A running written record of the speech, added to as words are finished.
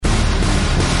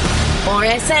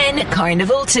RSN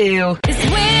Carnival 2. It's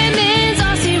women's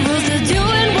Aussie rules, they're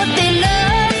doing what they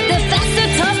love. They're fast,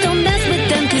 they're tough, don't mess with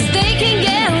them, cause they can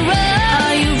get rough.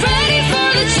 Are you ready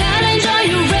for the challenge? Are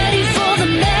you ready for the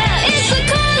match? It's the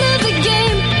call of the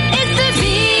game. It's the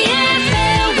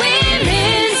VFL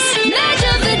Women's Match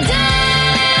of the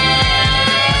Day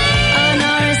on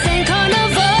RSN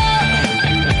Carnival.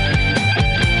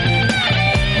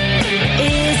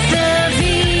 It's the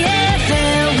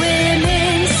VFL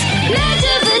Women's Match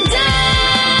of the Day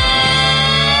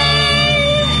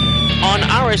On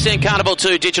RSN Carnival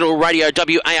 2 Digital Radio,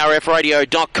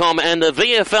 WARFradio.com and the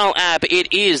VFL app,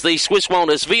 it is the Swiss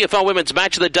Wellness VFL Women's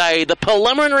Match of the Day, the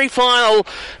preliminary final.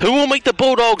 Who will meet the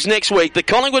Bulldogs next week? The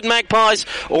Collingwood Magpies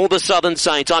or the Southern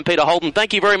Saints? I'm Peter Holden.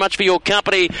 Thank you very much for your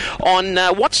company on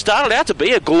what started out to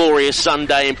be a glorious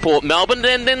Sunday in Port Melbourne,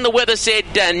 and then the weather said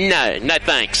no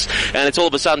thanks. And it's all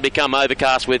of a sudden become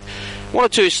overcast with one or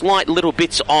two slight little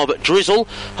bits of drizzle.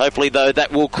 Hopefully, though,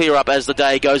 that will clear up as the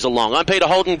day goes along. I'm Peter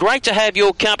Holden. Great to have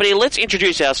your company. Let's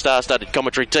introduce our star-studded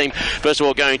commentary team. First of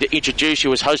all, going to introduce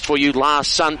you as host for you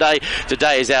last Sunday.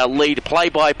 Today is our lead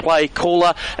play-by-play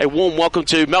caller. A warm welcome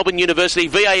to Melbourne University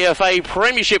VAFA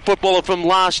Premiership footballer from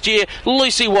last year,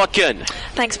 Lucy Watkin.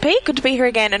 Thanks, Pete. Good to be here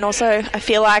again. And also, I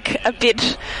feel like a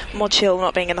bit more chill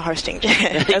not being in the hosting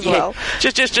chair as well.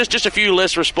 Just a few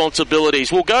less responsibilities.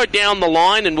 We'll go down the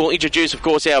line and we'll introduce, of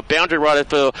course, our boundary rider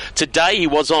for today. He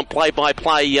was on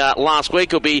play-by-play last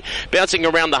week. He'll be bouncing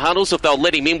around the huddles if they'll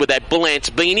let him in with that Bullants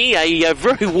beanie. A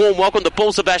very warm welcome to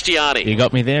Paul Sebastiani. You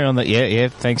got me there on that. Yeah.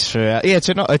 Thanks for. It's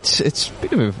a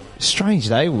bit of a strange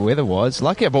day weather-wise.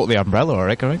 Lucky I bought the umbrella. I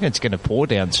reckon it's going to pour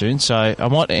down soon, so I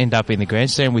might end up in the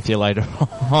grandstand with you later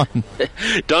on.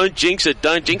 Don't jinx it,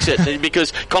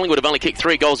 because Collingwood have only kicked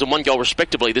 3 goals and 1 goal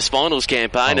respectively this finals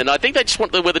campaign, and I think they just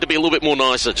want the weather to be a little bit more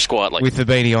nicer, just quietly. With the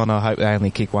beanie on, I hope they only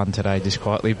kick 1 today, just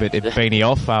quietly, but beanie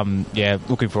off,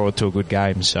 looking forward to a good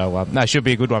game, so it should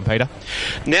be a good one, Peter.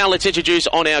 Now let's introduce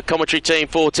on our commentary team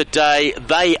for today.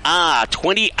 They are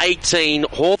 2018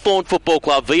 Hawthorn Football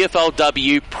Club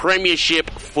VFLW Premiership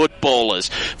footballers.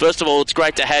 First of all, it's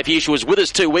great to have you. She was with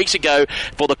us 2 weeks ago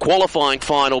for the qualifying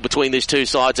final between these two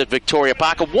sides at Victoria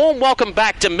Park. A warm welcome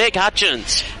back to Meg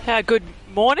Hutchins. Good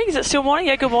morning. Is it still morning?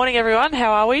 Yeah, good morning, everyone.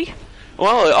 How are we?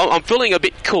 Well, I'm feeling a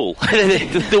bit cool.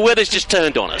 The weather's just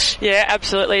turned on us. Yeah,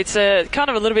 absolutely. It's kind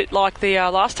of a little bit like the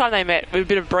last time they met, with a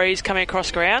bit of breeze coming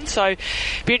across ground. So it'd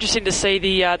be interesting to see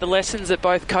the lessons that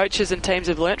both coaches and teams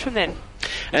have learnt from them.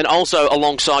 And also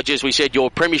alongside you, as we said, your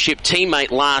premiership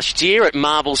teammate last year at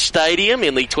Marvel Stadium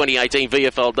in the 2018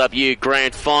 VFLW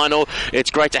Grand Final. It's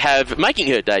great to have, making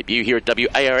her debut here at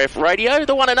WARF Radio,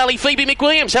 the one and only Phoebe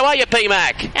McWilliams. How are you,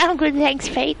 P-Mac? I'm good, thanks,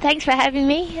 Pete. Thanks for having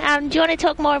me. Do you want to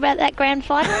talk more about that Grand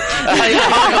Final?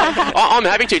 I'm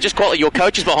happy to. Just quietly, your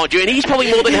coach is behind you, and he's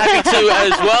probably more than happy to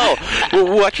as well.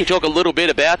 We'll actually talk a little bit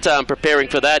about preparing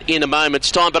for that in a moment's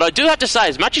time. But I do have to say,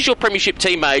 as much as your premiership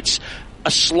teammates, a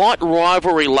slight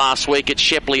rivalry last week at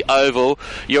Shepley Oval.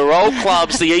 Your old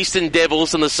clubs, the Eastern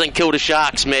Devils and the St Kilda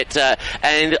Sharks, met,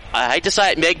 and I hate to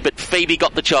say it, Meg, but Phoebe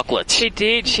got the chocolates. She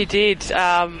did.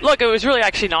 Look, it was really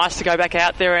actually nice to go back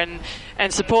out there and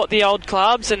support the old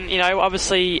clubs, and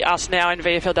obviously us now in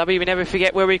VFLW, we never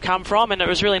forget where we've come from, and it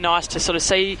was really nice to sort of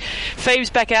see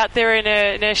Phoebe's back out there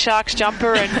in her Sharks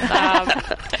jumper,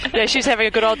 and she's having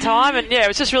a good old time, and it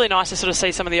was just really nice to sort of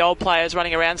see some of the old players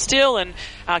running around still, and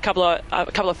a couple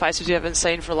of faces we haven't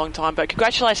seen for a long time. But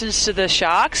congratulations to the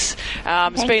Sharks.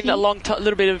 It's been a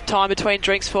little bit of time between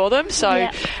drinks for them, so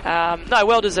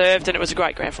well deserved, and it was a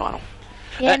great grand final.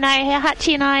 Yeah,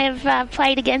 Hutchie and I have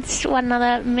played against one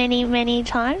another many, many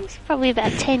times. Probably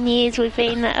about 10 years we've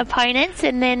been opponents,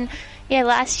 and then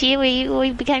last year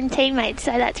we became teammates,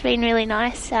 so that's been really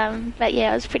nice. But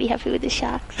I was pretty happy with the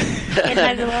Sharks getting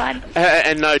over the line.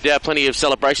 And no doubt plenty of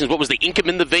celebrations. What was the income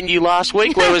in the venue last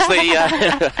week? Where was the...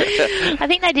 I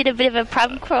think they did a bit of a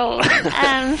pub crawl for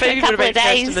Phoebe a couple of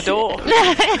days. In the door.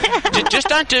 Just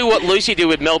don't do what Lucy did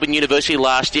with Melbourne University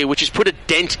last year, which is put a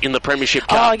dent in the Premiership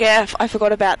Cup. Oh, yeah, I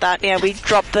forgot about that. Yeah, we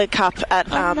dropped the cup at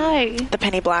the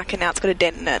Penny Black, and now it's got a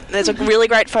dent in it. There's a really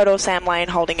great photo of Sam Lane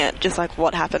holding it, just like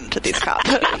what happened to this cup.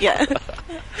 Yeah.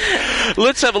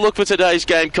 Let's have a look for today's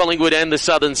game, Collingwood and the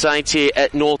Southern Saints here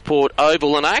at Northport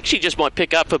Oval. And I actually just might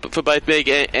pick up for both Meg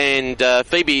and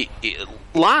Phoebe.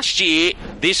 Last year,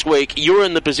 this week, you're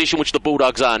in the position which the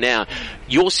Bulldogs are now.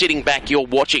 You're sitting back, you're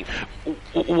watching.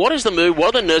 What is the mood?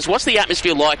 What are the nerves? What's the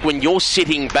atmosphere like when you're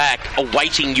sitting back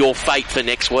awaiting your fate for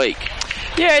next week?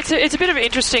 Yeah, it's a bit of an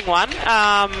interesting one.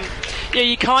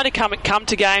 you kind of come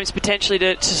to games potentially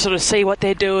to sort of see what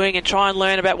they're doing and try and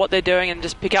learn about what they're doing and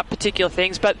just pick up particular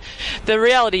things. But the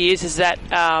reality is that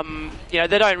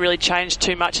they don't really change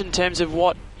too much in terms of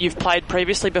what you've played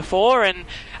previously before, and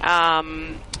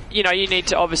you need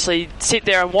to obviously sit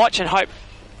there and watch and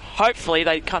hopefully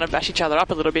they kind of bash each other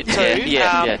up a little bit too.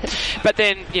 Yeah. But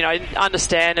then,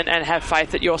 understand and have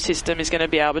faith that your system is going to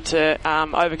be able to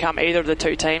overcome either of the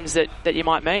two teams that you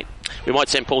might meet. We might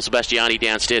send Paul Sebastiani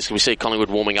downstairs because we see Collingwood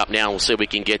warming up now. We'll see if we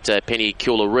can get Penny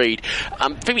Kula-Reid.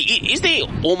 Phoebe, is there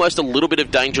almost a little bit of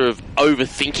danger of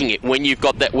overthinking it when you've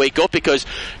got that week off? Because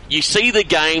you see the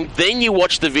game, then you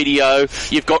watch the video,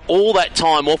 you've got all that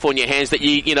time off on your hands that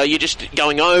you're just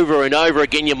going over and over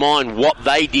again in your mind what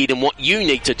they did and what you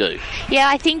need to do. Yeah,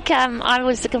 I think I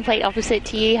was the complete opposite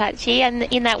to you, Hutchie, and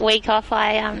in that week off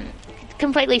I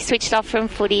completely switched off from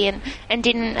footy and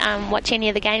didn't watch any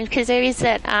of the games, because there is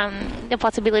that the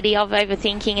possibility of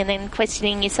overthinking and then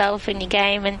questioning yourself and your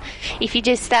game. And if you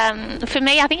just for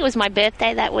me, I think it was my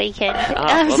birthday that weekend,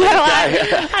 I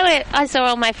saw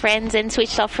all my friends and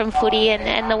switched off from footy,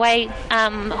 and the way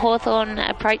Hawthorn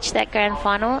approached that grand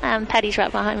final, Paddy's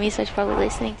right behind me, so she's probably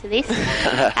listening to this,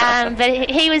 but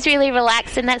he was really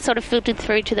relaxed, and that sort of filtered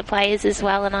through to the players as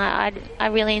well, and I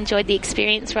really enjoyed the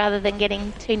experience rather than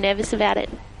getting too nervous about it.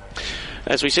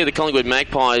 As we see the Collingwood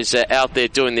Magpies out there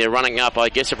doing their running up, I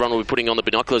guess everyone will be putting on the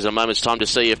binoculars in a moment's time to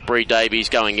see if Bree Davies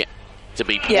going to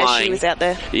be playing. Yeah, she was out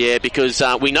there. Yeah, because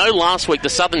we know last week the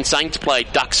Southern Saints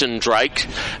played Ducks and Drake.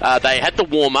 They had the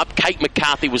warm-up. Kate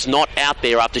McCarthy was not out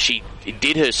there after she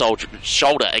did her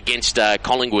shoulder against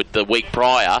Collingwood the week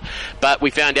prior, but we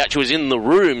found out she was in the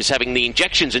rooms having the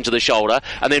injections into the shoulder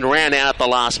and then ran out at the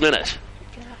last minute.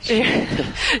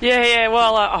 Yeah.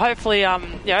 Well, hopefully,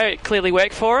 it clearly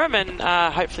worked for him, and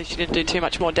hopefully she didn't do too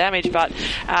much more damage. But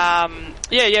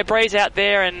Bree's out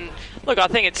there, and look, I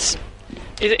think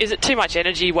is it too much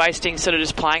energy wasting, sort of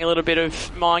just playing a little bit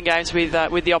of mind games with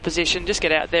the opposition? Just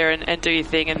get out there and do your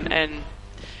thing, and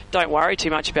don't worry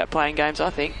too much about playing games, I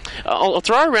think. I'll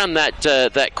throw around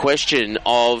that question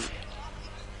of,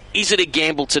 is it a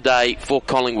gamble today for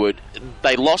Collingwood?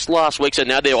 They lost last week, so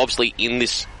now they're obviously in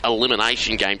this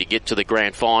elimination game to get to the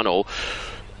grand final.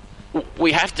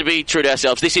 We have to be true to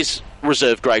ourselves. This is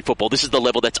reserve grade football. This is the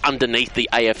level that's underneath the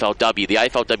AFLW. The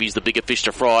AFLW is the bigger fish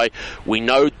to fry. We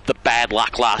know the bad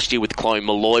luck last year with Chloe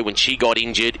Malloy when she got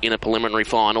injured in a preliminary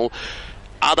final.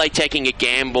 Are they taking a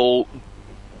gamble?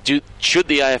 Should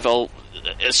the AFL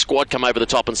squad come over the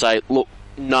top and say, look,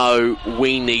 no,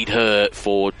 we need her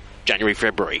for January,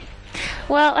 February?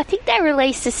 Well, I think they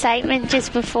released a statement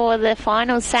just before the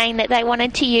finals saying that they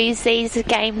wanted to use these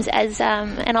games as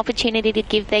an opportunity to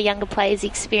give their younger players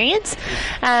experience.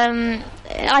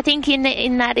 I think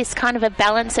in that is kind of a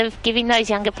balance of giving those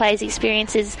younger players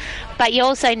experiences, but you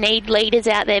also need leaders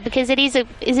out there, because it is an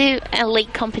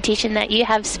elite competition that you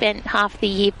have spent half the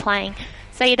year playing.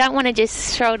 So you don't want to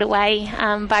just throw it away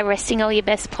by resting all your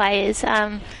best players.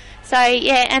 And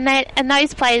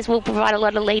those players will provide a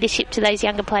lot of leadership to those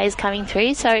younger players coming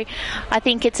through. So I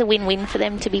think it's a win-win for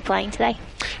them to be playing today.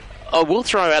 I will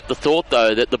throw out the thought,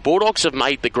 though, that the Bulldogs have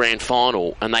made the grand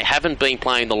final and they haven't been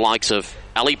playing the likes of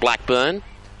Ali Blackburn,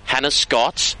 Hannah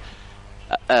Scott,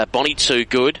 Bonnie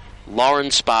Toogood, Lauren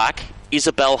Spark,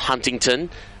 Isabel Huntington,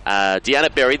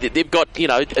 Deanna Berry. They've got,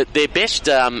 their best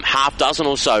half dozen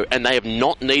or so, and they have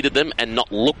not needed them and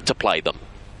not looked to play them.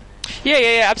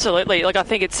 Yeah, absolutely. Like, I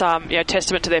think it's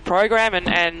testament to their program,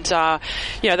 and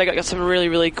they got some really,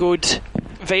 really good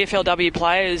VFLW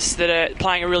players that are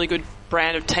playing a really good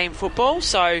brand of team football.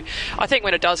 So I think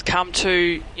when it does come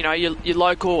to your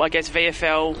local, I guess,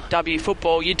 VFLW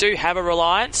football, you do have a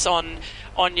reliance on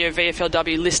your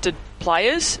VFLW listed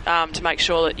players to make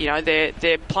sure that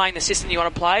they're playing the system you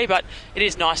want to play. But it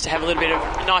is nice to have a little bit of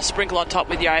a nice sprinkle on top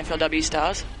with your AFLW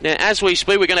stars. Now, as we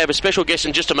speak, we're going to have a special guest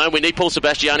in just a moment. We need Paul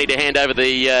Sebastiani to hand over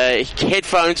the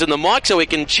headphones and the mic so we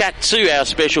can chat to our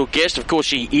special guest. Of course,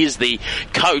 she is the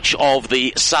coach of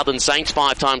the Southern Saints,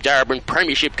 5-time Darebin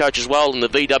Premiership coach as well in the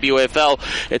VWFL.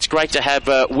 It's great to have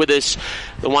with us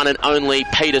the one and only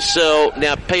Peter Searle.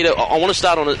 Now, Peter, I want to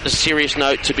start on a serious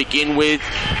note to begin with.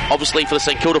 Obviously, for the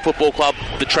St Kilda Football Club,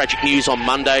 the tragic news on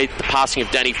Monday, the passing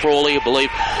of Danny Frawley, I believe,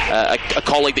 a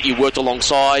colleague that you worked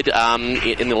alongside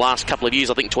in the last couple of years,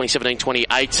 I think 2017,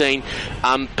 2018.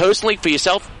 Personally, for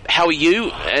yourself, how are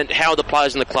you and how are the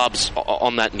players and the clubs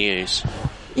on that news?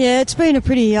 Yeah, it's been a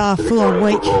pretty full-on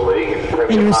week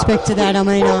in respect to that. I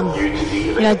mean,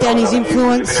 Danny's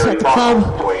influence at the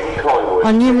club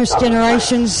on numerous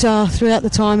generations throughout the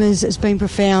time has been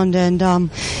profound, and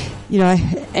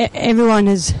everyone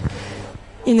has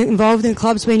involved in the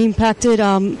club's been impacted,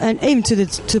 and even to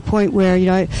the point where, you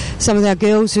know, some of our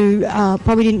girls who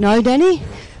probably didn't know Danny,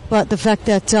 but the fact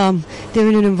that they're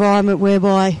in an environment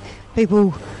whereby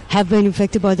people have been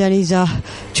infected by Danny's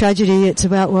tragedy, it's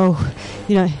about, well,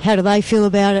 you know, how do they feel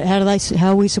about it?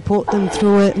 How we support them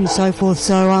through it, and so forth.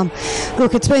 So,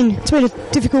 look, it's been a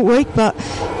difficult week, but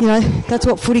you know, that's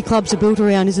what footy clubs are built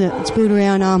around, isn't it? It's built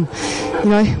around, you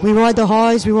know, we ride the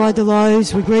highs, we ride the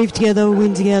lows, we grieve together, we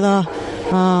win together,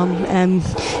 and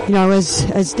you know,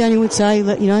 as Danny would say,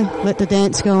 let the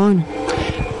dance go on.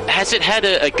 Has it had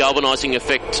a galvanising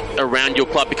effect around your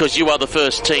club, because you are the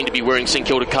first team to be wearing St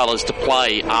Kilda colours to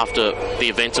play after the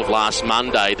events of last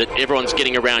Monday, that everyone's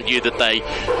getting around you, that they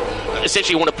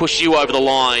essentially want to push you over the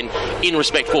line in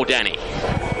respect for Danny?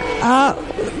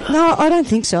 No, I don't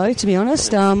think so, to be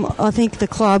honest. I think the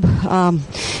club,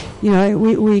 you know,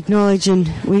 we acknowledge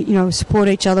and we, you know, support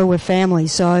each other. We're family.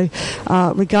 So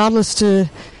regardless to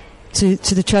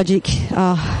the tragic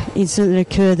incident that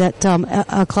occurred, that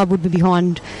our club would be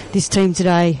behind this team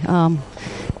today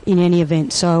in any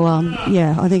event. So,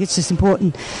 yeah, I think it's just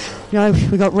important. You know,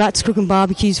 we've got Rats cooking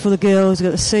barbecues for the girls,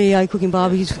 we've got the CEO cooking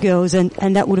barbecues for girls,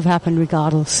 and that would have happened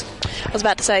regardless. I was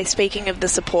about to say, speaking of the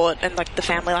support and like the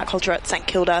family-like culture at St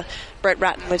Kilda, Brett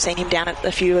Ratton, we've seen him down at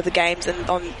a few of the games, and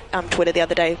on Twitter the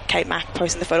other day, Kate Mack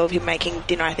posting the photo of him making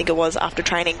dinner, I think it was, after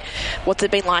training. What's it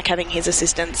been like having his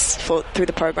assistance through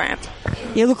the program?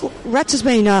 Yeah, look, Rats has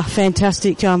been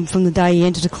fantastic from the day he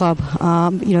entered the club.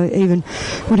 You know, even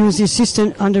when he was the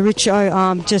assistant under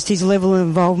Richo, just his level of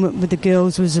involvement with the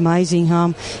girls was amazing.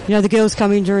 You know, the girls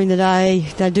come in during the day,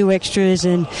 they do extras,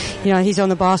 and you know, he's on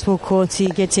the basketball courts, he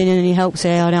gets in and he helps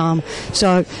out.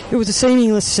 So it was a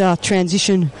seamless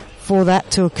transition for that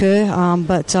to occur,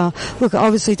 but look,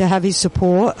 obviously to have his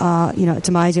support, you know, it's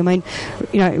amazing. I mean,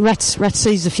 you know, Rats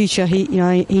sees the future. He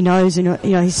knows, and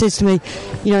you know, he says to me,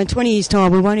 you know, in 20 years'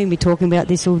 time, we won't even be talking about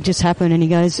this; it'll just happen. And he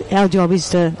goes, our job is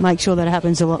to make sure that it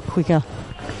happens a lot quicker.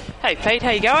 Hey Pete, how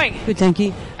you going? Good, thank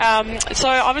you. So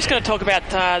I'm just going to talk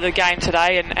about the game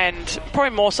today, and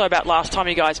probably more so about last time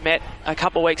you guys met a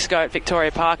couple of weeks ago at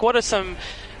Victoria Park. What are some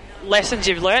lessons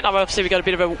you've learnt? Obviously we've got a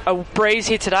bit of a breeze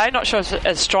here today, not sure if it's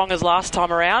as strong as last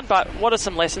time around, but what are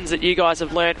some lessons that you guys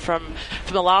have learnt from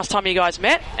the last time you guys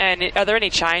met, and are there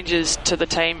any changes to the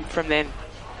team from then?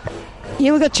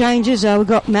 Yeah, we've got changes. We've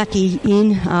got Mackie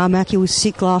in. Mackie was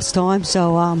sick last time,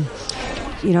 so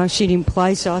you know, she didn't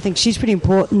play, so I think she's pretty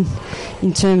important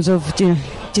in terms of, you know,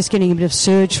 just getting a bit of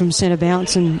surge from centre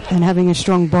bounce and having a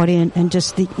strong body and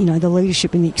just the, you know, the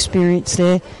leadership and the experience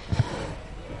there.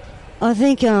 I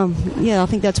think, I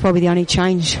think that's probably the only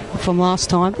change from last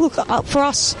time. Look, for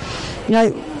us, you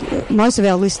know, most of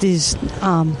our list is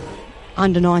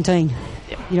under 19.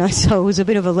 You know, so it was a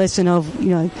bit of a lesson of, you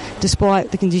know,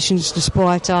 despite the conditions,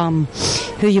 despite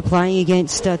who you're playing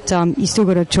against, that you still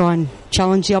got to try and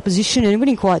challenge the opposition, and we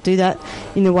didn't quite do that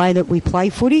in the way that we play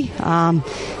footy.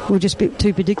 We're just a bit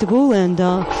too predictable, and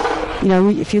you know,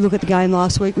 if you look at the game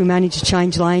last week, we managed to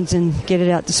change lanes and get it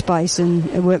out to space, and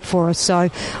it worked for us. So,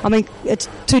 I mean, it's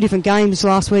two different games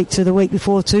last week to the week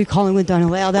before too. Collingwood don't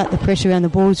allow that. The pressure around the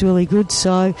ball is really good.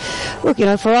 So, look, you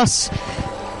know, for us,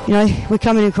 you know, we're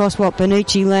coming across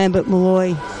Bonici, Lambert,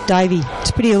 Malloy, Davey. It's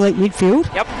a pretty elite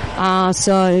midfield. Yep.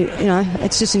 So, you know,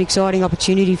 it's just an exciting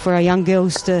opportunity for our young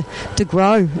girls to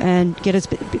grow and get us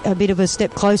a bit of a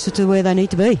step closer to where they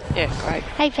need to be. Yeah, great.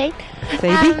 Hey, Pete.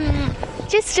 Phoebe?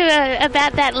 Just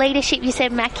about that leadership you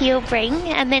said Mackie will bring,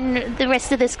 and then the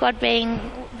rest of the squad being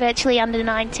virtually under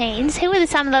 19s. Who are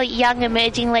some of the young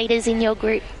emerging leaders in your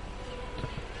group?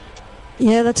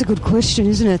 Yeah, that's a good question,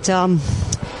 isn't it?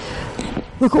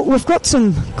 Look, we've got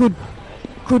some good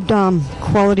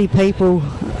quality people,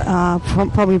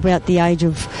 probably about the age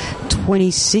of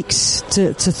 26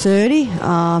 to 30. You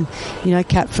know,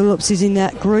 Kat Phillips is in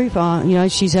that group. You know,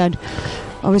 she's had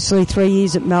obviously 3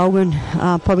 years at Melbourne,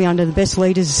 probably under the best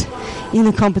leaders in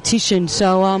the competition.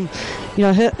 So, you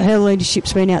know, her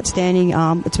leadership's been outstanding.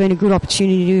 It's been a good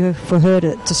opportunity for her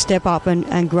to step up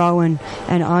and grow and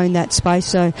own that space.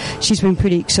 So she's been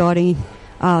pretty exciting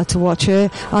to watch her.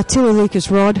 Tilla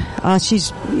Lucas-Rod,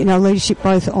 she's, you know, leadership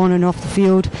both on and off the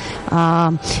field.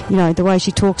 You know, the way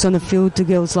she talks on the field, the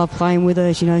girls love playing with her.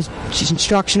 You know, she's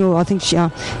instructional. I think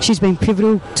she's been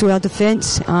pivotal to our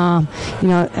defence. You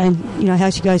know, and, you know, how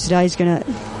she goes today is going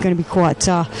to be quite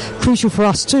crucial for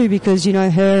us too, because, you know,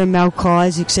 her and Mel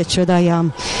Kais, etc., they,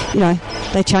 you know,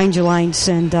 they change the lanes,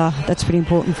 and that's pretty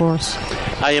important for us.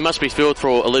 It must be thrilled for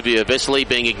Olivia Vesely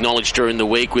being acknowledged during the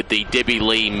week with the Debbie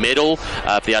Lee Medal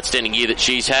for the outstanding year that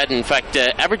she's had. In fact,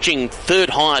 averaging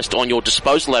third highest on your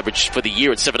disposal average for the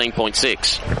year at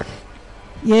 17.6.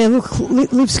 Yeah, look,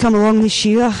 Liv's come along this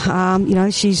year.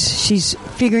 She's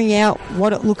figuring out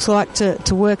what it looks like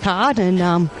to work hard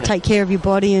and take care of your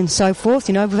body and so forth.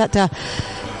 We've had to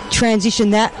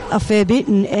transition that a fair bit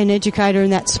and educate her in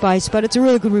that space, but it's a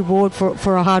really good reward for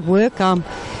her hard work.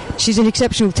 She's an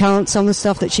exceptional talent. Some of the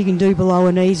stuff that she can do below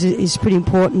her knees is pretty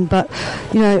important, but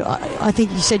I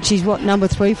think you said she's number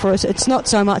 3 for us. It's not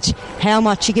so much how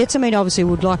much she gets. I mean, obviously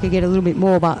we'd like her to get a little bit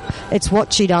more, but it's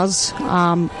what she does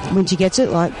when she gets it.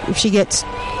 Like if she gets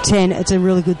 10, it's a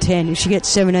really good 10. If she gets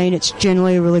 17, it's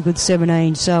generally a really good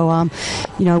 17. So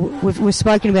we've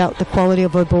spoken about the quality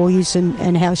of her ball use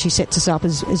and how she sets us up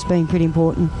as being pretty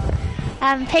important.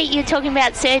 Pete, you're talking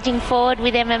about surging forward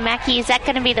with Emma Mackey. Is that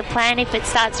going to be the plan if it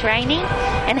starts raining?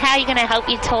 And how are you going to help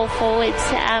your tall forwards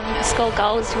score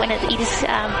goals when it is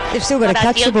they've still got to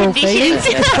catch the ball, Phoebe. Just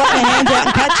put their hands out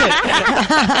and catch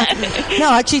it. No,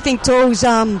 I actually think talls,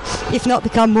 if not,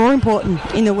 become more important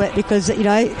in the wet because,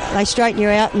 they straighten you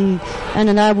out and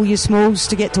enable your smalls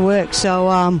to get to work.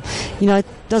 So, it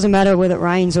doesn't matter whether it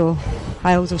rains or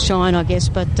hails or shine, I guess.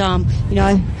 But,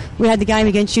 we had the game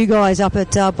against you guys up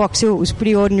at Box Hill. It was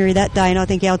pretty ordinary that day, and I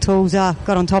think our tools got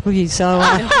on top of you. So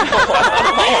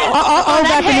I'll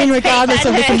back them in regardless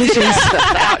of the conditions.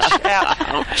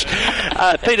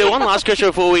 Ouch. Peter, one last question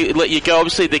before we let you go.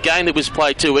 Obviously, the game that was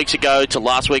played 2 weeks ago to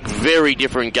last week, very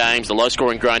different games. The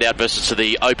low-scoring grind out versus to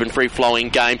the open, free-flowing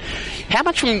game. How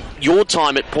much from your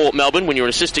time at Port Melbourne, when you're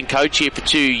an assistant coach here for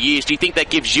 2 years, do you think that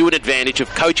gives you an advantage of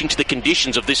coaching to the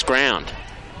conditions of this ground?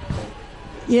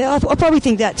 Yeah, I probably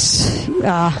think that's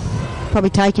probably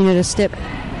taking it a step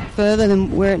further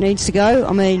than where it needs to go.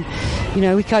 I mean,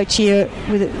 we coach here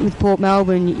with Port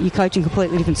Melbourne, you're coaching a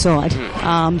completely different side.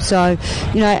 So,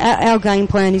 our game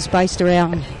plan is based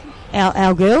around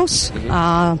our girls,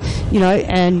 and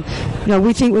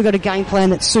we think we've got a game plan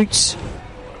that suits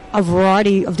a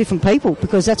variety of different people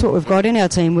because that's what we've got in our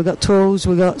team. We've got tools,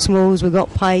 we've got smalls, we've got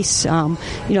pace, so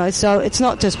it's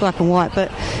not just black and white,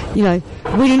 but,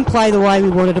 we didn't play the way we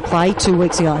wanted to play 2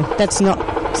 weeks ago. That's not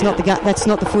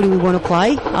the footy we want to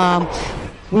play.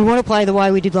 We want to play the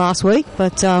way we did last week,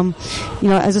 but,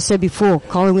 as I said before,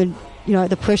 Collingwood,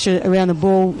 the pressure around the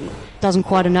ball doesn't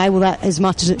quite enable that as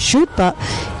much as it should, but,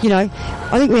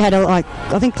 I think we had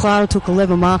I think Clara took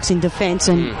 11 marks in defence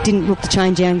and didn't look to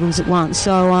change angles at once.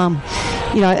 So,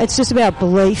 it's just about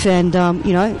belief and,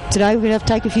 today we're going to have to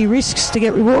take a few risks to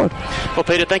get reward. Well,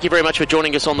 Peter, thank you very much for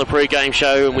joining us on the pre-game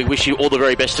show and we wish you all the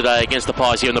very best today against the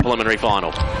Pies here in the preliminary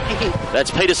final. Thank you. That's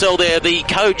Peter Sell there, the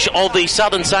coach of the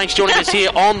Southern Saints, joining us here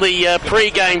on the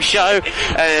pre-game show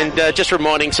and just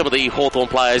reminding some of the Hawthorn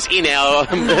players in our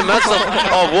midst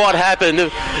of what happened.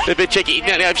 A bit cheeky.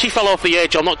 Now, if she fell off the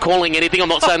edge, I'm not calling anything. I'm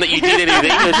not saying that you did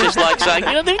anything. It's just like saying,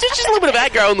 there's just a little bit of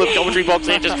aggro in the commentary box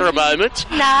there just for a moment.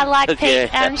 No, I like Pete.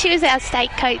 Yeah. She was our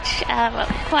state coach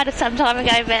quite some time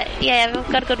ago, but yeah, we've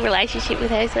got a good relationship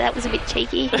with her, so that was a bit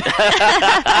cheeky.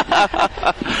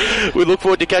 We look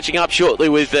forward to catching up shortly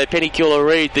with Penny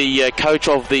Keeler-Reid, the coach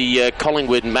of the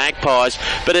Collingwood Magpies.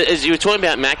 But as you were talking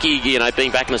about Mackie,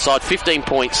 being back in the side,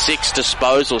 15.6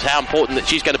 disposals, how important that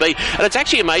she's going to be. And it's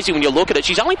actually amazing when you look at it.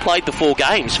 She's only played the 4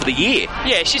 games for the year.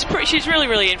 Yeah, she's really,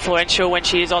 really influential when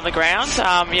she is on the ground.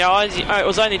 I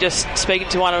was only just speaking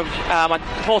to one of my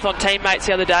Hawthorn teammates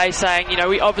the other day saying,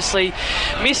 we obviously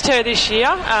missed her this year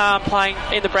playing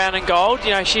in the brown and gold.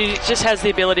 She just has the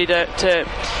ability to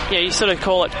you sort of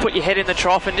call it put your head in the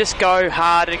trough and just go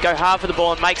hard for the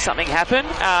ball and make something happen.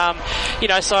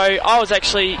 So I was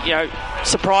actually,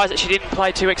 surprised that she didn't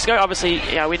play 2 weeks ago. Obviously,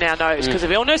 we now know it's because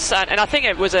of illness, and I think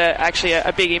it was actually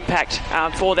a big impact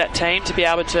for that team to be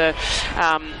able to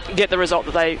get the result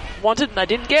that they wanted and they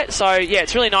didn't get. So yeah,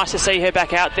 it's really nice to see her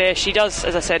back out there. She does,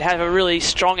 as I said, have a really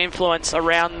strong influence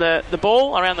around the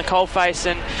ball, around the coalface,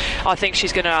 and I think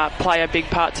she's going to play a big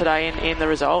part today in the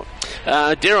result.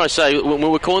 Dare I say, when we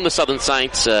were calling the Southern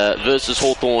Saints versus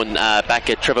Hawthorn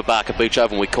back at Trevor Barker Beach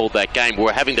Oval, we called that game. We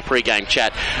were having the pre-game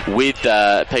chat with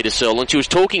Peter Searle, and she was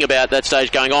talking about that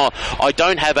stage going, I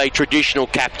don't have a traditional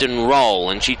captain role,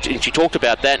 and she talked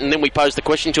about that, and then we posed the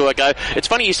question to her, it's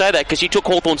funny you say that because she took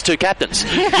Hawthorn's 2 captains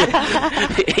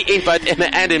in both Emma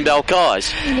and in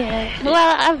Balkais. Yeah.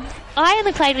 Well, I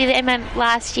only played with Emma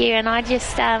last year, and I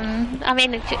just,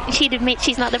 she'd admit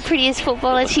she's not the prettiest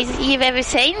footballer you've ever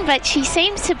seen, but she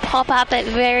seems to pop up at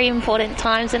very important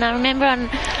times. And I remember on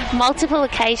multiple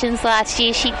occasions last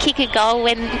year, she'd kick a goal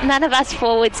when none of us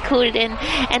forwards could,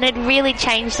 and it really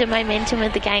changed the momentum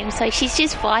of the game. So she's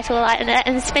just vital,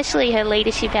 and especially her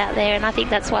leadership out there. And I think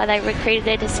that's why they recruited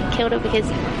her to St Kilda, because,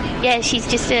 yeah, she's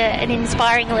just an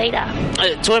inspiring leader.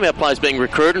 Talking about players being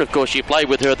recruited, and of course you played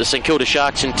with her at the St Kilda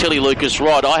Sharks and Tilly Lucas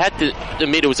Rod. I had to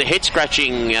admit it was a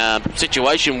head-scratching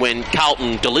situation when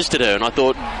Carlton delisted her, and I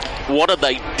thought, what are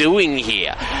they doing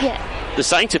here? Yeah. The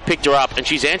Saints have picked her up, and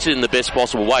she's answered in the best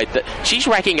possible way. She's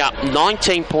racking up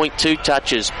 19.2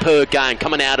 touches per game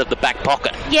coming out of the back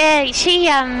pocket. Yeah, she's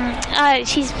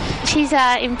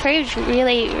improved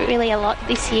really, really a lot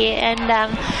this year,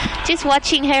 and just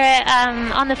watching her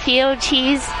on the field,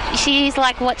 she's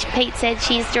like what Pete said.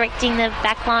 She's directing the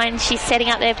back line. She's setting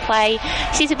up their play.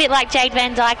 She's a bit like Jade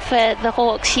Van Dyke for the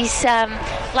Hawks. She's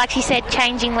like she said,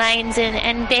 changing lanes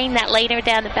and being that leader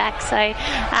down the back. So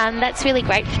that's really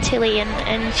great for Tilly.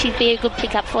 And she'd be a good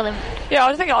pickup for them. Yeah,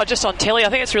 I think just on Tilly, I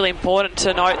think it's really important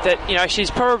to note that she's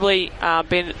probably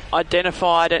been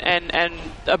identified and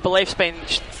a belief's been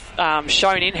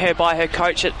shown in her by her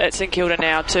coach at St Kilda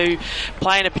now to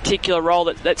play in a particular role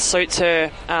that suits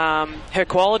her her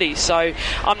qualities. So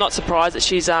I'm not surprised that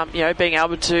she's being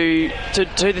able to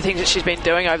do the things that she's been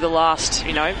doing over the last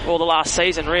or the last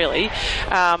season really.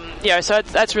 So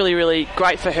that's really, really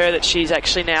great for her that she's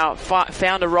actually now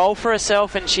found a role for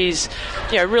herself, and she's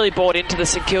really bought into the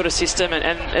St Kilda system,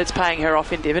 and it's paying her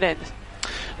off in dividends.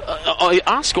 I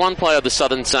asked one player of the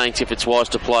Southern Saints if it's wise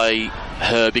to play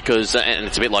her because, and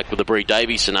it's a bit like with the Bree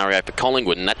Davies scenario for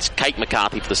Collingwood, and that's Kate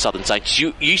McCarthy for the Southern Saints.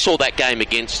 You saw that game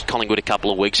against Collingwood a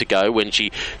couple of weeks ago when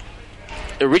she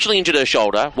originally injured her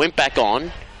shoulder, went back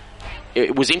on,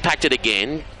 it was impacted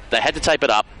again, they had to tape it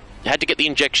up, had to get the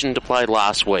injection to play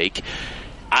last week.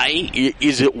 A,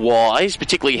 is it wise,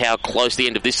 particularly how close the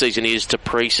end of this season is to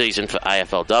pre-season for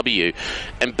AFLW?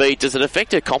 And B, does it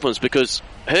affect her confidence? Because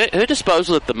her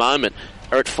disposal at the moment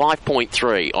are at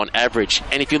 5.3 on average.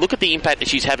 And if you look at the impact that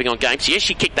she's having on games, yes,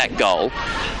 she kicked that goal,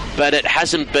 but it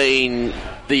hasn't been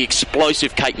the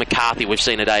explosive Kate McCarthy we've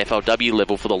seen at AFLW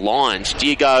level for the Lions. Do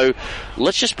you go,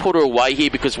 let's just put her away here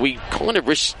because we kind of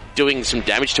risk doing some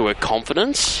damage to her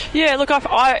confidence? Yeah, look,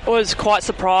 I was quite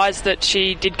surprised that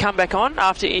she did come back on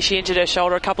after she injured her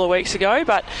shoulder a couple of weeks ago,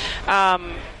 but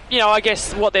I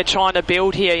guess what they're trying to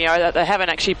build here, that they haven't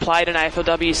actually played an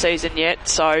AFLW season yet.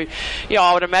 So,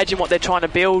 I would imagine what they're trying to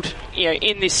build,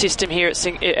 in this system here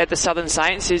at the Southern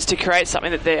Saints is to create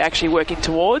something that they're actually working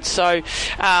towards. So,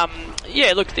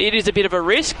 look, it is a bit of a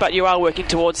risk, but you are working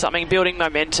towards something, building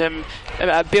momentum,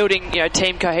 building,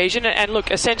 team cohesion. And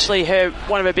look, essentially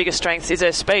one of her biggest strengths is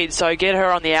her speed. So get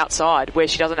her on the outside where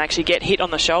she doesn't actually get hit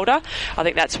on the shoulder. I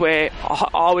think that's where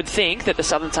I would think that the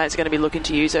Southern Saints are going to be looking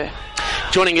to use her.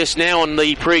 Joining us now on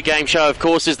the pre-game show, of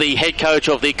course, is the head coach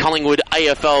of the Collingwood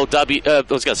AFLW. I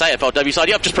was going to say AFLW side.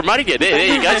 Yeah, I've just promoted you.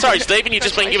 There you go. Sorry, Stephen. You've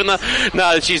just been given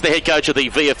No, she's the head coach of the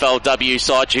VFLW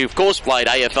side, who, of course, played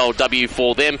AFLW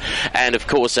for them, and, of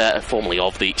course, formerly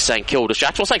of the St Kilda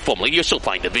Sharks. Well, say formerly. You're still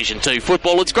playing Division 2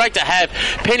 football. It's great to have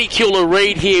Penny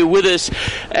Keula-Reid here with us.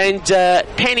 And,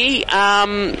 Penny,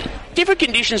 different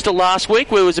conditions to last week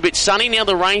where it was a bit sunny. Now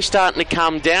the rain's starting to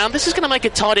come down. This is going to make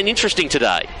it tight and interesting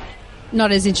today.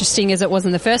 Not as interesting as it was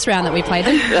in the first round that we played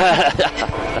them.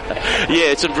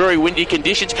 Yeah, some very windy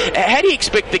conditions. How do you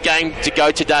expect the game to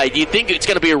go today? Do you think it's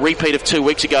going to be a repeat of 2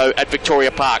 weeks ago at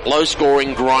Victoria Park? Low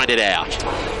scoring, grind it out.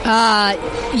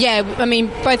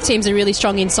 Both teams are really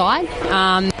strong inside,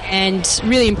 and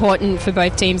really important for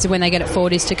both teams when they get it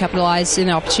forward is to capitalise in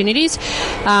the opportunities.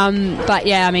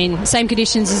 Same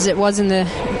conditions as it was in the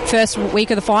first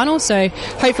week of the final, so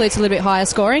hopefully it's a little bit higher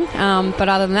scoring. But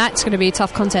other than that, it's going to be a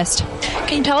tough contest.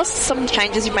 Can you tell us some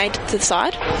changes you've made to the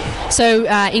side? So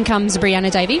in comes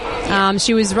Brianna Davey.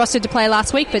 She was rostered to play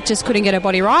last week but just couldn't get her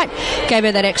body right. Gave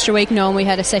her that extra week knowing we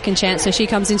had a second chance, so she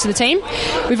comes into the team.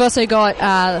 We've also got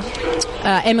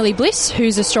Emily Bliss,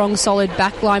 who's a strong, solid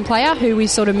backline player who we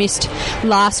sort of missed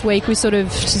last week.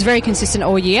 She's very consistent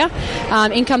all year.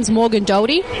 In comes Morgan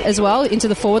Doherty as well into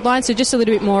the forward line, so just a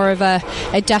little bit more of a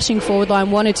dashing forward line.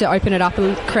 Wanted to open it up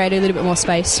and create a little bit more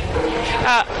space.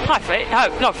 Hi, Phoebe.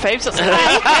 No, not Phoebes. Penny.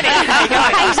 How you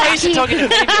going? I'm used to talking to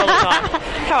Phoebe all the time.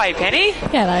 How are you, Penny?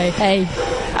 Hello. Hey.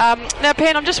 Now,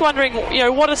 Pen, I'm just wondering,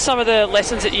 what are some of the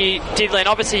lessons that you did learn?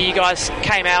 Obviously, you guys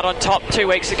came out on top 2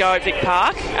 weeks ago at Vic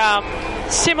Park.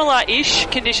 Similar-ish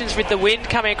conditions with the wind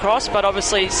coming across, but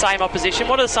obviously same opposition.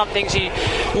 What are some things you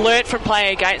learnt from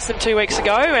playing against them 2 weeks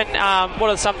ago, and what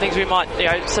are some things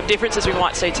some differences we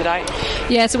might see today?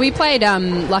 Yeah, so we played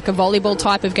like a volleyball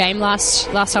type of game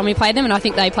last time we played them, and I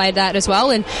think they played that as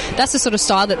well, and that's the sort of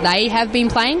style that they have been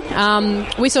playing.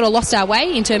 We sort of lost our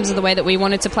way in terms of the way that we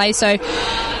wanted to play, so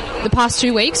the past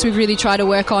 2 weeks, we've really tried to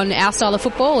work on our style of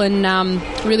football and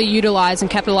really utilise and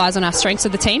capitalise on our strengths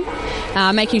of the team,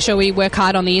 making sure we work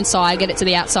hard on the inside, get it to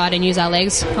the outside and use our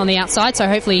legs on the outside. So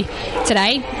hopefully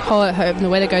today, hope the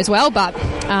weather goes well, but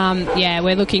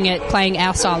we're looking at playing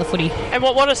our style of footy. And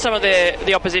what are some of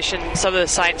the opposition, some of the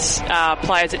Saints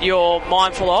players that you're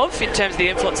mindful of in terms of the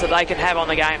influence that they can have on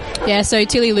the game? Yeah, so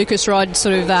Tilly Lucas-Rod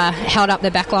sort of held up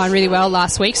the back line really well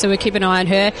last week, so we'll keep an eye on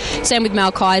her. Same with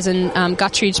Mal Kais and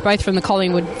Guttridge, both from the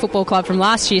Collingwood Football Club from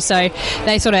last year, so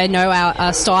they sort of know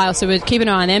our style, so we'll keep an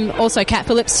eye on them. Also Kat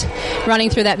Phillips running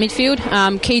through that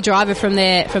midfield, key driver from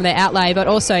their outlay, but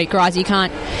also Grazi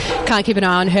can't keep an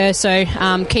eye on her, so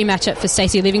key matchup for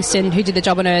Stacey Livingston, who did the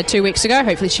job on her 2 weeks ago.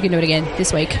 Hopefully she can do it again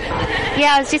this week.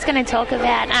 Yeah, I was just going to talk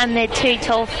about the two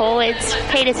tall forwards.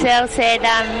 Peter Searle said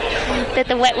that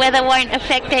the wet weather won't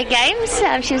affect their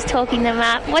games. She was talking them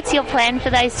up. What's your plan for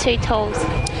those two talls?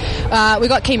 We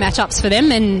got key matchups for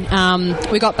them,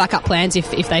 and we got backup plans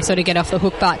if they sort of get off the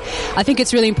hook. But I think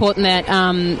it's really important that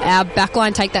our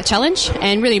backline take that challenge,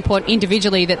 and really important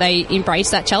individually that they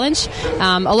embrace that challenge.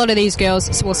 A lot of these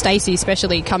girls, well, Stacey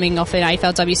especially, coming off an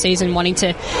AFLW season, wanting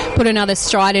to put another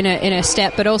stride in a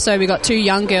step. But also we've got two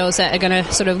young girls that are going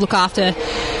to sort of look after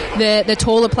the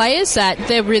taller players that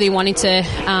they're really wanting to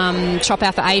chop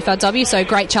out for AFLW. So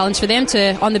great challenge for them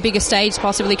to, on the biggest stage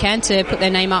possibly can, to put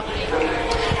their name up.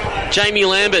 Jamie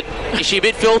Lambert, is she a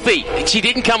bit filthy? She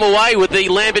didn't come away with the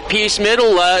Lambert-Pearce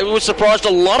medal. It was surprised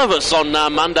a lot of us on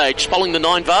Monday, just following the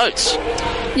 9 votes.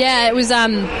 Yeah, it was...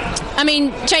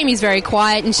 Jamie's very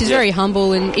quiet and she's very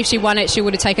humble, and if she won it, she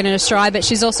would have taken it in a stride, but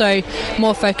she's also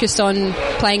more focused on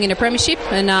playing in a premiership,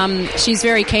 and she's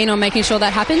very keen on making sure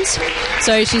that happens.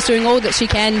 So she's doing all that she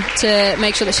can to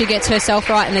make sure that she gets herself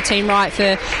right and the team right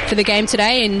for the game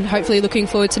today, and hopefully looking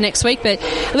forward to next week. But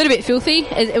a little bit filthy.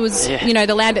 It was,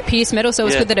 the Lambert-Pearce medal, so it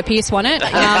was good that a Pearce won it. Would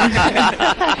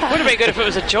have been good if it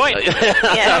was a joint.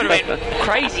 That would have been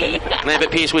crazy.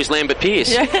 Lambert-Pearce was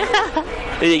Lambert-Pearce.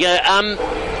 There you go.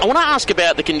 I want to ask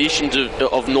about the conditions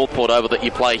of North Port Oval that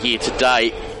you play here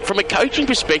today. From a coaching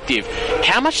perspective,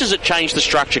 how much does it change the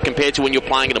structure compared to when you're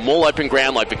playing in a more open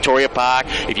ground like Victoria Park,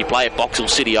 if you play at Boxall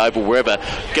City Oval, wherever,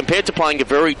 compared to playing a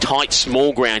very tight,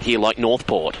 small ground here like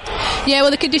Northport? Yeah, well,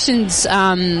 the conditions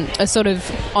are sort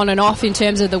of on and off in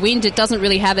terms of the wind. It doesn't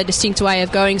really have a distinct way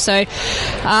of going, so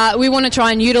we want to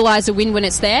try and utilise the wind when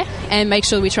it's there and make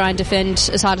sure we try and defend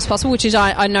as hard as possible, which is,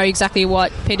 I know exactly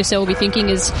what Peter Searle will be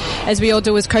thinking, as we all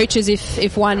do as coaches.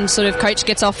 If one sort of coach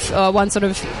gets off, one sort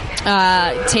of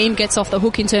team gets off the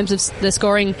hook in terms of the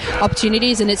scoring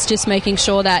opportunities, and it's just making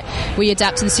sure that we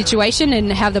adapt to the situation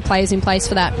and have the players in place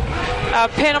for that.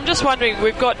 Pen, I'm just wondering,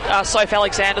 we've got Soph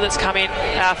Alexander that's come in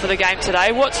for the game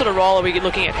today. What sort of role are we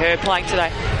looking at her playing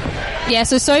today? Yeah,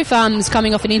 so Soph's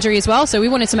coming off an injury as well, so we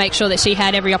wanted to make sure that she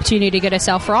had every opportunity to get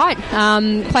herself right.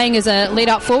 Playing as a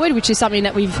lead-up forward, which is something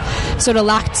that we've sort of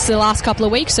lacked the last couple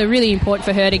of weeks, so really important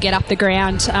for her to get up the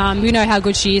ground. We know how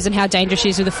good she is and how dangerous she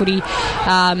is with the footy.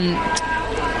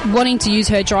 Wanting to use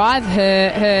her drive,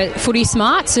 her footy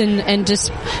smarts, and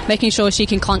just making sure she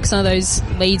can clunk some of those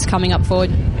leads coming up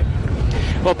forward.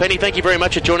 Well, Penny, thank you very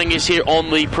much for joining us here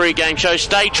on the pre-game show.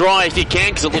 Stay dry if you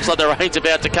can, because it looks like the rain's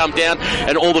about to come down,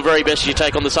 and all the very best as you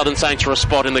take on the Southern Saints for a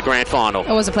spot in the grand final.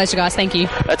 It was a pleasure, guys. Thank you.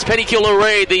 That's Penny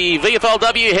Killaree, the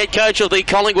VFLW head coach of the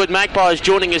Collingwood Magpies,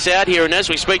 joining us out here, and as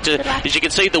we speak to, as you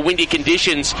can see, the windy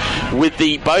conditions with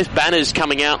both banners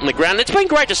coming out on the ground. It's been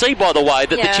great to see, by the way,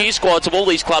 that the cheer squads of all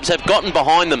these clubs have gotten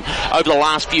behind them over the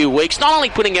last few weeks, not only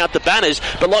putting out the banners,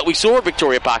 but like we saw at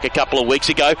Victoria Park a couple of weeks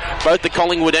ago, both the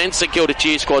Collingwood and St Kilda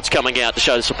cheer squads coming out to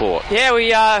show support. Yeah,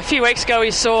 we a few weeks ago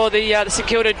we saw the St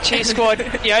Kilda cheer squad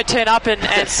turn up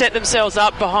and set themselves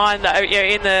up behind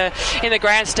in the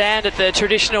grandstand at the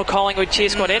traditional Collingwood cheer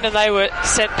squad end, and they were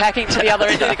sent packing to the other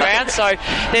end of the ground. So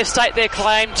they've staked their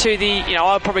claim to the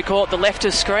I would probably call it the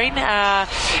leftist screen.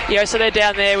 So they're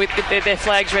down there with their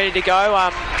flags ready to go.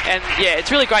 And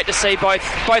it's really great to see both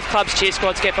clubs' cheer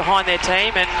squads get behind their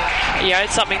team, and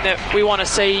it's something that we want to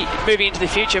see moving into the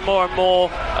future. More and more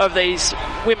of these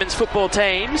women's football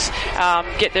teams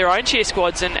get their own cheer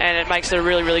squads, and it makes it a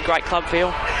really, really great club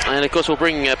feel. And of course we'll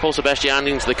bring Paul Sebastian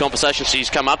into the conversation. She's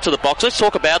come up to the box. Let's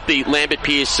talk about the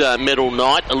Lambert-Pearce medal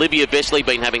night. Olivia Vesely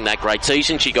been having that great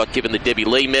season. She got given the Debbie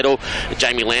Lee medal.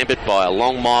 Jamie Lambert by a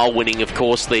long mile, winning of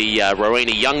course the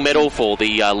Rowena Young medal for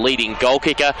the leading goal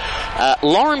kicker.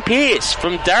 Lauren Pearce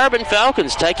from Darebin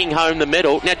Falcons taking home the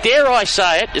medal. Now, dare I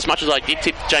say it, as much as I did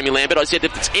tip Jamie Lambert, I said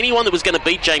if it's anyone that was going to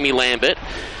beat Jamie Lambert,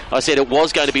 I said it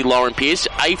was going to be Lauren Pearce,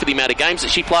 for the amount of games that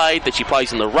she played, that she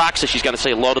plays in the ruck, so she's going to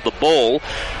see a lot of the ball.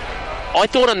 I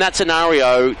thought in that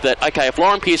scenario that, okay, if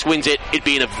Lauren Pearce wins it, it'd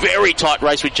be in a very tight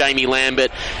race with Jamie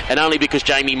Lambert, and only because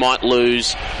Jamie might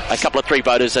lose a couple of 3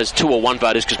 voters as 2 or 1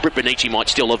 voters, because Britt Bonici might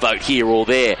steal a vote here or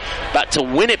there. But to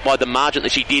win it by the margin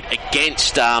that she did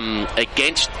against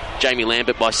Jamie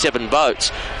Lambert by 7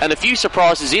 votes, and a few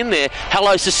surprises in there.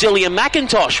 Hello, Cecilia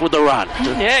McIntosh with the run.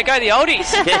 Yeah, go the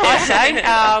oldies, I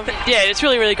say. It's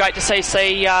really, really great to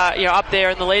see up there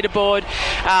in the leaderboard.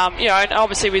 And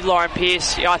obviously with Lauren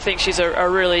Pearce, I think she's a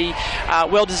really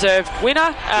well-deserved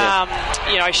winner.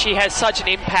 She has such an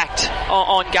impact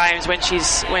on games when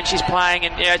she's playing,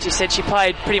 and as you said, she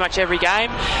played pretty much every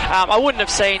game. I wouldn't have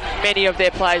seen many of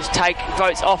their players take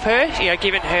votes off her,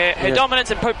 given her dominance,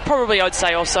 and probably I'd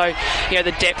say also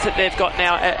the depth that they've got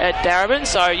now at Darebin.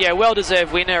 So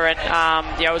well-deserved winner,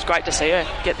 and it was great to see her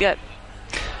get that.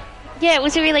 Yeah, it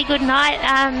was a really good night.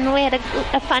 We had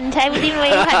a fun day with him. We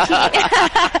had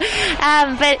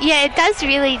but yeah, it does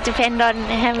really depend on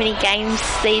how many games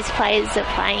these players are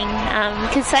playing,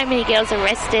 because so many girls are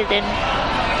rested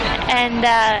and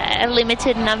a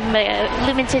limited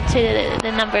to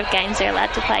the number of games they're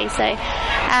allowed to play. So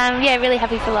really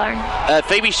happy for Lauren.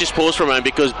 Phoebe's just paused for a moment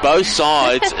because both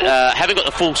sides haven't got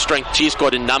the full strength cheer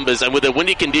squad in numbers, and with the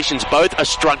windy conditions, both are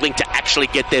struggling to actually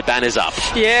get their banners up.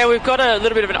 Yeah, we've got a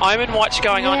little bit of an omen watch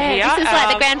going on here. This is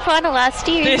like the grand final last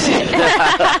year.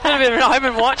 A little bit of an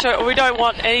omen watch. We don't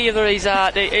want any of these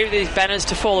banners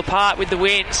to fall apart with the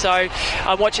wind, so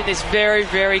I'm watching this very,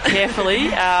 very carefully.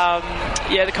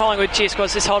 The Collingwood cheer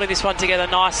squad's just holding this one together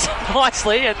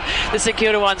nicely, and the St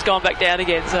Kilda one's gone back down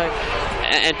again. So.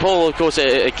 And Paul, of course,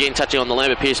 again touching on the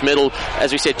Lambert-Pearce medal,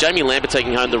 as we said, Jamie Lambert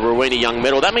taking home the Rowena Young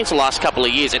medal. That means the last couple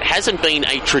of years it hasn't been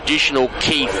a traditional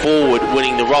key forward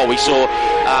winning the role. We saw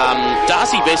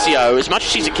Darcy Vesio, as much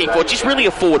as she's a key forward, she's really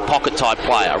a forward pocket type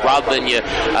player rather than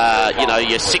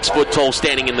your 6 foot tall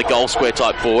standing in the goal square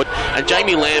type forward. And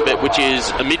Jamie Lambert, which is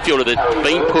a midfielder that's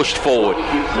been pushed forward,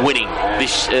 winning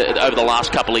this over the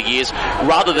last couple of years,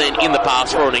 rather than in the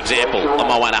past, for an example,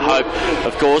 Moana Hope,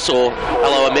 of course, or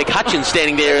Meg Hutchins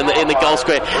standing there in the goal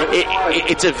square.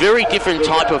 It's a very different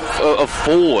type of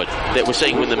forward that we're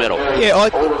seeing win the medal. Yeah,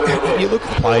 you look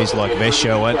at players like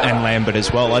Vescio and Lambert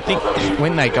as well. I think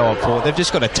when they go up forward, they've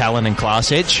just got a talent and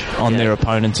class edge on their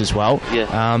opponents as well.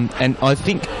 Yeah. And I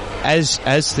think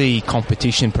as the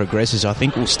competition progresses, I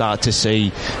think we'll start to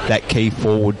see that key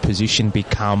forward position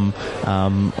become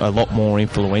a lot more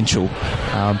influential.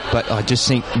 But I just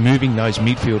think moving those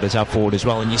midfielders up forward as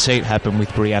well, and you see it happen with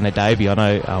Brianna Davey. I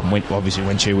know obviously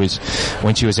when she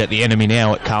was at the enemy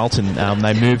now at Carlton,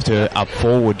 they moved her up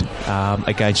forward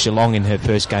against Geelong in her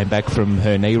first game back from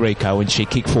her knee reco, and she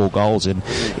kicked 4 goals. And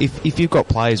if you've got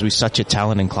players with such a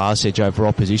talent and class edge over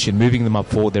opposition, moving them up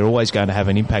forward, they're always going to have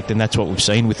an impact, and that's what we've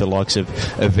seen with the likes of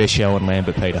Vescio and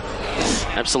Lambert, Peter.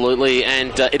 Absolutely,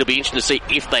 and it'll be interesting to see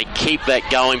if they keep that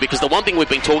going, because the one thing we've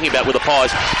been talking about with the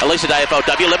Pies, at least at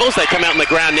AFLW levels, they come out on the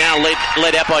ground now,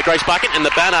 led out by Grace Bucket, and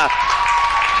the banner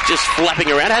just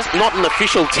flapping around. It has not an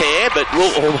official tear, but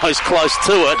almost close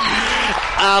to it.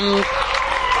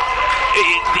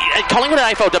 Collingwood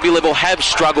at AFLW level have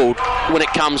struggled when it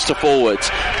comes to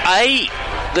forwards.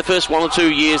 The first 1 or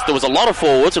 2 years there was a lot of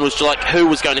forwards, and it was like who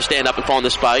was going to stand up and find the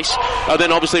space. And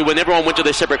then obviously when everyone went to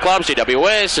their separate clubs,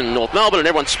 GWS and North Melbourne, and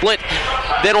everyone split,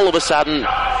 then all of a sudden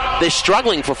they're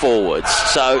struggling for forwards.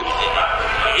 So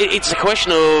it's a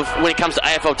question of, when it comes to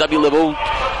AFLW level,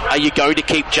 are you going to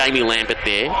keep Jamie Lambert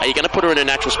there? Are you going to put her in a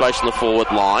natural space on the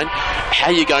forward line? How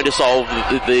are you going to solve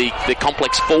the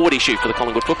complex forward issue for the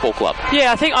Collingwood Football Club?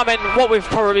 Yeah, I think, what we've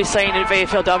probably seen at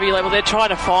VFLW level, they're trying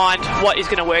to find what is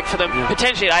going to work for them,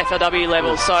 potentially at AFLW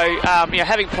level. So,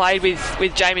 having played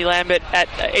with Jamie Lambert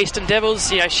at Eastern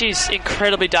Devils, she's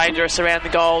incredibly dangerous around the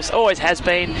goals, always has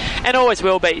been and always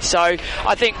will be. So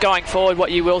I think going forward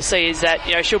what you will see is that,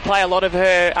 she'll play a lot of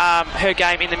her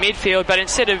game in the midfield, but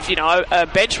instead of, a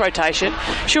bench rotation,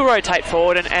 she'll rotate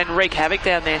forward and wreak havoc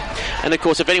down there. And of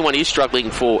course, if anyone is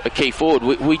struggling for a key forward,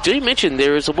 we do mention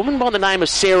there is a woman by the name of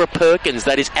Sarah Perkins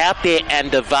that is out there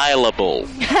and available.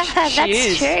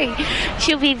 That's true.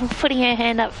 She'll be putting her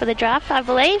hand up for the draft, I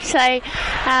believe. So,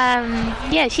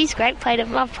 she's great.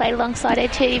 I've played alongside her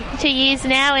two years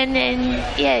now,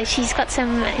 and she's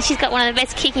got one of the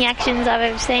best kicking actions I've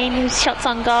ever seen. Shots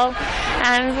on goal,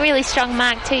 really strong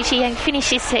mark too. She finished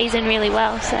this season really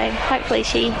well, so hopefully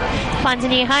she finds a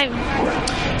new home.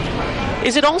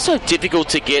 Is it also difficult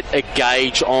to get a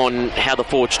gauge on how the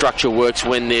forward structure works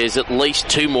when there's at least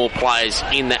 2 more players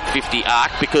in that 50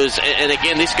 arc? Because, and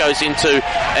again, this goes into,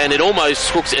 and it almost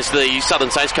hooks, as the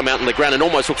Southern Saints come out on the ground, and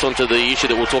almost hooks onto the issue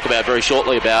that we'll talk about very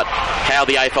shortly about how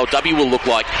the AFLW will look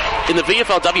like. in the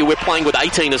VFLW, we're playing with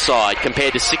 18-a-side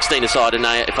compared to 16-a-side in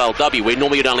AFLW, where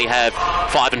normally you'd only have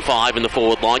 5 and 5 in the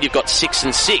forward line. You've got 6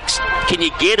 and 6. Can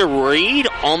you get a read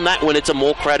on that when it's a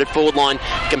more crowded forward line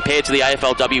compared to the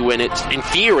AFLW when it's, in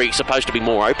theory, supposed to be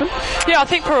more open? Yeah, I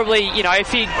think probably,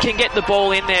 if you can get the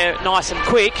ball in there nice and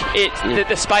quick,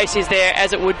 the space is there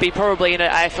as it would be probably in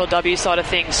an AFLW side of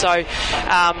things. So,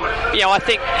 I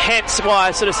think hence why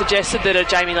I sort of suggested that a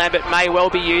Jamie Lambert may well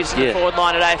be used in the forward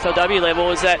line at AFLW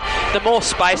level, is that the more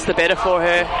space, the better for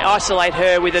her. Isolate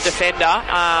her with a defender.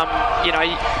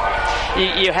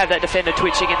 You have that defender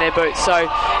twitching in their boots. So,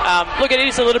 look, it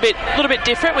is a little bit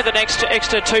different with an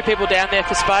extra 2 people down there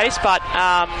for space, but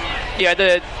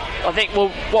I think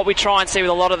what we try and see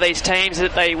with a lot of these teams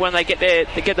is that when they get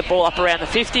the ball up around the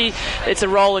 50, it's a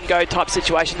roll and go type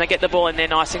situation. They get the ball in there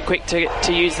nice and quick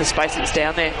to use the space that's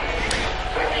down there.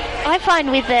 I find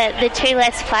with the 2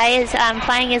 less players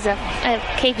playing as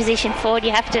a key position forward,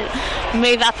 you have to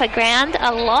move up a ground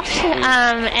a lot,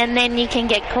 and then you can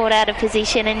get caught out of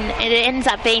position, and it ends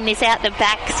up being this out the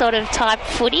back sort of type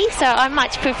footy. So I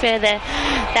much prefer the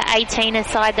 18er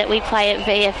side that we play at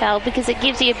VFL, because it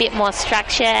gives you a bit more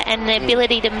structure and the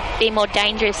ability to be more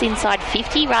dangerous inside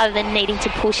 50 rather than needing to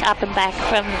push up and back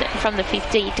from the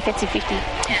 50 defensive 50.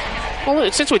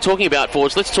 Well, since we're talking about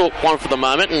forwards, let's talk one for the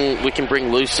moment, and we can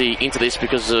bring Lucy into this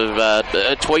because of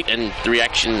a tweet and the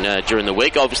reaction during the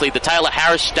week. Obviously, the Taylor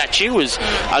Harris statue was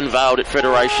unveiled at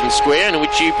Federation Square, and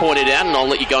which you pointed out, and I'll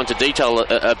let you go into detail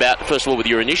about, first of all, with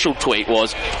your initial tweet,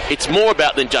 was it's more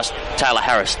about than just Taylor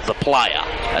Harris, the player.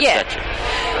 Statue.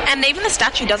 And even the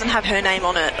statue doesn't have her name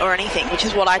on it or anything, which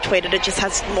is what I tweeted. It just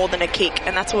has more than a kick,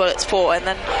 and that's what it's for. And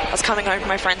then I was coming home from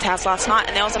my friend's house last night,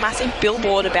 and there was a massive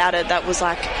billboard about it that was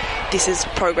like, this is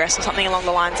progress, or something along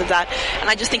the lines of that. And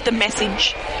I just think the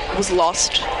message was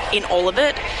lost in all of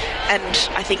it, and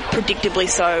I think predictably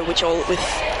so, with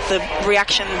the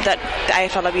reaction that the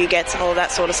AFLW gets and all of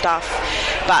that sort of stuff.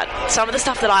 But some of the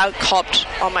stuff that I copped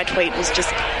on my tweet was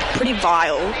just pretty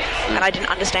vile, and I didn't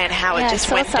understand how it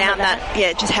just went down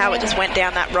it just went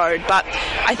down that road. But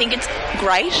I think it's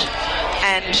great,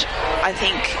 and I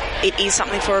think it is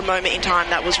something for a moment in time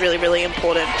that was really, really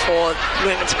important for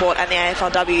women's sport and the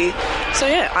AFLW. So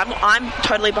yeah, I'm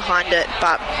totally behind it,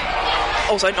 but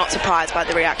also not surprised by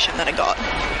the reaction that it got.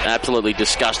 Absolutely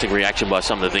disgusting reaction by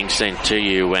some of the things sent to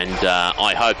you, and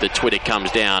I hope that Twitter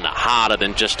comes down harder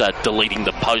than just deleting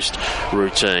the post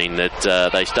routine,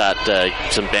 that they start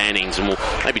some bannings, and we'll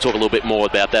maybe talk a little bit more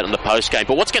about that in the post game.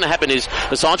 But what's going to happen is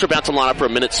the Saints are about to line up for a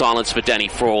minute silence for Danny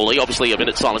Frawley. Obviously a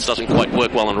minute silence doesn't quite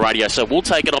work well on radio, so we'll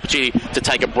take an opportunity to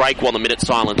take a break while the minute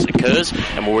silence occurs,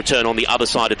 and we'll return on the other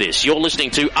side of this. You're listening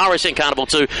to RSN Carnival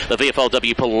 2, the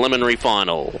VFLW preliminary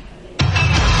final.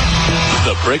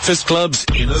 The Breakfast Club's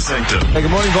Inner Sanctum. Hey, good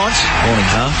morning, Vance. Morning,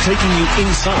 Carl. Taking you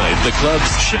inside the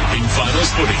club's shaping finals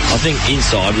footy. I think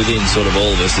inside, within sort of all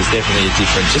of us, there's definitely a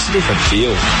different feel.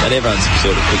 And everyone's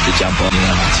sort of quick to jump on,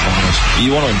 it's finals.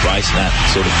 You want to embrace that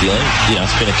sort of feeling.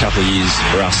 It's been a couple of years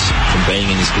for us from being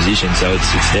in this position, so it's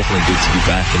definitely good to be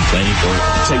back and planning for it.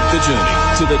 Take the journey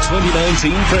to the 2019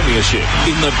 Premiership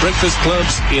in the Breakfast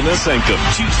Club's Inner Sanctum.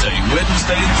 Tuesday,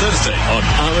 Wednesday and Thursday on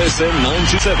RSN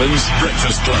 927's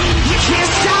Breakfast Club.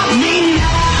 Can't stop me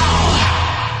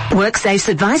now. WorkSafe's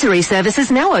advisory service is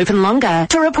now open longer.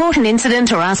 To report an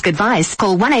incident or ask advice,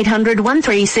 call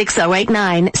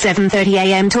 1-800-136-089,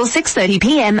 7:30am till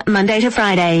 6:30pm, Monday to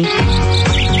Friday.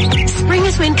 Spring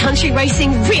is when country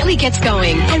racing really gets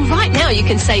going. And right now you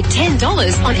can save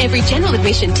 $10 on every general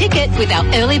admission ticket with our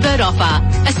early bird offer.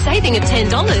 A saving of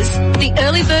 $10. The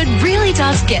early bird really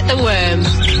does get the worm.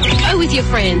 Go with your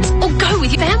friends or go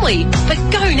with your family. But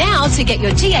go now to get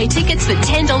your GA tickets for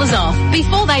 $10 off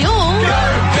before they all... Go, go,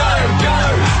 go.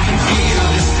 I can feel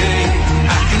this day.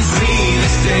 I can see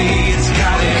this day. It's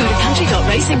got it all. Go to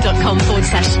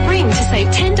country.racing.com/spring to save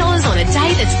 $10 on a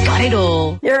day that's got it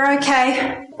all. You're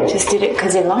okay. Just did it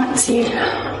because he likes you.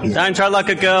 Don't try like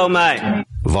a girl, mate.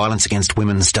 Violence against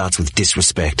women starts with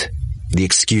disrespect. The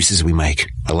excuses we make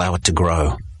allow it to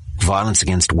grow. Violence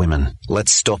against women.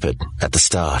 Let's stop it at the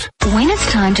start. When it's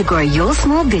time to grow your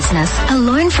small business, a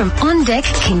loan from On Deck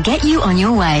can get you on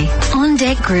your way. On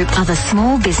Deck Group are the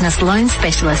small business loan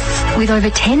specialists with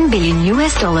over $10 billion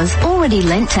already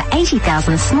lent to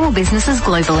 80,000 small businesses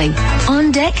globally.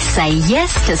 On Deck say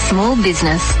yes to small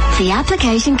business. The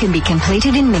application can be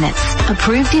completed in minutes,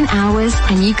 approved in hours,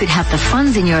 and you could have the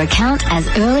funds in your account as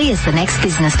early as the next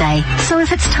business day. So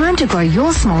if it's time to grow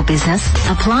your small business,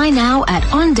 apply now at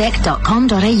ondeck.com.au.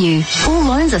 All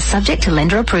loans are subject to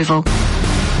lender approval.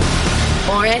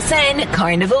 RSN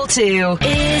Carnival 2.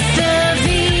 It's the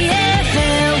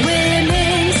VFL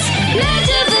Women's Match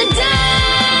of the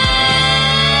Day.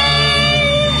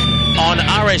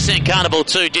 RSN Carnival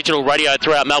 2 digital radio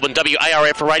throughout Melbourne,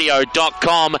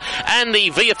 WARFradio.com and the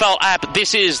VFL app.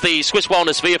 This is the Swiss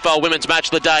Wellness VFL Women's Match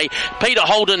of the Day. Peter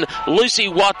Holden, Lucy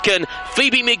Watkin,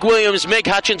 Phoebe McWilliams, Meg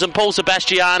Hutchins and Paul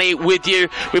Sebastiani with you.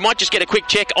 We might just get a quick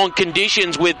check on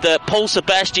conditions with Paul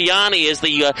Sebastiani as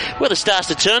the weather starts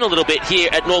to turn a little bit here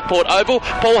at Northport Oval.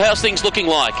 Paul, how's things looking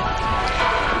like?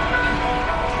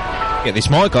 Get this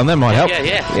mic on, that might help.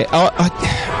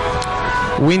 Yeah.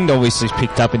 Wind obviously has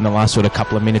picked up in the last sort of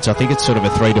couple of minutes. I think it's sort of a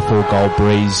 3 to 4 goal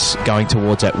breeze going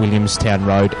towards that Williamstown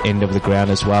Road end of the ground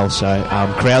as well. So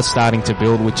crowd's starting to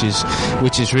build, which is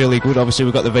really good. Obviously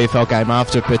we've got the VFL game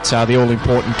after, but the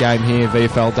all-important game here,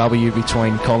 VFLW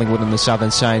between Collingwood and the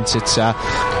Southern Saints. It's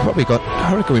probably got,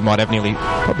 I reckon we might have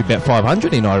probably about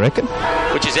 500 in, I reckon.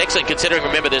 Which is excellent considering,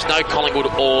 remember, there's no Collingwood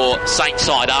or Saints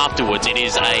side afterwards. It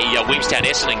is a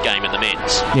Williamstown-Essendon game in the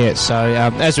men's. Yeah, so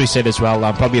as we said as well,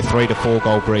 probably a 3 to 4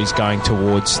 goal breeze going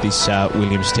towards this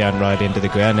Williamstown Road end of the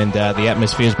ground, and the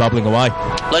atmosphere is bubbling away.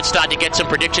 Let's start to get some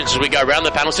predictions as we go around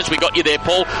the panel. Since we got you there,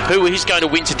 Paul, who is going to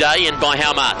win today and by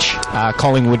how much?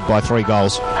 Collingwood by 3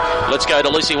 goals. Let's go to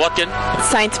Lucy Watkin.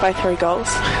 Saints by 3 goals.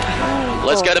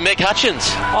 Let's go to Meg Hutchins.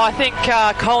 I think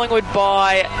Collingwood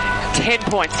by 10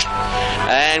 points.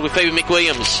 And with Phoebe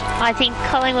McWilliams. I think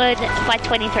Collingwood by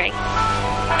 23.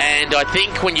 And I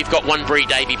think when you've got one Bree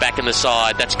Davey back in the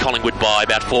side, that's Collingwood by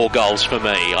about 4 goals for me.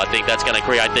 I think that's going to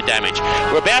create the damage.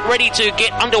 We're about ready to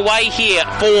get underway here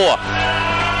for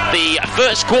the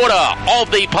first quarter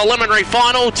of the preliminary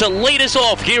final. To lead us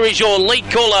off, here is your lead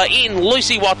caller in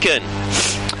Lucy Watkin.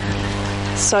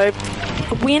 So,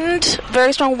 wind,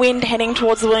 very strong wind heading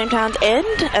towards the Williamstown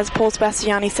end. As Paul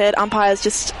Sebastiani said, umpires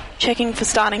just checking for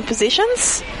starting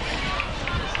positions.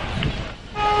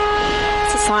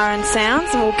 Siren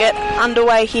sounds, and we'll get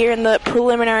underway here in the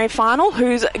preliminary final.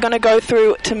 Who's going to go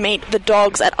through to meet the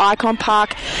Dogs at Icon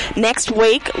Park next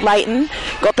week? Leighton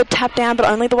got the tap down, but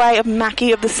only the way of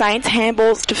Mackie of the Saints.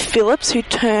 Handballs to Phillips, who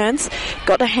turns.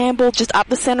 Got a handball just up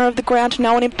the centre of the ground to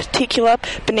no one in particular.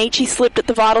 Benici slipped at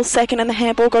the vital second, and the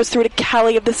handball goes through to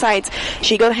Callie of the Saints.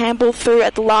 She got a handball through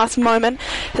at the last moment.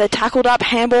 They tackled up,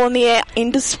 handball in the air, in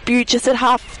dispute just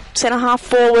at centre half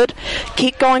forward.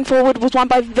 Kick going forward was won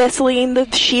by Vesely in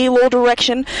the sheer law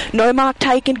direction. No mark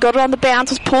taken, got it on the bounce,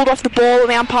 was pulled off the ball, and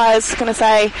the umpire's going to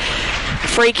say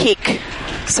free kick.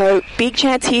 So big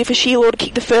chance here for Sheer Law to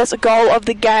kick the first goal of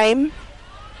the game.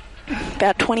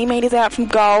 About 20 metres out from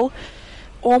goal,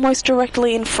 almost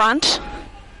directly in front.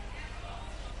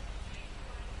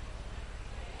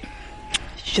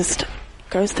 She just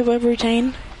goes through her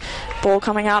routine. Ball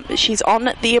coming up, she's on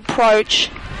the approach.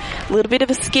 A little bit of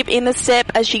a skip in the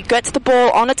step as she gets the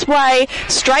ball on its way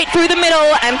straight through the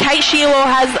middle, and Kate Shearlaw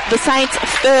has the Saints'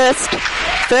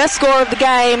 first score of the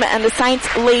game, and the Saints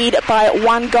lead by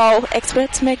 1 goal.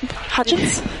 Experts, Meg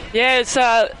Hutchins? Yeah, it's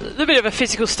a little bit of a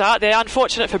physical start there.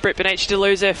 Unfortunate for Britt Benici to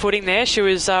lose her footing there. She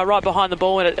was right behind the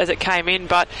ball as it came in,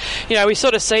 but you know, we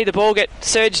sort of see the ball get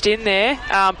surged in there.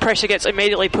 Pressure gets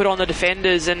immediately put on the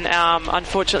defenders, and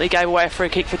unfortunately gave away a free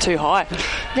kick for too high.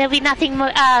 There'll be nothing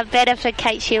better for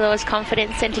Kate Shearlaw's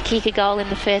confidence than to kick a goal in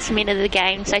the first minute of the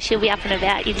game, so she'll be up and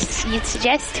about, you'd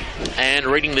suggest. And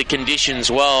reading the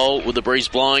conditions well, with the breeze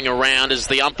blowing around as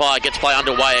the umpire gets play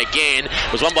underway again.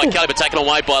 It was won by Kelly but taken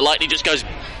away by Leighton. He just goes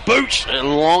boot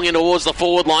along in towards the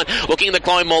forward line, looking in the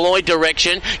Chloe Molloy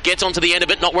direction, gets onto the end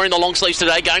of it, not wearing the long sleeves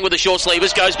today, going with the short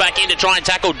sleevers, goes back in to try and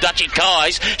tackle Dutchie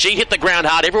Kais. She hit the ground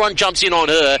hard, everyone jumps in on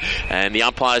her, and the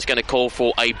umpire is going to call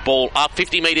for a ball up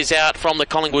 50 metres out from the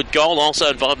Collingwood goal. Also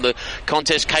involved in the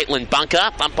contest, Caitlin Bunker.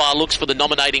 Umpire looks for the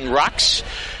nominating rucks.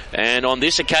 And on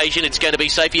this occasion, it's going to be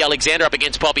Sophie Alexander up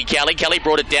against Poppy Kelly. Kelly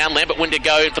brought it down. Lambert went to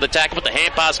go in for the tackle, but the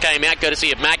hand pass came out,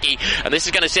 courtesy of Mackie. And this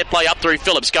is going to set play up through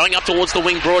Phillips. Going up towards the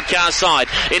wing broadcast side.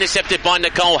 Intercepted by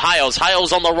Nicole Hales.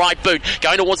 Hales on the right boot.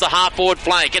 Going towards the half-forward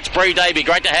flank. It's Bree Davey.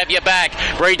 Great to have you back.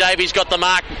 Bree Davey's got the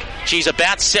mark. She's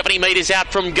about 70 metres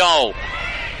out from goal.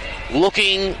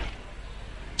 Looking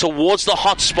towards the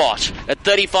hot spot at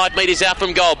 35 metres out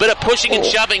from goal. Bit of pushing and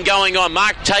shoving going on.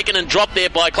 Mark taken and dropped there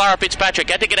by Clara Fitzpatrick.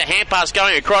 Had to get a hand pass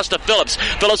going across to Phillips.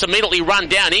 Phillips immediately run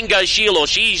down. In goes Shearlaw.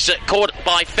 She's caught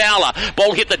by Fowler.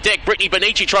 Ball hit the deck. Brittany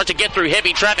Benici tries to get through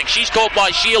heavy traffic. She's caught by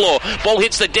Shearlaw. Ball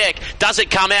hits the deck. Does it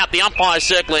come out? The umpire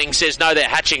circling says no, they're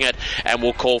hatching it, and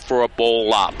will call for a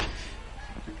ball up.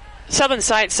 Southern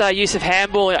Saints' use of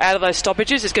handball out of those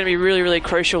stoppages is going to be really, really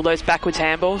crucial, those backwards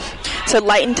handballs. So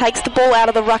Leighton takes the ball out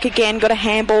of the ruck again, got a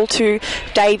handball to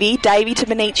Davey. Davey to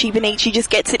Benici. Benici just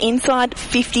gets it inside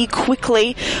 50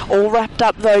 quickly. All wrapped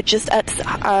up, though, just at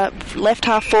left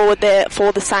half forward there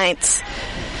for the Saints.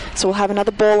 So we'll have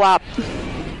another ball up.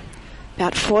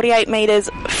 About 48 metres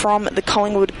from the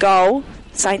Collingwood goal.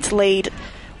 Saints lead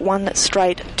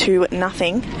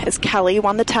 1-0 as Kelly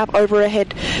won the tap over her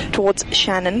head towards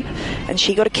Shannon, and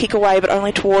she got a kick away but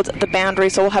only towards the boundary,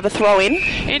 so we'll have a throw in.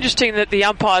 Interesting that the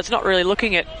umpire's not really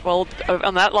looking at, well,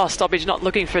 on that last stoppage, not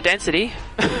looking for density.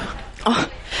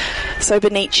 So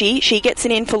Benici, she gets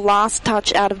it in for last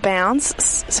touch out of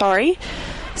bounds.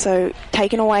 So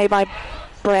taken away by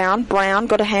Brown. Brown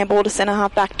got a handball to centre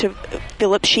half back to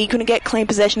Phillips. She couldn't get clean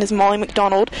possession as Molly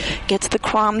McDonald gets the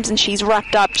crumbs, and she's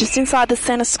wrapped up just inside the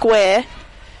centre square.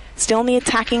 Still in the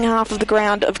attacking half of the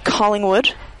ground of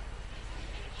Collingwood.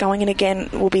 Going in again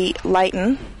will be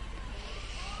Leighton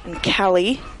and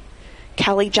Kelly.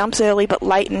 Kelly jumps early, but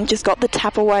Leighton just got the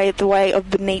tap away the way of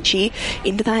Benici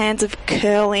into the hands of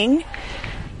Curling.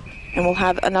 And we'll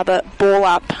have another ball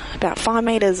up about 5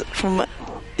 metres from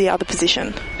the other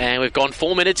position. And we've gone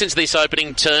 4 minutes into this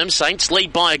opening term. Saints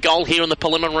lead by a goal here in the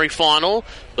preliminary final.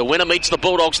 The winner meets the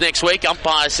Bulldogs next week.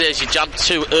 Umpire says you jumped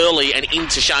too early and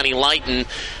into Shani Leighton.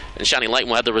 And Shani Leighton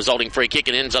will have the resulting free kick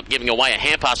and ends up giving away a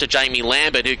hand pass to Jamie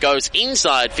Lambert, who goes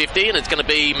inside 50, and it's going to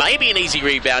be maybe an easy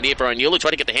rebound here for O'Neill, who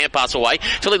tried to get the hand pass away.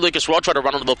 Tilly Lucas Rod tried to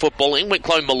run onto the football. In went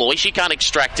Chloe Malloy. She can't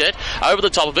extract it. Over the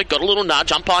top of it, got a little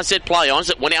nudge. Umpire said play on.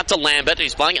 So it went out to Lambert,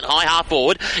 who's playing it high half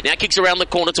forward. Now kicks around the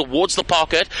corner towards the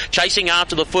pocket, chasing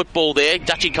after the football there.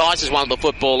 Dutchie Kais is one of the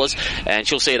footballers, and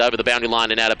she'll see it over the boundary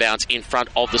line and out of bounds in front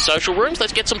of the social rooms.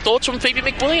 Let's get some thoughts from Phoebe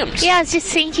McWilliams. Yeah, I was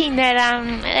just thinking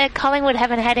that Collingwood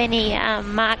haven't had any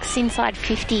marks inside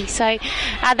 50, so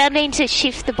they'll need to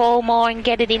shift the ball more and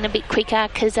get it in a bit quicker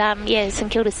because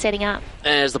St Kilda's setting up.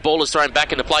 As the ball is thrown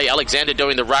back into play, Alexander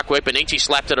doing the ruck work. Benici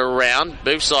slapped it around,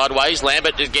 moved sideways.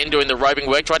 Lambert again doing the roving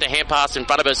work, tried to hand pass in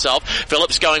front of herself.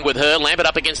 Phillips going with her. Lambert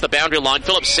up against the boundary line.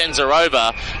 Phillips sends her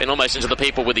over and almost into the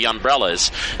people with the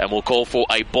umbrellas, and we'll call for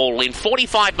a ball in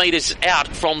 45 metres out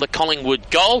from the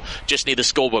Collingwood goal, just near the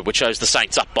scoreboard, which shows the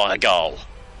Saints up by a goal.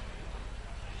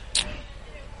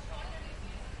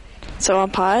 So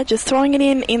umpire just throwing it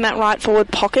in that right forward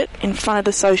pocket in front of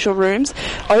the social rooms,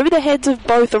 over the heads of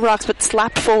both the rucks, but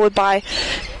slapped forward by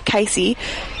Casey.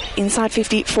 Inside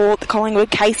 50 for the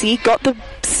Collingwood. Casey got the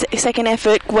second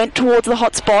effort, went towards the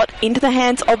hot spot, into the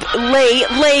hands of Lee.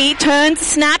 Lee turns,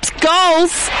 snaps,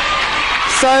 goals!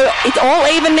 So it's all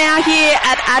even now here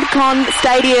at Adcon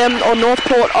Stadium or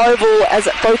Northport Oval, as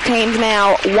both teams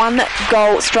now 1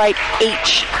 goal straight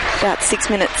each. About 6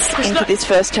 minutes into this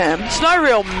first term. There's no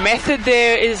real method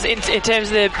there is in terms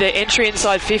of the entry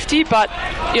inside 50, but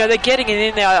they're getting it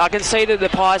in there. I can see that the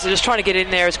Pies are just trying to get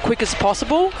in there as quick as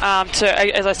possible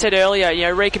to, as I said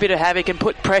earlier, wreak a bit of havoc and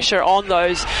put pressure on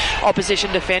those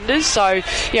opposition defenders. So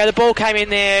the ball came in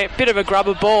there, a bit of a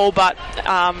grubber ball, but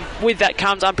with that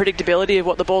comes unpredictability of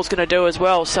what the ball's going to do as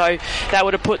well. So that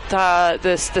would have put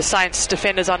the Saints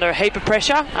defenders under a heap of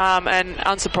pressure, and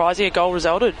unsurprising, a goal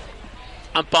resulted.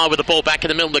 Umpire with the ball back in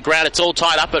the middle of the ground. It's all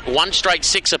tied up at 1 straight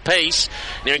 6 apiece.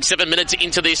 Nearing 7 minutes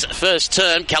into this first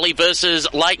term. Kelly versus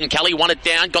Leighton. Kelly won it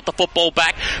down, got the football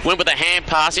back, went with a hand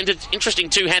pass. Interesting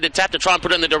two-handed tap to try and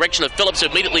put it in the direction of Phillips, who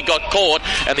immediately got caught,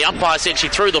 and the umpire said she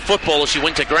threw the football as she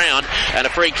went to ground, and a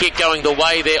free kick going the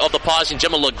way there of the Pies and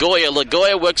Gemma Lagoya.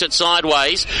 Lagoya works it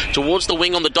sideways towards the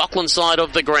wing on the Dockland side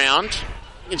of the ground.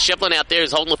 And Shevlin out there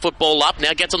is holding the football up.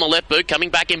 Now gets on the left boot, coming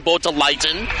back inboard to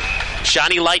Leighton.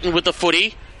 Shani Leighton with the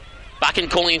footy. Buchan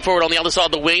calling for it on the other side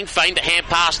of the wing. Feigned the hand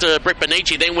pass to Britt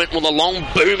Benici. Then went with a long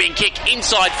booming kick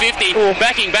inside 50.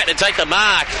 Backing back to take the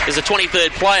mark is the 23rd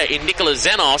player in Nicola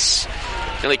Zenos.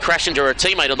 Nearly crashed into her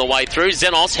teammate on the way through.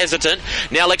 Zenos hesitant.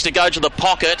 Now likes to go to the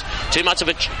pocket. Too much of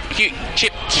a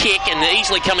chip kick, and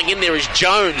easily coming in there is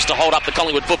Jones to hold up the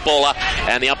Collingwood footballer.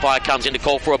 And the umpire comes in to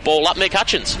call for a ball up. Meg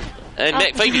Hutchins. And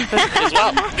Phoebe as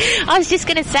well. I was just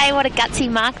going to say what a gutsy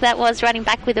mark that was, running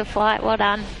back with a flight. Well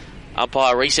done.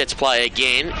 Umpire resets play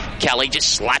again. Kelly just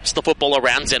slaps the football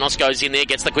around. Zenos goes in there,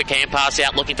 gets the quick hand pass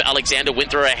out, looking for Alexander.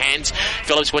 Went through her hands.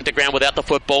 Phillips went to ground without the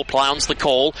football. Plyon's the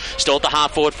call. Still at the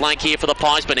half-forward flank here for the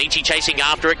Pies. Benici chasing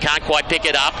after it. Can't quite pick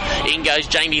it up. In goes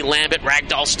Jamie Lambert,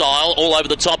 ragdoll style, all over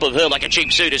the top of her like a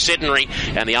cheap suit of centenary.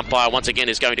 And the umpire once again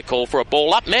is going to call for a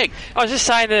ball up. Meg. I was just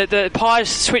saying that the Pies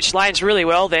switched lanes really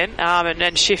well then,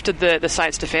 and shifted the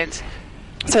Saints' defence.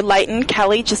 So Leighton,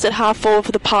 Kelly just at half forward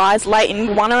for the Pies.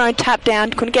 Leighton won her own tap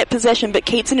down, couldn't get possession, but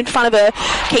keeps it in front of her.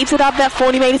 Keeps it up about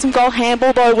 40 metres from goal.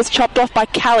 Handball, though, was chopped off by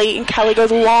Kelly, and Kelly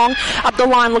goes long up the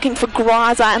line looking for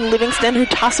Greiser and Livingston, who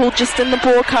tussled just in the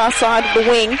broadcast side of the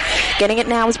wing. Getting it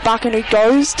now is Buchan, who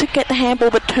goes to get the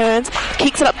handball but turns,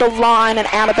 kicks it up the line and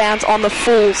out of bounds on the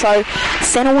full. So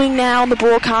centre wing now on the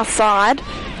broadcast side,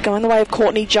 going the way of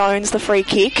Courtney Jones, the free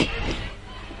kick.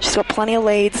 She's got plenty of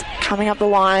leads coming up the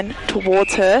line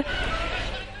towards her.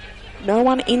 No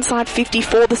one inside 50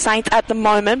 for the Saints at the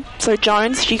moment. So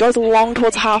Jones, she goes along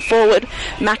towards half forward.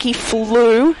 Mackie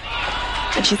flew,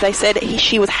 and they said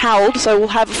she was held, so we'll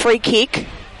have a free kick.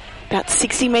 About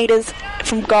 60 metres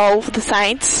from goal for the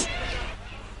Saints.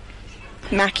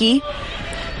 Mackie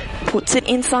puts it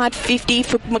inside 50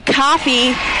 for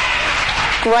McCarthy.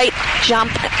 Great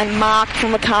jump and mark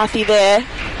from McCarthy there.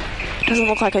 Doesn't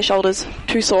look like her shoulder's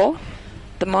too sore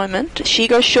at the moment. She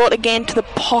goes short again to the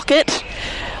pocket.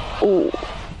 Ooh,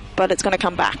 but it's going to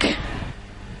come back.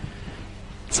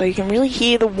 So you can really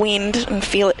hear the wind and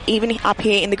feel it even up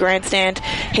here in the grandstand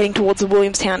heading towards the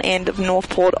Williamstown end of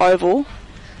Northport Oval.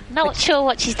 Not sure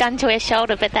what she's done to her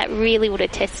shoulder, but that really would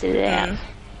have tested it out.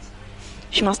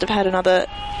 She must have had another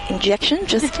injection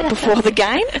just before the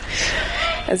game.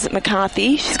 As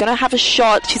McCarthy, she's going to have a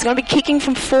shot. She's going to be kicking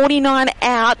from 49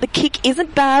 out. The kick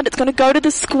isn't bad. It's going to go to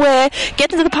the square,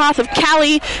 get into the path of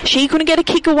Callie. She couldn't get a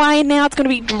kick away, and now it's going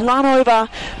to be run over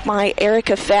by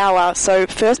Erica Fowler. So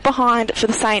first behind for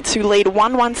the Saints, who lead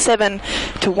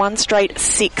 1-1-7 to 1 straight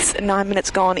 6. 9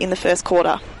 minutes gone in the first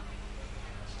quarter.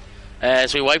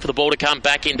 As we wait for the ball to come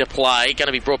back into play, going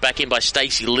to be brought back in by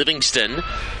Stacey Livingston. Going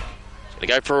to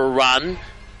go for a run.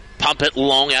 Pump it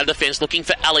long out of the fence, looking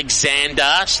for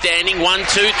Alexander. Standing 1, 2,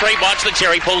 3, bites the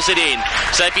cherry, pulls it in.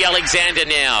 Sophie Alexander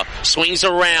now swings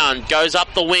around, goes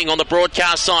up the wing on the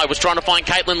broadcast side, was trying to find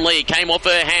Caitlin Lee, came off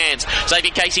her hands. Xavier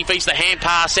Casey feeds the hand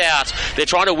pass out. They're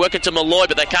trying to work it to Malloy,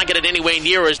 but they can't get it anywhere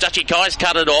near her as Dutchie Kai's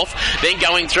cut it off. Then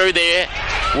going through there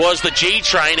was the G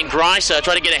train, and Greiser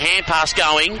tried to get a hand pass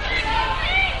going.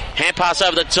 Hand pass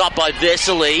over the top by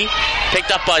Vesely. Picked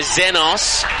up by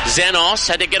Zenos. Zenos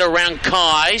had to get around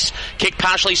Kai's. Kick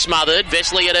partially smothered.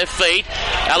 Vesely at her feet.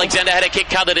 Alexander had a kick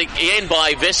covered again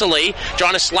by Vesely.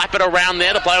 Trying to slap it around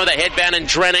there. The player with a headband and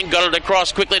Drennan got it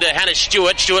across quickly to Hannah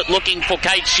Stewart. Stewart looking for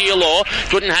Kate Shearlaw.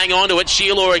 Couldn't hang on to it.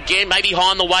 Shearlaw again. Maybe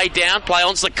high on the way down. Play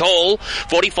on's the call.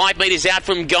 45 metres out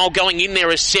from goal. Going in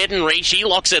there is Seddenry. She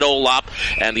locks it all up.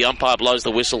 And the umpire blows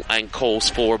the whistle and calls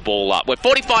for a ball up. We're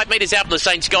 45 metres out from the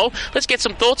Saints goal. Let's get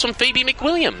some thoughts from Phoebe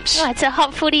McWilliams. Oh, it's a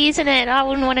hot footy, isn't it? I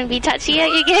wouldn't want to be touching it.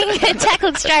 You're getting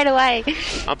tackled straight away.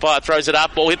 Umpire throws it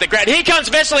up, ball hit the ground. Here comes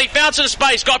Vesely, found some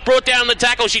space, got brought down the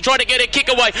tackle. She tried to get her kick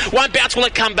away. Won't bounce, will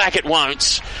it come back? It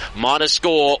won't. Minor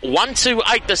score,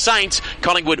 1-2-8 the Saints.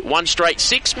 Collingwood 1 straight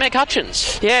 6. Meg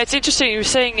Hutchins. Yeah, it's interesting. You're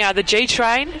seeing the G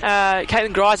train,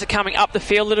 Caitlin Greiser coming up the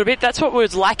field a little bit. That's what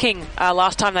was lacking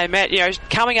last time they met. You know,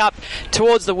 coming up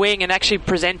towards the wing and actually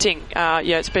presenting.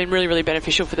 It's been really, really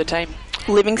beneficial for the team.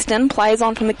 Livingston plays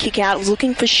on from the kick out, was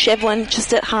looking for Shevlin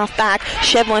just at half back.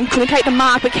 Shevlin couldn't take the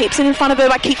mark but keeps it in front of her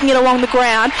by kicking it along the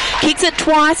ground. Kicks it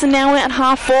twice and now we're at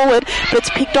half forward, but it's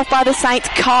picked off by the Saints.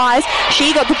 Kais,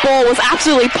 she got the ball, was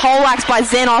absolutely poleaxed by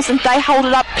Zenos and they hold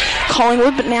it up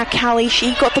Collingwood, but now Callie,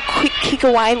 she got the quick kick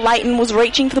away. Leighton was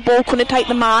reaching for the ball, couldn't take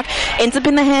the mark. Ends up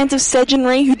in the hands of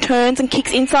Sedgenry, who turns and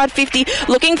kicks inside 50,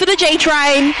 looking for the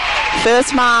G-train.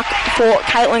 First mark for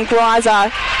Caitlin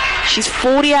Greiser. She's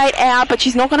 48 out, but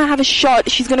she's not going to have a shot.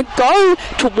 She's going to go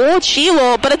towards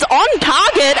Sheila, but it's on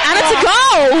target, and it's a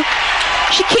goal.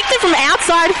 She kicked it from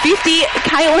outside 50,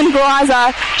 Caitlin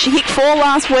Greiser. She hit 4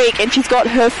 last week, and she's got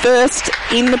her first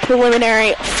in the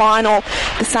preliminary final.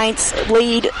 The Saints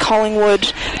lead Collingwood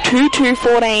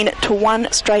 2-2-14 to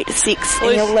 1 straight 6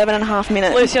 in 11 and a half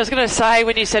minutes. Lucy, I was going to say,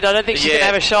 when you said I don't think she's going to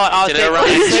have a shot, I was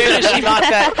thinking as soon as she marked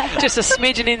that, just a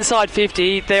smidgen inside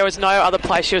 50, there was no other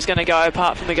place she was going to go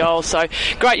apart from the goal. So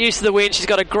great use of the wind. She's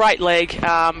got a great leg.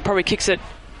 Probably kicks it.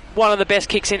 One of the best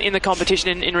kicks in the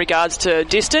competition in regards to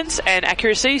distance and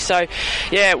accuracy. So,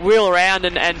 yeah, wheel around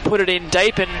and put it in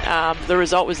deep, and the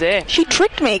result was there. She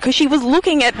tricked me because she was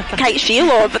looking at Kate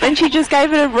Shearlaw, but then she just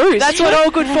gave it a roost. That's what all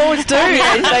good forwards do.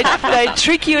 They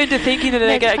trick you into thinking that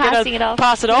they're going to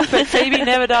pass it off, but Phoebe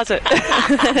never does it.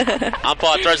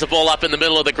 Umpire throws the ball up in the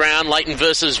middle of the ground. Leighton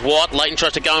versus Watt. Leighton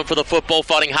tries to go in for the football,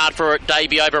 fighting hard for it.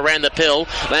 Davey overran the pill.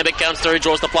 Lambert comes through,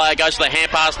 draws the player, goes for the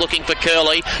hand pass, looking for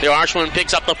Curley. The Irishman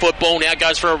picks up the football, now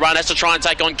goes for a run, has to try and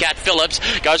take on Kat Phillips,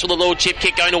 goes with a little chip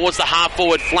kick going towards the half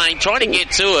forward flank, trying to get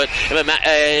to it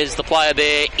as the player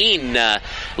there in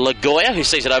Lagoya, who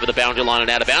sees it over the boundary line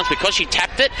and out of bounds. Because she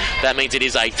tapped it, that means it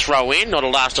is a throw in, not a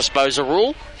last disposal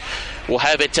rule. We'll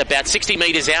have it about 60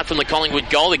 metres out from the Collingwood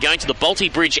goal. They're going to the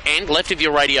Balti Bridge end, left of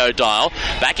your radio dial.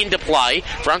 Back into play,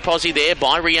 front posse there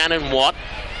by Rhiannon Watt.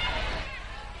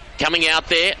 Coming out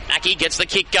there, Aki gets the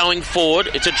kick going forward.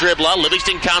 It's a dribbler.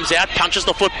 Livingston comes out, punches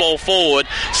the football forward,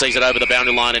 sees it over the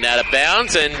boundary line and out of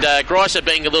bounds. And Greiser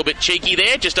being a little bit cheeky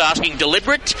there, just asking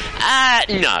deliberate.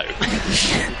 No.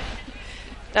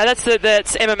 No,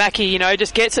 that's Emma Mackey,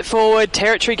 just gets it forward,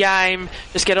 territory game,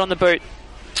 just get on the boot.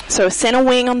 So centre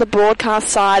wing on the broadcast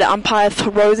side. Umpire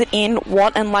throws it in.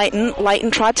 Watt and Leighton. Leighton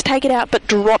tried to take it out but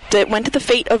dropped it. Went to the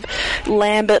feet of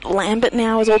Lambert. Lambert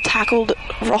now is all tackled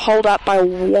for a hold up by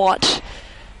Watt.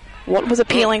 Watt was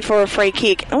appealing for a free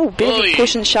kick. Oh, bit of a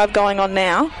push and shove going on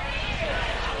now.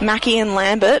 Mackie and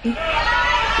Lambert.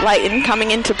 Leighton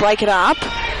coming in to break it up.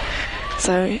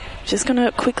 So just going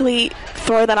to quickly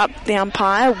throw that up the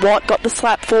umpire. Watt got the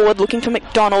slap forward, looking for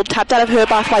McDonald. Tapped out of her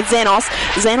path by Xenos.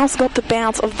 Xenos got the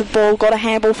bounce of the ball, got a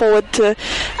handball forward to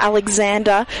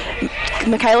Alexander.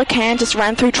 Michaela Can just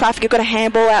ran through traffic, got a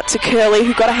handball out to Curley,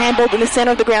 who got a handball in the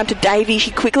centre of the ground to Davey.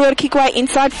 She quickly got a kick away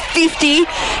inside 50.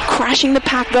 Crashing the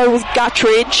pack though was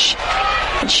Guttridge.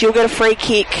 And she'll get a free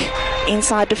kick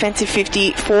inside defensive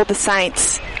 50 for the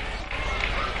Saints.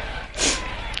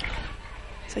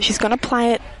 So she's going to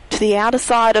play it to the outer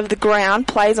side of the ground,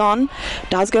 plays on,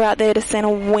 does go out there to centre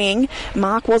wing.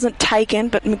 Mark wasn't taken,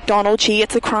 but McDonald, she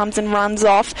gets the crumbs and runs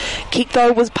off. Kick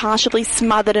though was partially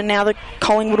smothered, and now the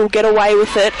Collingwood will get away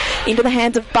with it. Into the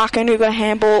hands of Buchan, who got a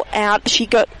handball out.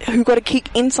 Who got a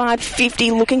kick inside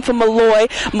 50, looking for Malloy.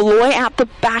 Malloy out the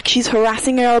back, she's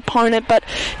harassing her opponent, but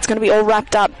it's going to be all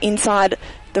wrapped up inside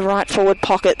the right forward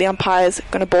pocket. The umpire's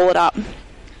going to ball it up.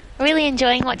 Really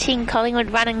enjoying watching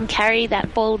Collingwood run and carry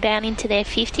that ball down into their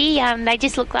 50. They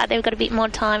just look like they've got a bit more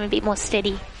time, a bit more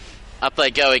steady. Up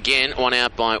they go again, one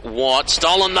out by Watt.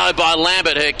 Stolen though by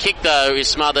Lambert. Her kick though is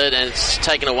smothered and it's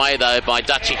taken away though by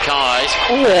Dutchie Kais.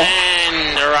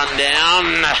 And a run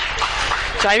down.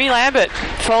 Jamie Lambert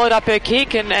followed up her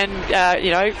kick and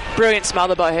brilliant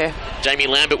smother by her. Jamie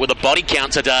Lambert with a body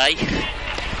count today.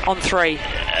 On 3.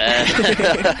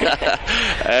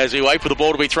 As we wait for the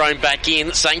ball to be thrown back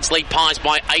in, Saints lead Pies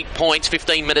by 8 points.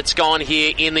 15 minutes gone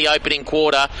here in the opening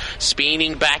quarter.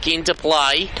 Spinning back into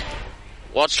play.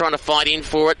 Watt's trying to fight in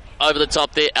for it. Over the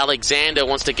top there, Alexander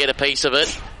wants to get a piece of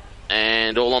it.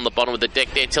 And all on the bottom of the deck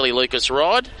there, Tilly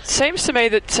Lucas-Rod. Seems to me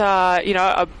that,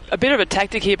 a bit of a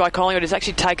tactic here by Collingwood is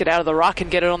actually take it out of the ruck and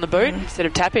get it on the boot instead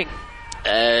of tapping.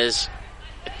 As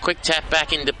quick tap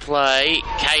back into play.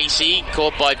 Casey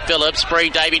caught by Phillips. Bree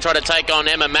Davey tried to take on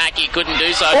Emma Mackey. Couldn't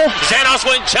do so. Xenos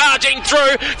went charging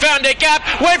through. Found a gap.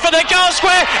 Went for the goal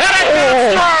square. And it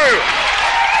goes through.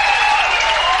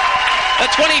 The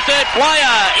 23rd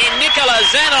player in Nicola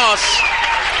Xenos.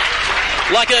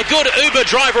 Like a good Uber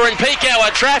driver in peak hour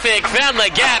traffic. Found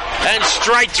the gap and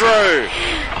straight through.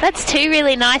 That's 2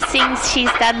 really nice things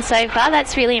she's done so far.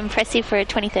 That's really impressive for a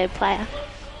 23rd player.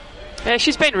 Yeah,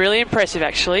 she's been really impressive,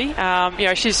 actually.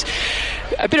 She's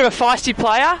a bit of a feisty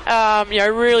player.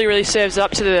 Really, really serves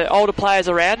up to the older players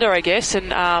around her, I guess.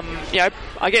 And,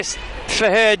 I guess for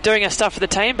her doing her stuff for the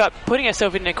team, but putting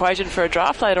herself in an equation for a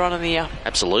draft later on in the year.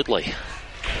 Absolutely.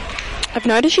 I've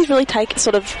noticed she's really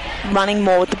running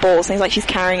more with the ball. Seems like she's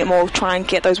carrying it more, trying to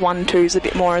get those 1-2s a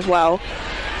bit more as well.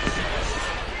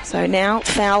 So now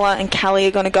Fowler and Kelly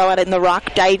are going to go at it in the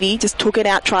ruck. Davey just took it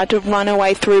out, tried to run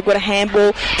away through, got a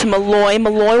handball to Malloy.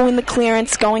 Malloy win the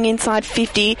clearance, going inside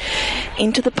 50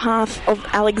 into the path of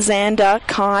Alexander.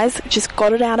 Kais just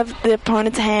got it out of the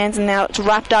opponent's hands, and now it's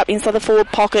wrapped up inside the forward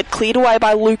pocket, cleared away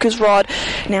by Lucas-Rod.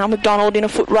 Now McDonald in a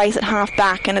foot race at half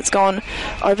back, and it's gone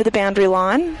over the boundary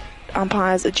line.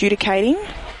 Umpires adjudicating,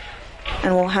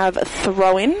 and we'll have a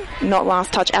throw-in, not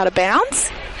last touch out of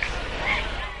bounds.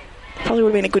 Probably would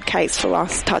have been a good case for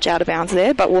last touch out of bounds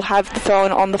there, but we'll have the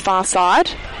throw-in on the far side.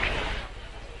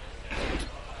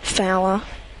 Fowler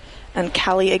and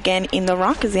Kelly again in the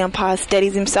ruck as the umpire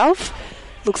steadies himself.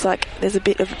 Looks like there's a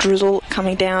bit of drizzle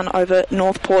coming down over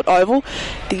Northport Oval.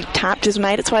 The tap just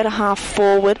made its way to half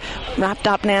forward, wrapped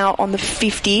up now on the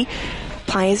 50.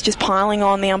 Players just piling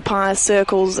on, the umpire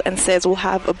circles and says we'll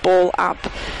have a ball up.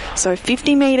 So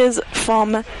 50 metres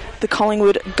from the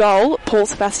Collingwood goal. Paul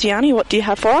Sebastiani, what do you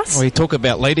have for us? Well, you talk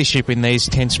about leadership in these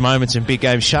tense moments in big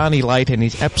games. Shani Layton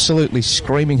is absolutely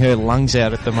screaming her lungs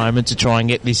out at the moment to try and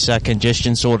get this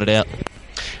congestion sorted out.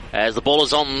 As the ball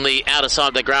is on the outer side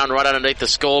of the ground, right underneath the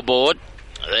scoreboard.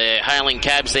 They're hailing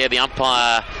cabs there. The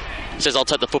umpire says, I'll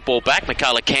take the football back.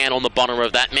 Michaela Can on the bottom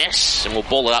of that mess. And we'll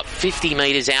ball it up 50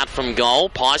 metres out from goal.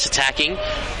 Pies attacking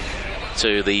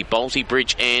to the Balti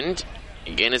Bridge end.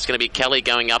 Again, it's going to be Kelly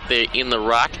going up there in the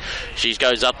ruck. She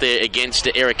goes up there against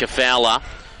Erica Fowler.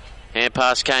 Hand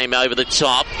pass came over the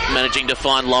top, managing to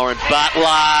find Lauren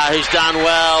Butler, who's done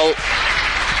well.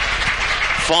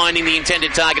 Finding the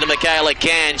intended target of Michaela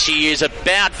Can. She is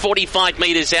about 45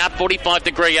 metres out,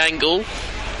 45-degree angle.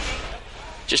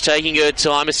 Just taking her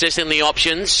time, assessing the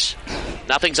options.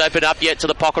 Nothing's opened up yet to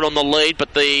the pocket on the lead,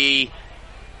 but the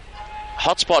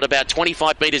hotspot about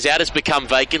 25 metres out has become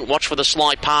vacant. Watch for the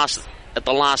slight pass at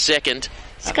the last second.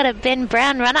 She's got a Ben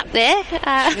Brown run up there.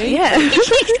 Yeah.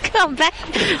 She's gone back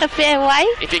a fair way.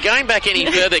 If you're going back any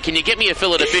further, can you get me a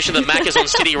fillet of fish in the Macca's on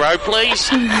City Road, please?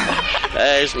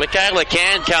 As Michaela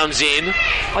Can comes in.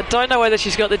 I don't know whether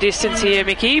she's got the distance here,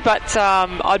 Mickey, but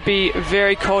I'd be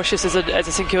very cautious as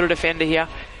a St Kilda defender here.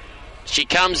 She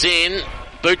comes in,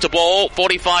 boot to ball,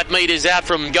 45 metres out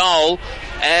from goal,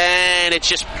 and it's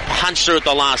just punched through at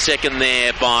the last second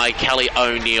there by Kelly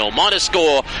O'Neill. Minor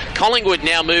score, Collingwood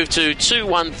now move to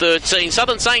 2-1-13.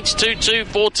 Southern Saints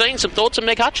 2-2-14. Some thoughts on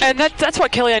Meg Hutchins? And that's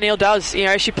what Kelly O'Neill does. You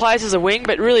know, she plays as a wing,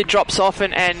 but really drops off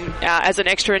and as an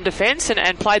extra in defence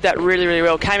and played that really, really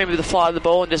well. Came in with the fly of the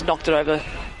ball and just knocked it over.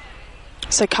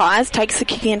 So Kais takes the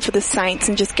kick in for the Saints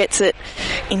and just gets it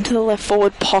into the left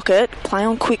forward pocket. Play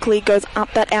on quickly, goes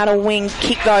up that outer wing.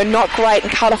 Kick though, not great,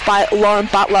 and cut off by Lauren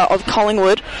Butler of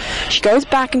Collingwood. She goes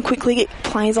back and quickly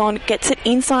plays on, gets it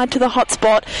inside to the hot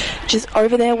spot. Just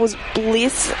over there was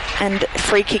Bliss, and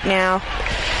free kick now.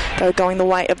 Though going the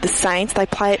way of the Saints. They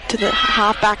play it to the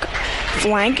half-back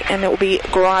flank, and it will be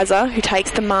Greiser who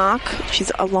takes the mark. She's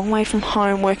a long way from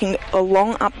home, working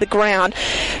along up the ground,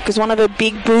 because one of her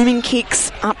big booming kicks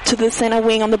up to the centre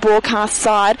wing on the broadcast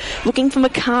side, looking for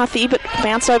McCarthy, but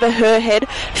bounced over her head.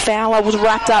 Fowler was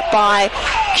wrapped up by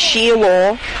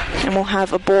Shearlaw, and we'll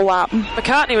have a ball up.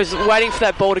 McCartney was waiting for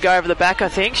that ball to go over the back, I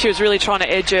think. She was really trying to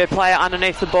edge her player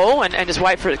underneath the ball and just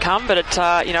wait for it to come, but it,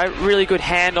 really good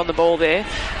hand on the ball there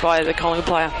by the Collingwood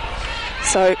player.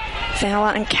 So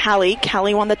Fowler and Callie.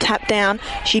 Callie won the tap down.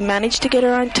 She managed to get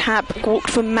her own tap.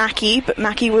 Looked for Mackie, but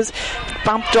Mackie was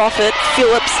bumped off it.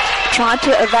 Phillips tried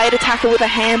to evade a tackle with a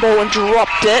handball and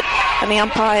dropped it. And the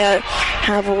umpire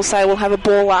will say we'll have a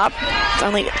ball up. It's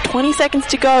only 20 seconds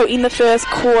to go in the first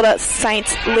quarter.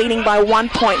 Saints leading by 1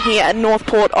 point here at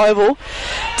Northport Oval.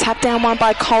 Tap down one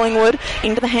by Collingwood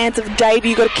into the hands of Davey.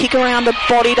 You've got to kick around the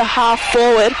body to half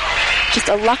forward. Just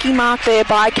a lucky mark there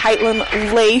by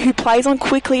Caitlin Lee, who plays on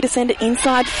quickly to send it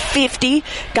inside 50.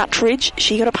 Guttridge,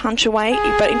 she got a punch away,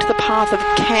 but into the path of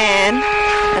Can.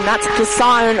 And that's the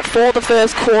siren for the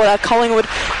first quarter. Collingwood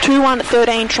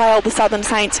 2-1-13 trail the Southern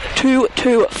Saints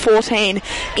 2-2-14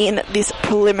 in this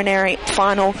preliminary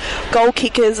final. Goal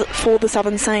kickers for the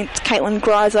Southern Saints, Caitlin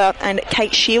Greiser and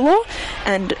Kate Shearlaw,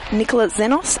 and Nicola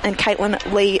Zenos and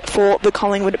Caitlin Lee for the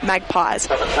Collingwood Magpies.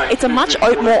 It's a much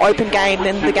more open game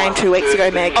than the game 2 weeks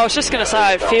ago, Meg. I was just going to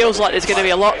say, it feels like there's going to be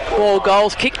a lot more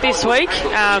goals kicked this week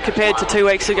compared to 2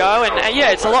 weeks ago, and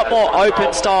it's a lot more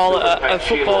open style of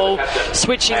football,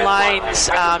 switching lanes,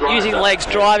 using legs,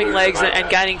 driving legs, and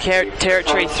gaining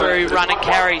territory through run and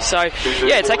carry. So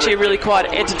it's actually a really quite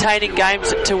entertaining game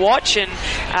to watch, and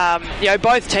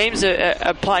both teams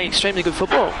are playing extremely good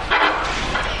football.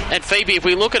 And Phoebe, if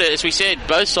we look at it, as we said,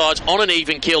 both sides on an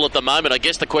even keel at the moment. I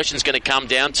guess the question's going to come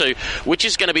down to which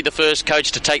is going to be the first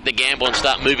coach to take the gamble and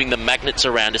start moving the magnets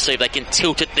around to see if they can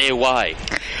tilt it their way.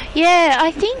 Yeah,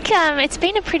 I think it's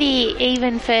been a pretty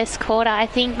even first quarter. I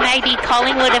think maybe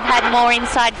Collingwood have had more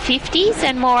inside 50s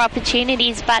and more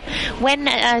opportunities, but when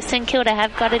St Kilda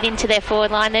have got it into their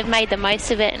forward line, they've made the most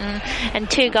of it,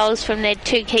 and 2 goals from their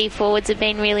 2 key forwards have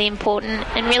been really important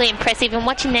and really impressive, and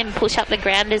watching them push up the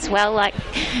ground as well, like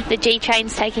the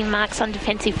G-Train's taking marks on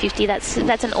defensive 50, that's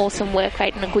an awesome work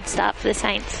rate and a good start for the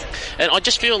Saints. And I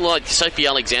just feel like Sophie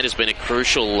Alexander's been a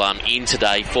crucial in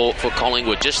today for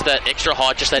Collingwood. Just that extra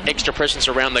height, just that extra presence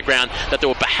around the ground that they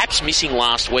were perhaps missing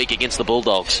last week against the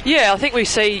Bulldogs. Yeah, I think we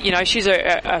see, she's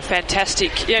a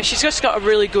fantastic, she's just got a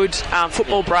really good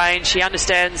football brain. She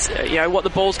understands, what the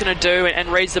ball's going to do and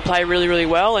reads the play really, really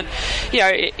well. And,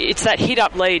 it's that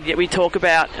hit-up lead that we talk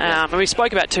about, and we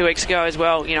spoke about 2 weeks ago as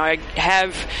well.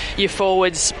 Have your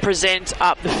forwards present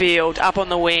up the field, up on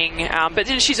the wing, but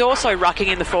then she's also rucking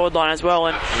in the forward line as well.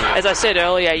 And as I said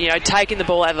earlier, taking the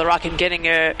ball out of the ruck and getting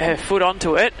her foot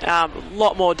onto it, a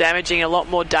lot more damaging, a lot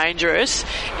more dangerous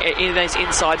in these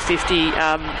inside 50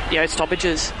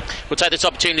 stoppages. We'll take this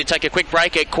opportunity to take a quick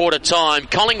break at quarter time.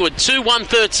 Collingwood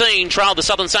 2-1-13 trailed the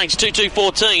Southern Saints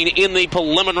 2-2-14 in the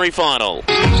preliminary final.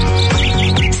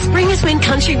 Spring is when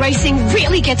country racing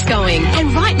really gets going,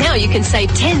 and right now you can save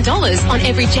 $10 on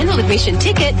every general admission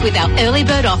ticket with our early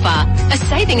bird offer. A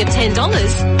saving of $10.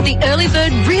 The early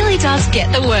bird really does get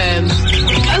the worm.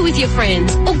 Go with your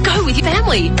friends or go with your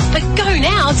family, but go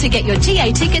now to get your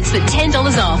GA tickets for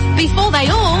 $10 off before they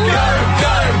all go,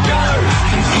 go, go. I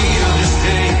can feel this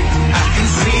day. I can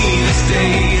see this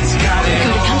day. It's got it all.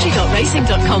 Go to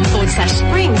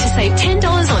country.racing.com/spring to save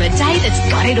 $10 on a day that's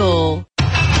got it all.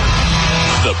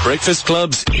 The Breakfast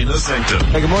Club's Inner Sanctum.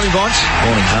 Hey, good morning, Vance.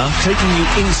 Morning, Carl. Taking you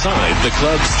inside the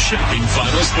club's shaping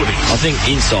finals footy. I think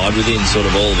inside, within sort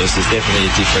of all of us, there's definitely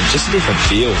a different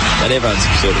feel. And everyone's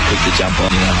sort of quick to jump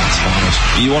on, it's finals.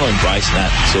 You want to embrace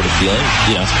that sort of feeling.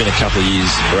 It's been a couple of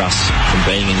years for us from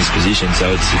being in this position,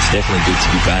 so it's definitely good to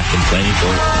be back and planning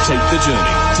for it. Take the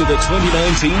journey to the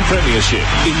 2019 Premiership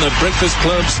in the Breakfast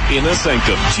Club's Inner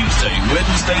Sanctum. Tuesday,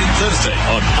 Wednesday and Thursday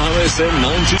on RSN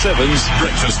 927's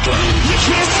Breakfast Club. You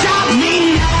can't stop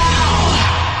me now.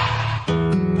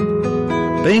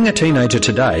 Being a teenager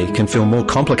today can feel more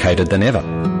complicated than ever.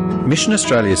 Mission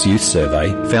Australia's Youth Survey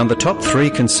found the top 3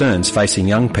 concerns facing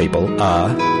young people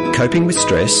are coping with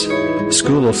stress,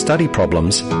 school or study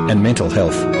problems, and mental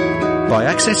health. By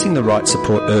accessing the right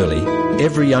support early,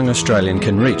 every young Australian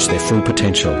can reach their full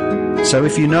potential. So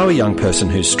if you know a young person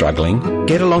who's struggling,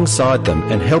 get alongside them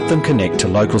and help them connect to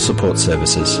local support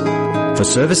services. For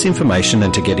service information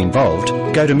and to get involved,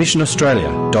 go to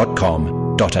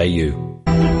missionaustralia.com.au.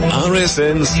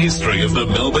 RSN's History of the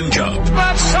Melbourne Cup.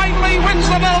 But Safely wins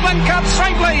the Melbourne Cup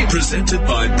safely. Presented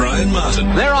by Brian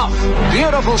Martin. They're off.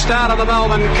 Beautiful start of the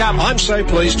Melbourne Cup. I'm so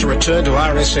pleased to return to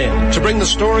RSN to bring the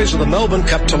stories of the Melbourne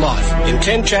Cup to life. In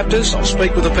 10 chapters, I'll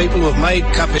speak with the people who have made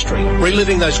Cup history,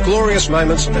 reliving those glorious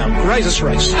moments of our greatest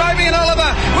race. Damien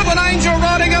Oliver with an angel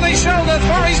riding on his shoulder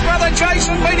for his brother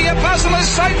Jason Media Puzzle is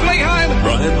safely home.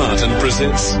 Brian Martin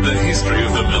presents the History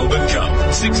of the Melbourne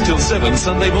Cup. 6 till 7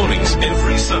 Sunday mornings,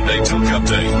 every Sunday till Cup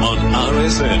Day on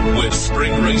RSN, where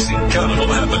Spring Racing Carnival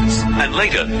happens, and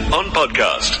later on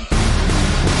podcast.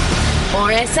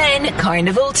 RSN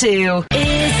Carnival 2.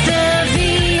 It's the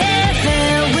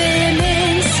VFL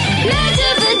Women's Match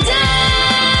of the Day.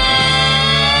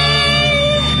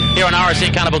 Here on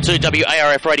RSN Carnival 2,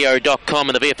 WARFradio.com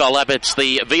and the VFL app, it's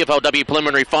the VFLW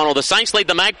preliminary final. The Saints lead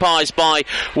the Magpies by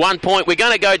 1 point. We're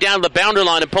going to go down to the boundary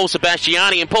line and Paul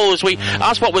Sebastiani. And Paul, as we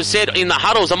ask what was said in the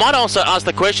huddles, I might also ask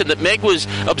the question that Meg was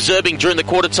observing during the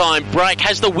quarter-time break.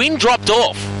 Has the wind dropped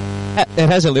off? It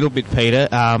has a little bit, Peter.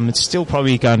 It's still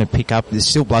probably going to pick up. There's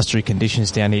still blustery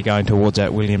conditions down here going towards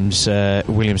that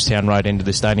Williamstown Road end of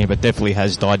the stadium, but definitely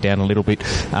has died down a little bit.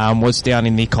 Was down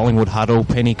in the Collingwood huddle.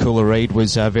 Penny Cooler-Reid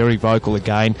was very vocal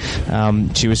again.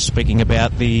 She was speaking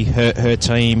about her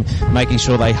team making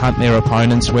sure they hunt their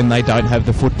opponents when they don't have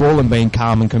the football and being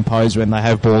calm and composed when they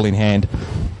have ball in hand.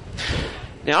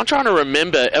 Now, I'm trying to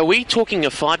remember, are we talking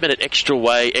a 5-minute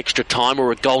extra time,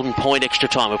 or a golden point extra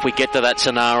time if we get to that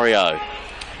scenario?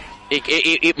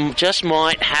 It just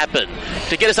might happen.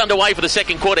 To get us underway for the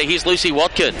second quarter, here's Lucy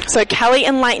Watkin. So Kelly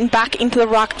and Leighton back into the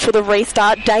ruck for the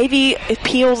restart. Davey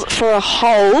appeals for a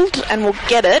hold and will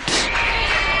get it.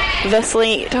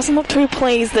 Vesely doesn't look too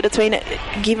pleased that it's been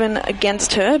given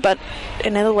against her, but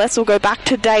nevertheless we'll go back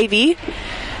to Davey.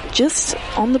 Just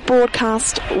on the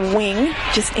broadcast wing,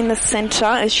 just in the centre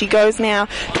as she goes now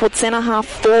towards centre half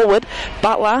forward.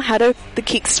 Butler had the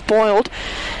kick spoiled,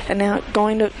 and now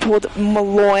going towards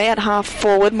Malloy at half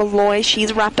forward. Malloy,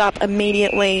 she's wrapped up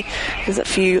immediately. There's a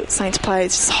few Saints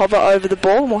players just hover over the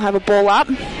ball, and we'll have a ball up.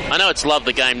 I know it's love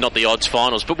the game, not the odds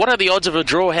finals, but what are the odds of a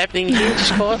draw happening here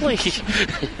just quietly?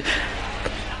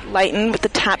 Leighton with the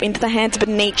tap into the hands of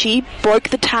Benici, broke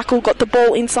the tackle, got the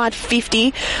ball inside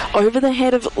 50, over the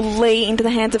head of Lee into the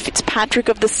hands of Fitzpatrick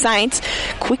of the Saints.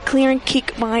 Quick clearing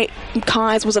kick by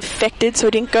Kais was affected, so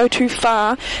it didn't go too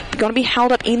far. Going to be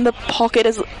held up in the pocket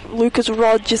as Lucas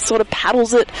Rod just sort of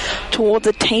paddles it towards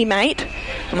a teammate.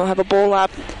 And we'll have a ball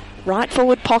up right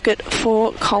forward pocket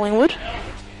for Collingwood.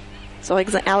 So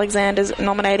Alexander's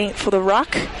nominating for the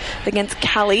ruck against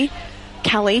Kelly.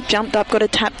 Kelly jumped up, got a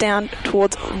tap down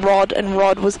towards Rod, and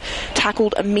Rod was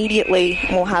tackled immediately,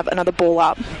 and we'll have another ball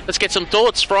up. Let's get some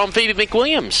thoughts from Phoebe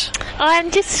McWilliams.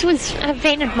 I've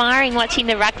been admiring watching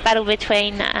the ruck battle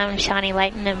between Shani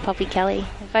Leighton and Poppy Kelly.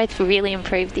 They've both really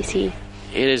improved this year.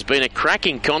 It has been a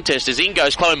cracking contest as in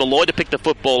goes Chloe Malloy to pick the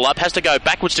football up. Has to go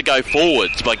backwards to go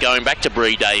forwards by going back to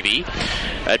Bree Davey.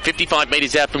 At 55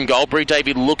 metres out from goal, Bree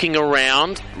Davey looking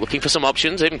around, looking for some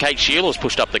options. Even Kate Shearer's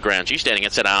pushed up the ground. She's standing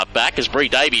at centre half back as Bree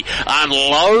Davey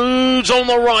unloads on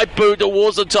the right boot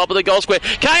towards the top of the goal square.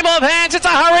 Came off hands. It's a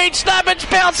hurried snap. It's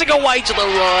bouncing away to the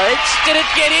right. Did it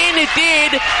get in? It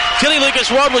did. Tilly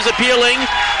Lucas Rod was appealing.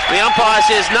 The umpire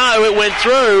says no, it went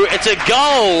through. It's a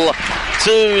goal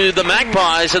to the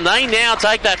Magpies, and they now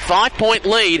take that 5-point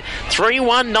lead,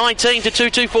 3-1-19 to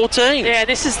 2-2-14. Yeah,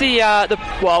 this is I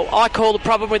call the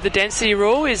problem with the density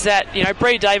rule is that,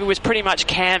 Bree Davey was pretty much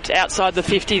camped outside the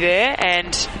 50 there,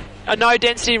 and a no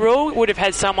density rule, would have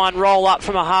had someone roll up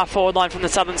from a half forward line from the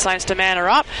Southern Saints to man her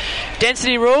up.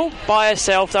 Density rule, by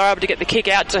herself, they were able to get the kick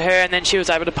out to her, and then she was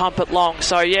able to pump it long.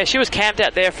 So yeah, she was camped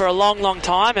out there for a long, long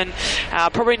time, and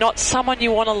probably not someone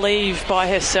you want to leave by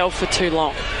herself for too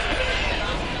long.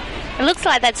 It looks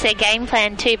like that's their game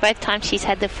plan too. Both times she's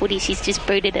had the footy, she's just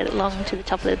booted it along to the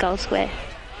top of the goal square.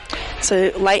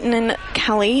 So Leighton and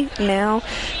Kelly now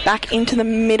back into the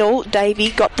middle.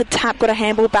 Davey got the tap, got a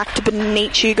handball back to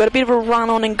Benici, got a bit of a run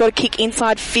on and got a kick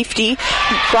inside 50.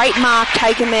 Great mark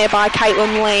taken there by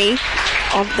Caitlin Lee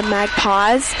of the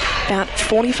Magpies. About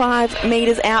 45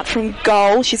 metres out from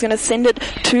goal. She's going to send it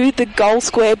to the goal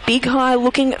square. Big high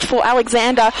looking for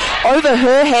Alexander. Over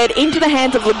her head into the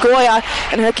hands of Lagoya,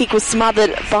 and her kick was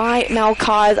smothered by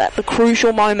Malkais at the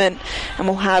crucial moment. And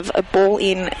we'll have a ball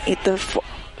in at the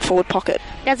forward pocket.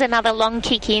 There's another long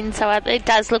kick in, so it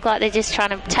does look like they're just trying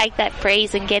to take that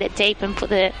breeze and get it deep and put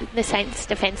the Saints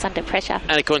defence under pressure.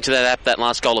 And according to that app, that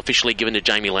last goal officially given to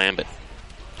Jamie Lambert.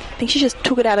 I think she just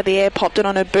took it out of the air, popped it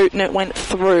on her boot, and it went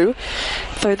through.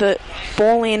 So the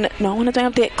ball in, no one is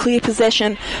able to get clear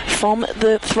possession from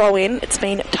the throw-in. It's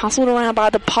been tussled around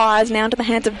by the Pies, now into the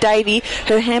hands of Davey.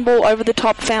 Her handball over the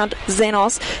top found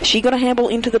Zenos. She got a handball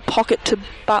into the pocket to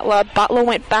Butler. Butler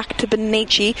went back to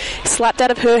Benici, slapped out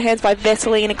of her hands by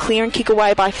Vesely, and a clear and kick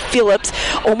away by Phillips.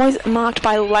 Almost marked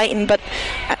by Leighton, but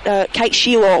Kate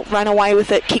Sheila ran away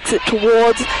with it, kicks it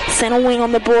towards centre wing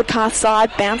on the broadcast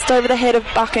side, bounced over the head of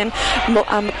Buchan.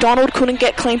 McDonald couldn't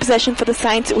get clean possession for the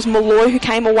Saints. It was Malloy who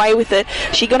came away with it.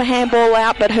 She got a handball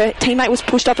out, but her teammate was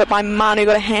pushed off it by Munn, who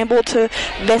got a handball to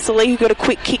Vesely, who got a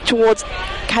quick kick towards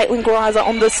Caitlin Greiser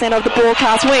on the centre of the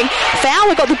broadcast wing.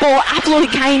 Fowler got the ball, absolutely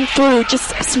came through, just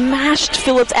smashed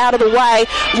Phillips out of the way.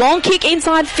 Long kick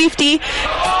inside 50.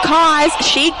 Kais,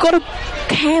 she got a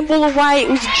handball away. It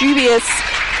was dubious.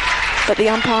 But the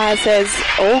umpire says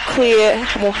all clear,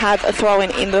 and we'll have a throw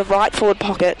in the right forward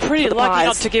pocket. Pretty lucky Pies.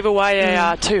 not to give away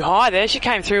too high there. She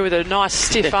came through with a nice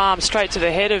stiff arm straight to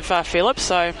the head of Phillips,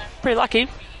 so pretty lucky.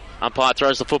 Umpire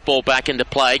throws the football back into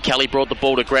play. Kelly brought the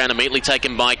ball to ground, immediately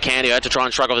taken by Candio to try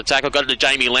and struggle the tackle. Got it to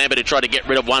Jamie Lambert, who tried to get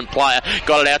rid of one player.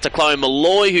 Got it out to Chloe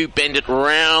Malloy, who bent it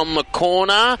round the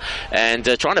corner and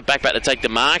trying to back to take the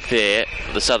mark there.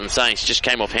 The Southern Saints just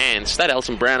came off hands. That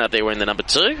Alison Brown out there wearing the number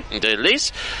 2. Indeed it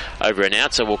is. Over and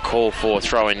out, so we'll call for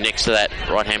throw-in next to that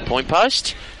right-hand point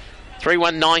post.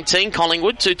 3-1-19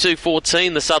 Collingwood,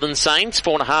 2-2-14 the Southern Saints.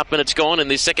 4.5 minutes gone in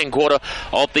the second quarter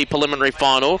of the preliminary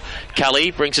final. Kelly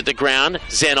brings it to ground.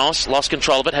 Zenos lost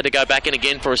control of it, had to go back in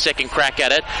again for a second crack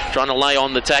at it. Trying to lay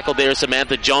on the tackle there is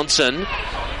Samantha Johnson.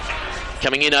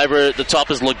 Coming in over the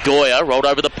top is Lagoya, rolled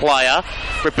over the player.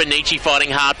 Britt Benici fighting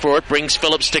hard for it, brings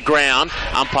Phillips to ground.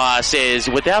 Umpire says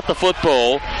without the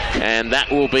football, and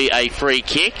that will be a free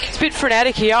kick. It's a bit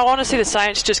frenetic here. I want to see the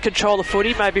Saints just control the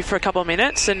footy maybe for a couple of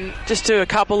minutes and just do a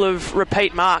couple of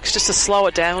repeat marks just to slow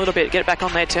it down a little bit, get it back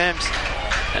on their terms.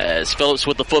 As Phillips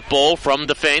with the football from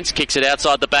defence, kicks it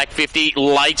outside the back 50.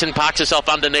 Leighton parks herself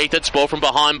underneath it. Ball from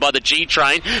behind by the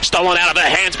G-Train. Stolen out of her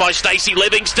hands by Stacey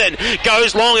Livingston.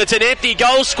 Goes long. It's an empty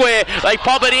goal square. They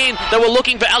pop it in. They were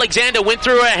looking for Alexander. Went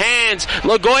through her hands.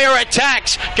 Lagoya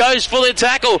attacks. Goes for the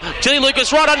tackle. Tilly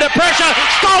Lucas right under pressure.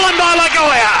 Stolen by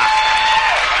Lagoya.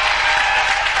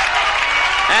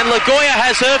 And Lagoya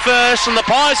has her first, and the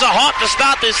Pies are hot to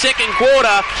start this second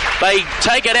quarter. They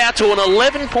take it out to an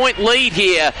 11-point lead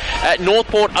here at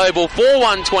Northport Oval,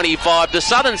 4-1-25. The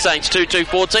Southern Saints,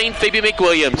 2-2-14. Phoebe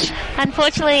McWilliams.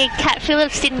 Unfortunately, Kat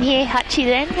Phillips didn't hear Hutchie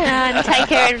then and take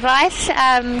her advice.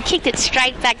 Kicked it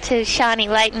straight back to Shani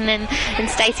Leighton, and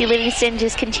Stacey Livingston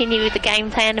just continued with the game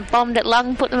plan and bombed it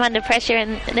long, put them under pressure,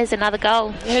 and there's another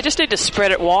goal. Yeah, just need to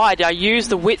spread it wide. Use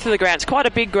the width of the ground. It's quite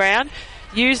a big ground.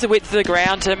 Use the width of the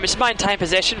ground to just maintain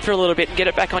possession for a little bit and get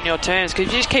it back on your terms, because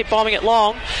if you just keep bombing it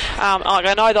long,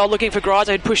 I know they're looking for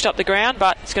Greiser who'd pushed up the ground,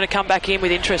 but it's going to come back in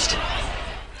with interest.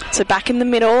 So back in the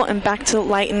middle and back to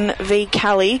Leighton v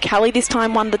Kelly. Kelly this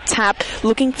time won the tap,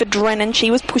 looking for Drennan.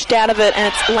 She was pushed out of it,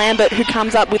 and it's Lambert who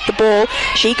comes up with the ball.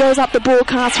 She goes up the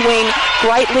broadcast wing.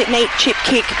 Great neat chip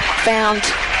kick found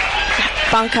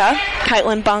Bunker,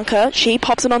 Caitlin Bunker. She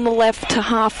pops it on the left to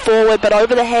half forward, but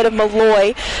over the head of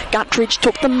Malloy. Guttridge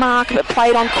took the mark, but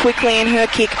played on quickly, and her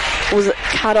kick was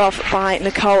cut off by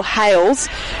Nicole Hales.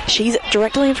 She's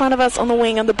directly in front of us on the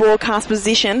wing on the broadcast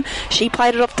position. She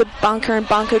played it off to Bunker, and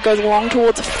Bunker goes long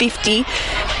towards 50.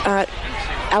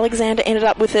 Alexander ended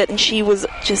up with it, and she was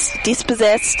just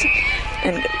dispossessed.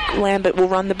 And Lambert will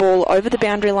run the ball over the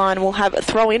boundary line. We'll have a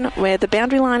throw-in where the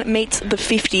boundary line meets the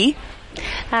 50.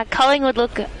 Collingwood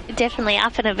look definitely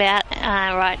up and about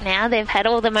right now. They've had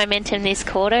all the momentum this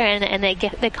quarter, and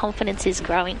their confidence is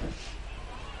growing.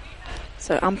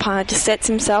 So umpire just sets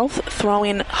himself, throw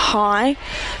in high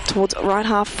towards right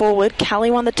half forward.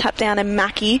 Callie won the tap down and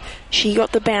Mackie, she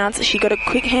got the bounce. She got a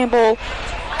quick handball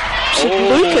to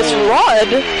Lucas Rod,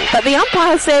 but the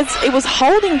umpire says it was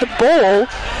holding the ball.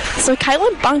 So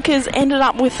Caitlin Bunkers ended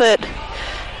up with it.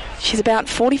 She's about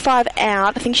 45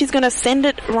 out. I think she's going to send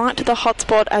it right to the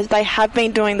hotspot as they have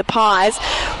been doing the Pies.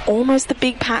 Almost the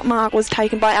big pack mark was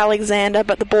taken by Alexander,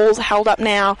 but the ball's held up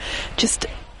now just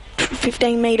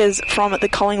 15 metres from the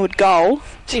Collingwood goal.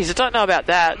 Jeez, I don't know about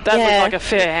that. That looked like a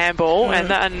fair handball, and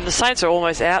the Saints are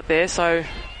almost out there, so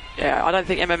yeah, I don't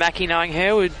think Emma Mackey, knowing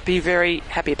her, would be very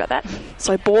happy about that.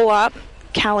 So ball up.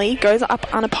 Callie goes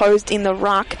up unopposed in the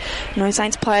ruck. No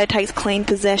Saints player takes clean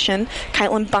possession.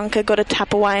 Caitlin Bunker got a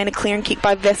tap away and a clearing kick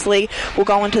by Vesely will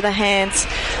go into the hands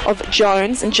of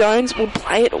Jones, and Jones will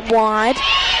play it wide,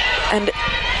 and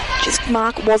just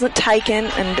mark wasn't taken,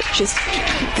 and just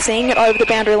seeing it over the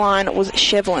boundary line was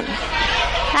Shevlin.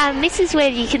 This is where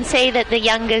you can see that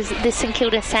the St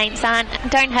Kilda Saints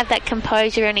don't have that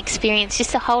composure and experience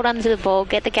just to hold on to the ball,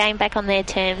 get the game back on their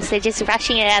terms. They're just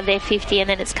rushing it out of their 50 and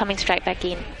then it's coming straight back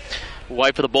in.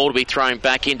 Wait for the ball to be thrown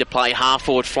back into play.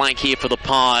 Half-forward flank here for the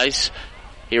Pies.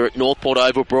 Here at Northport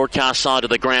Oval, broadcast side of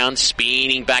the ground,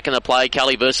 spinning back in the play.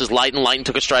 Kelly versus Leighton. Leighton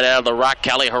took it straight out of the ruck.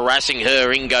 Kelly harassing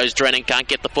her. In goes Drennan. Can't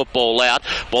get the football out.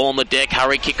 Ball on the deck.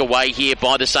 Hurry kick away here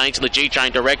by the Saints in the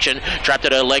G-train direction. Trapped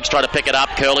at her legs. Try to pick it up.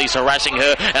 Curley's harassing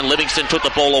her, and Livingston took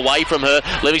the ball away from her.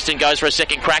 Livingston goes for a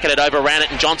second crack at it. Overran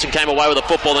it, and Johnson came away with the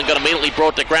football and got immediately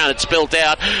brought to ground. It spilled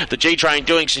out. The G-train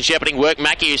doing some shepherding work.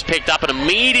 Mackie is picked up and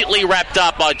immediately wrapped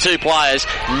up by two players.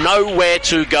 Nowhere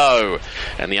to go.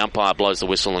 And the umpire blows the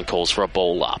whistle and calls for a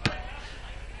ball up.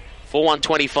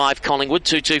 4-1-25 Collingwood,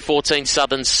 2-2-14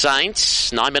 Southern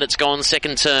Saints. 9 minutes gone,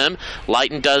 second term.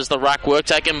 Leighton does the ruck work,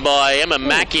 taken by Emma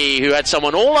Mackey, who had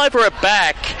someone all over her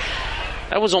back.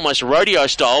 That was almost rodeo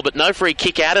style, but no free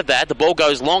kick out of that. The ball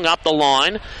goes long up the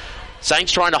line.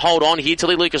 Saints trying to hold on here.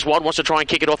 Tilly Lucas-Wadd wants to try and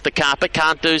kick it off the carpet.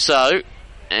 Can't do so.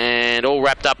 And all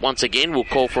wrapped up once again. We'll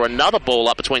call for another ball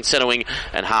up between centre wing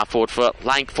and half-forward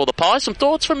flank for the Pies. Some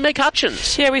thoughts from Meg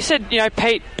Hutchins? Yeah, we said,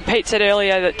 Pete said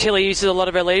earlier that Tilly uses a lot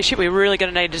of her leadership. We're really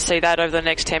going to need to see that over the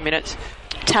next 10 minutes.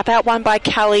 Tap out one by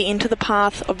Callie into the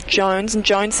path of Jones, and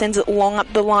Jones sends it long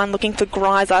up the line looking for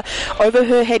Greiser. Over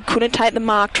her head, couldn't take the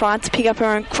mark, tried to pick up her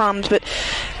own crumbs, but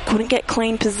couldn't get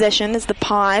clean possession as the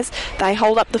Pies. They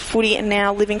hold up the footy, and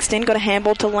now Livingston got a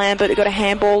handball to Lambert, got a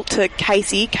handball to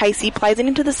Casey. Casey plays it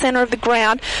into the centre of the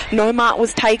ground. No mark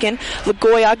was taken.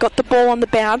 Lagoya got the ball on the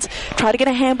bounce, tried to get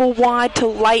a handball wide to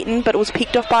Leighton, but it was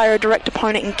picked off by her direct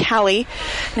opponent in Callie.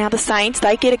 Now the Saints,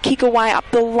 they get a kick away up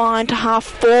the line to half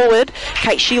forward.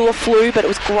 Kate Sheila flew, but it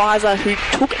was Greiser who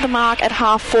took the mark at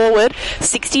half forward.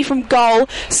 60 from goal,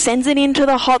 sends it into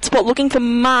the hot spot looking for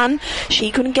Munn.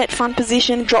 She couldn't get front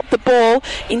position, dropped the ball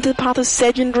into the path of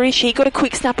Sedgendry. She got a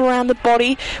quick snap around the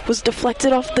body, was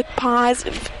deflected off the Pies.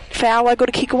 Fowler got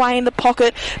a kick away in the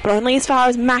pocket, but only as far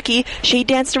as Mackie. She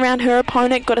danced around her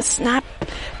opponent, got a snap,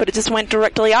 but it just went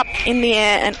directly up in the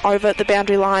air and over the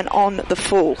boundary line on the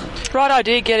full. Right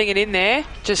idea getting it in there,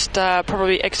 just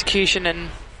probably execution, and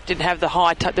didn't have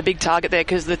the big target there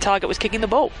because the target was kicking the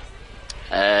ball.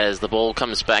 As the ball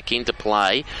comes back into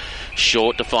play,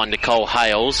 short to find Nicole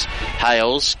Hales.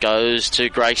 Hales goes to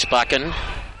Grace Buchan.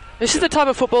 This is the type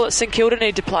of football that St Kilda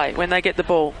need to play when they get the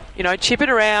ball. Chip it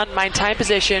around, maintain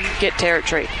possession, get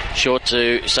territory. Short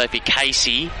to Sophie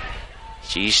Casey.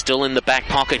 She's still in the back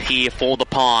pocket here for the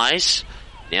Pies.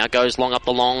 Now goes long up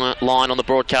the long line on the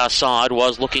broadcast side.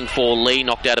 Was looking for Lee,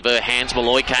 knocked out of her hands.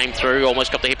 Malloy came through,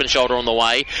 almost got the hip and shoulder on the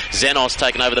way. Zenos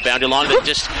taken over the boundary line, but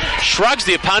just shrugs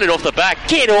the opponent off the back.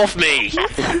 Get off me!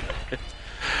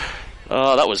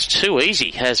 Oh, that was too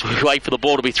easy as we wait for the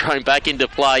ball to be thrown back into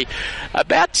play.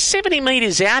 About 70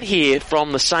 metres out here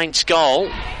from the Saints'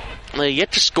 goal. They're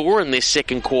yet to score in this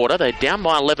second quarter. They're down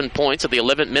by 11 points at the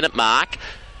 11-minute mark.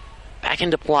 Back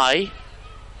into play.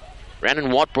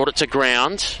 Brandon Watt brought it to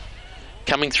ground.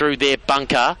 Coming through their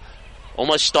bunker.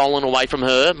 Almost stolen away from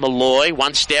her. Malloy,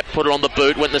 one step, put it on the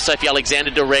boot, went in the Sophie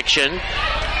Alexander direction.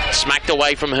 Smacked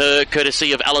away from her,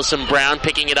 courtesy of Alison Brown.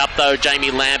 Picking it up, though,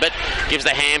 Jamie Lambert. Gives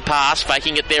the hand pass.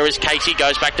 Faking it there is Casey.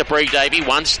 Goes back to Bree Davey.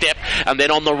 One step, and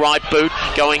then on the right boot.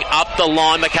 Going up the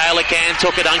line. Michaela Can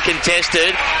took it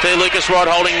uncontested. Theo Lucas Rod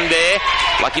holding there.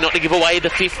 Lucky not to give away the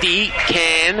 50.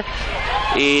 Can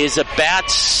is about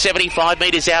 75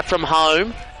 metres out from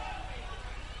home.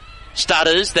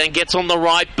 Stutters, then gets on the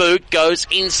right boot. Goes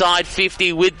inside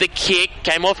 50 with the kick.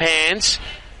 Came off hands.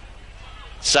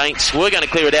 Saints were going to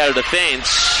clear it out of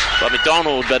defence by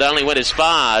McDonald, but only went as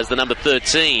far as the number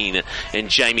 13 and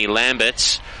Jamie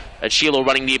Lambert. at Sheila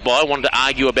running nearby. Wanted to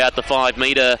argue about the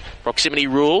 5-metre proximity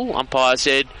rule. Umpire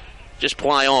said, just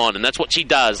play on, and that's what she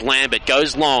does. Lambert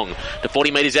goes long to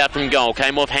 40 metres out from goal.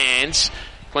 Came off hands.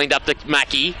 Cleaned up to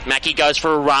Mackie. Mackie goes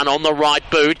for a run on the right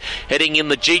boot, heading in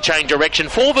the G-chain direction.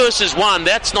 4 versus 1.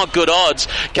 That's not good odds.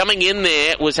 Coming in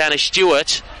there was Hannah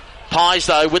Stewart. Pies,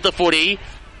 though, with the footy.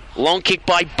 Long kick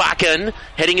by Buchan,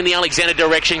 heading in the Alexander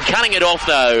direction. Cutting it off,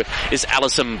 though, is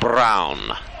Alison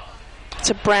Brown.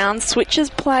 So Brown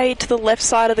switches play to the left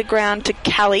side of the ground to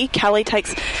Callie. Callie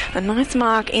takes a nice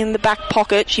mark in the back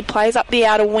pocket. She plays up the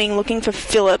outer wing looking for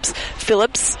Phillips.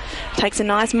 Phillips takes a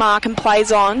nice mark and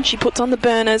plays on. She puts on the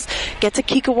burners, gets a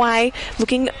kick away,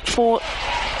 looking for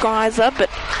Greiser, but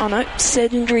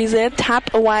Sedendry's there.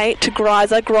 Tap away to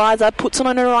Greiser. Greiser puts it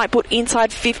on her right foot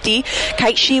inside 50.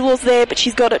 Kate Sheilaw's there, but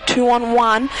she's got it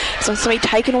 2-on-1. So it's going to be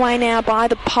taken away now by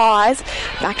the Pies.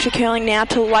 Back to curling now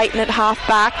to Leighton at half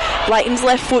back. Leighton's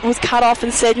left foot was cut off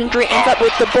and Sedendry ends up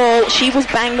with the ball. She was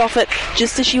banged off it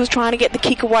just as she was trying to get the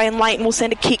kick away, and Leighton will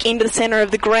send a kick into the centre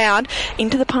of the ground,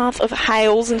 into the path of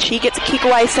Hales, and she gets a kick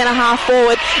away centre half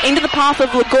forward, into the path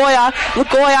of Lagoya.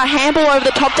 Lagoya handball over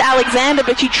the top to Alexander,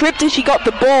 but she tripped as she got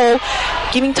the ball,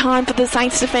 giving time for the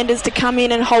Saints defenders to come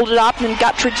in and hold it up, and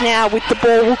Guttridge now with the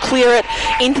ball will clear it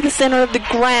into the centre of the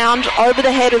ground, over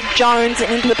the head of Jones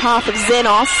and into the path of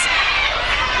Zenos.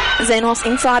 Zenos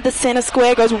inside the centre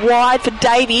square, goes wide for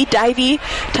Davey. Davey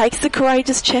takes the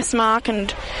courageous chest mark,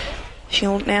 and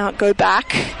she'll now go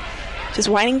back. Just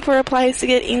waiting for her players to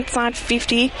get inside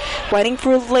 50, waiting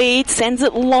for a lead, sends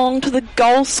it long to the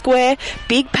goal square.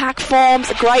 Big pack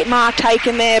forms, a great mark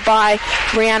taken there by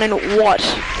Rhiannon Watt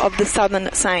of the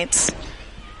Southern Saints.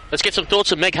 Let's get some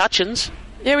thoughts of Meg Hutchins.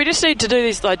 Yeah, we just need to do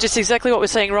this, just exactly what we're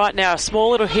seeing right now. A small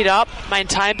little hit up,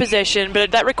 maintain possession, but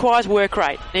that requires work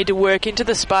rate. Need to work into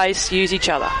the space, use each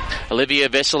other. Olivia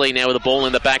Vesely now with the ball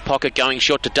in the back pocket, going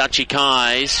short to Dutchie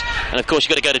Kais. And of course you've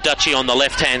got to go to Dutchie on the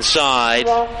left-hand side.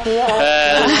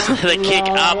 The kick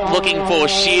up, looking for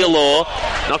Sheila.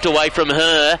 Knocked away from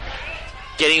her.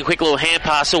 Getting a quick little hand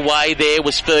pass away there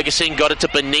was Ferguson. Got it to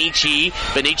Benici.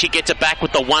 Benici gets it back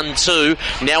with the 1-2.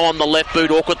 Now on the left boot,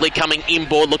 awkwardly coming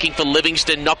inboard, looking for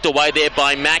Livingston. Knocked away there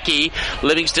by Mackie.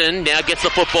 Livingston now gets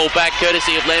the football back,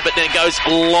 courtesy of Lambert. Then goes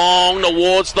long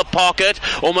towards the pocket.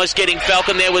 Almost getting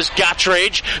Falcon. There was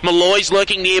Guttridge. Malloy's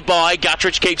lurking nearby.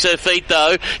 Guttridge keeps her feet,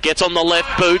 though. Gets on the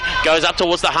left boot. Goes up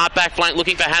towards the half-back flank,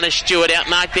 looking for Hannah Stewart.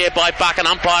 Outmarked there by Buck. An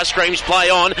umpire screams play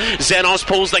on. Zenos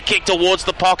pulls the kick towards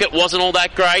the pocket. Wasn't all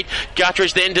that great.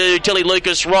 Guttridge then to Tilly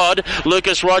Lucas Rod.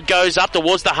 Lucas Rod goes up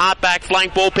towards the half-back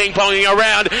flank, ball ping-ponging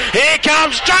around. Here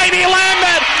comes Jamie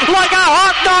Lambert like a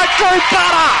hot knife through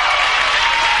butter.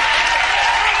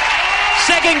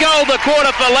 Second goal of the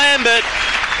quarter for Lambert.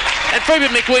 And Phoebe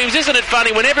McWilliams, isn't it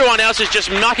funny, when everyone else is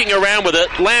just mucking around with it,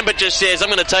 Lambert just says, I'm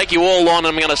going to take you all on and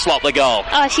I'm going to slot the goal.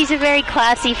 Oh, she's a very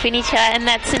classy finisher, and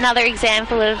that's another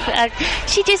example of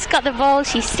she just got the ball,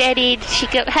 she steadied,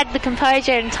 had the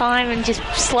composure and time and just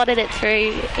slotted it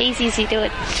through. Easy as you do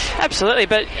it. Absolutely,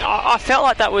 but I felt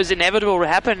like that was inevitable to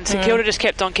happen. St Kilda just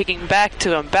kept on kicking back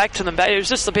to them. It was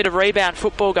just a bit of rebound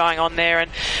football going on there,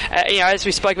 and as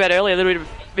we spoke about earlier, a little bit of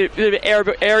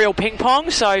aerial ping pong,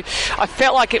 so I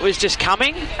felt like it was just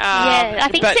coming. I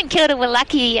think St Kilda were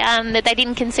lucky that they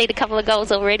didn't concede a couple of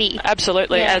goals already.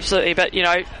 Absolutely. But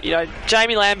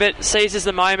Jamie Lambert seizes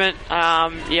the moment.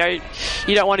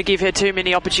 You don't want to give her too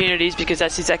many opportunities, because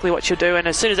that's exactly what she'll do. And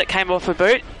as soon as it came off her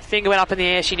boot, finger went up in the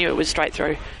air, she knew it was straight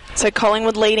through. So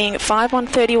Collingwood leading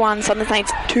 5-1-31, Southern Saints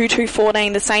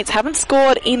 2-2-14. The Saints haven't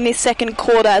scored in this second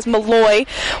quarter as Malloy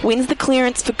wins the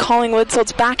clearance for Collingwood, so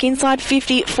it's back inside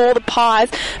 50 for the Pies.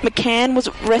 McCann was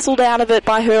wrestled out of it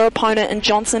by her opponent, and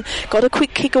Johnson got a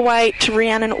quick kick away to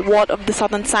Rhiannon Watt of the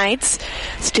Southern Saints.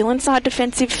 Still inside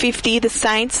defensive 50, the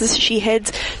Saints, as she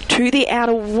heads to the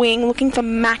outer wing looking for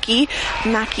Mackie.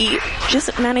 Mackie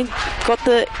just got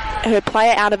her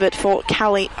player out of it for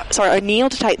O'Neill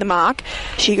to take the mark.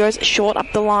 She goes short up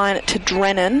the line to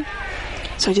Drennan.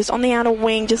 So just on the outer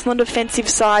wing, just on the defensive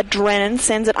side, Drennan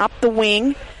sends it up the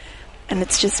wing, and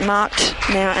it's just marked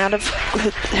now out of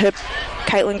her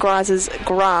Caitlin Greiser's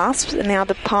grasp. And now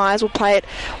the Pies will play it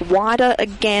wider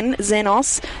again.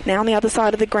 Zenos now on the other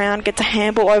side of the ground gets a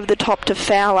handball over the top to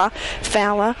Fowler.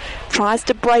 Fowler tries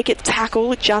to break it,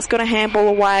 tackle, just got a handball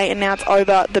away, and now it's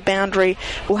over the boundary.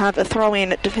 We'll have a throw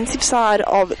in defensive side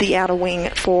of the outer wing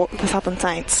for the Southern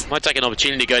Saints. Might take an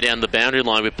opportunity to go down the boundary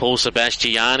line with Paul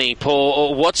Sebastiani.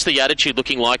 Paul, what's the attitude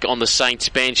looking like on the Saints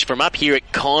bench? From up here, it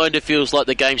kind of feels like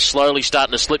the game's slowly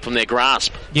starting to slip from their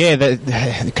grasp. Yeah,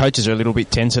 the coaches are a little bit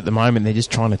bit tense at the moment. They're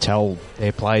just trying to tell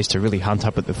their players to really hunt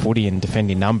up at the footy and defend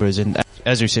in numbers. And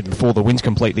as we said before, the wind's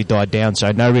completely died down,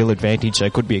 so no real advantage. So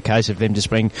it could be a case of them just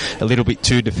being a little bit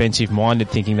too defensive-minded,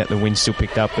 thinking that the wind still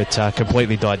picked up, but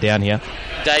completely died down here.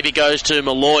 Davey goes to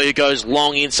Malloy, who goes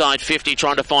long inside 50,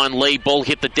 trying to find Lee. Ball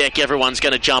hit the deck. Everyone's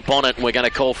going to jump on it, and we're going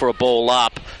to call for a ball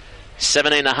up.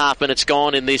 17.5 minutes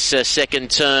gone in this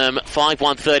second term.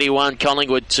 5-1-31,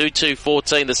 Collingwood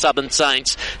 2-2-14, the Southern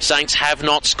Saints. Saints have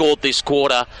not scored this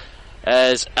quarter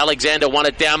as Alexander won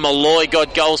it down. Malloy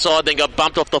got goal side, then got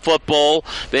bumped off the football.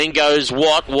 Then goes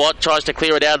Watt. Watt tries to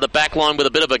clear it out of the back line with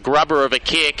a bit of a grubber of a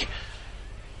kick.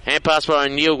 Hand pass by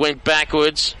O'Neill went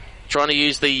backwards, trying to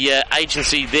use the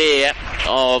agency there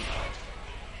of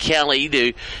Kelly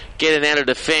to get it out of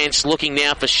defence. Looking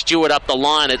now for Stewart up the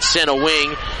line at centre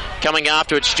wing. Coming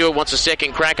after it, Stewart wants a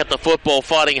second crack at the football.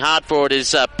 Fighting hard for it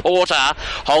is Porter.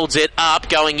 Holds it up.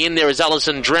 Going in there is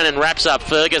Alison Drennan. Wraps up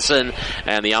Ferguson.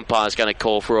 And the umpire's going to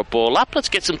call for a ball up. Let's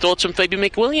get some thoughts from Phoebe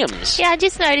McWilliams. Yeah,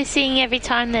 just noticing every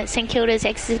time that St Kilda's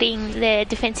exiting their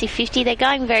defensive 50, they're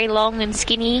going very long and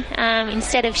skinny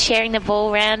instead of sharing the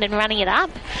ball around and running it up.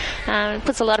 It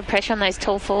puts a lot of pressure on those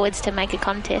tall forwards to make a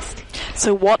contest.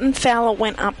 So Watt and Fowler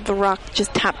went up the ruck,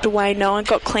 just tapped away. No one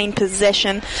got clean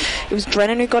possession. It was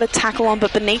Drennan who got a tackle on,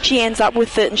 but Benici ends up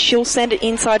with it and she'll send it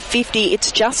inside 50.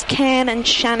 It's just Can and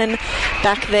Shannon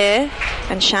back there,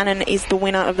 and Shannon is the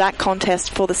winner of that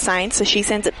contest for the Saints. So she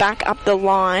sends it back up the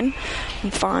line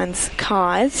and finds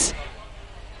Kais.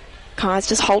 Kais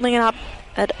just holding it up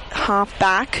at half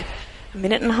back. A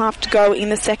minute and a half to go in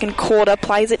the second quarter.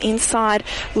 Plays it inside,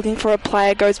 looking for a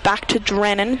player. Goes back to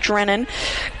Drennan. Drennan,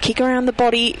 kick around the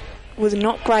body was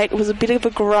not great. It was a bit of a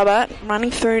grubber.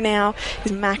 Running through now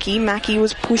is Mackie. Mackie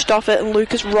was pushed off it, and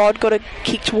Lucas Rod got a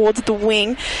kick towards the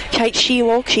wing. Kate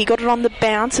Shelock, she got it on the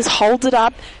bounce, just holds it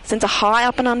up, sends a high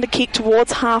up and under kick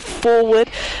towards half forward.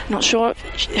 Not sure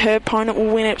if her opponent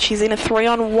will win it. She's in a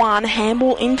 3-on-1.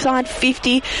 Handball inside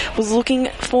 50. Was looking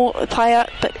for a player,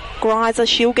 but Greiser,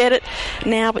 she'll get it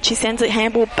now, but she sends a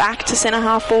handball back to centre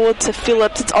half forward to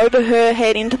Phillips. It's over her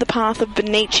head into the path of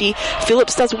Benici.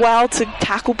 Phillips does well to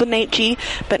tackle Benici,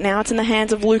 but now it's in the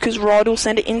hands of Lucas Rod, who'll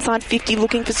send it inside 50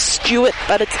 looking for Stewart,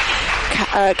 but it's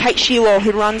Kate Sheila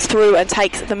who runs through and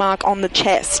takes the mark on the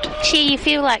chest. You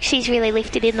feel like she's really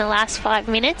lifted in the last 5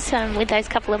 minutes with those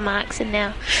couple of marks, and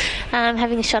now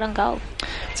having a shot on goal.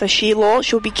 So Sheila,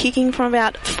 she'll be kicking from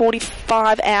about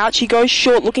 45 out. She goes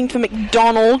short looking for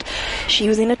McDonald. She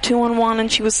was in a 2-on-1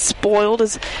 and she was spoiled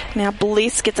as now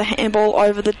Bliss gets a handball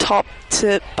over the top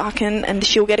to Buchan, and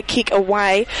she'll get a kick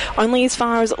away. Only as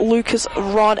far as Lucas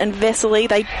Rod and Vesely.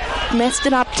 They messed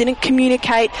it up, didn't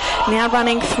communicate. Now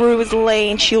running through is Lee,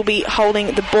 and she'll be holding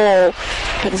the ball.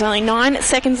 But there's only 9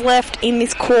 seconds left in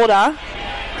this quarter.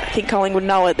 I think Collingwood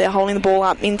know it. They're holding the ball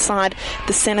up inside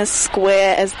the centre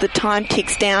square as the time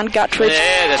ticks down. Guttridge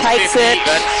takes it.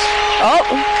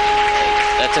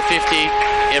 That's a 50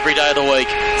 every day of the week.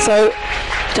 So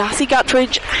Darcy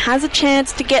Guttridge has a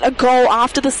chance to get a goal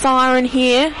after the siren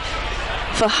here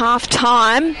for half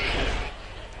time.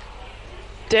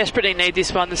 Desperately need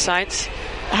this one, the Saints.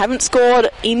 Haven't scored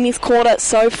in this quarter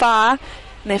so far.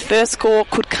 And their first score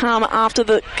could come after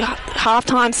the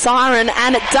halftime siren,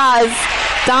 and it does.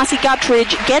 Darcy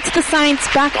Guttridge gets the Saints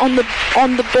back on the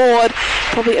board.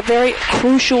 Probably a very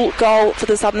crucial goal for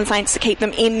the Southern Saints to keep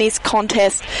them in this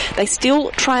contest. They still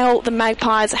trail the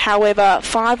Magpies, however,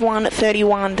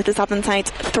 5-1-31 to the Southern Saints,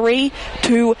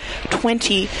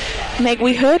 3-2-20. Meg,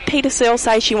 we heard Peter Searle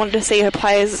say she wanted to see her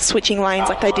players switching lanes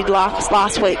like they did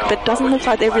last week, but it doesn't look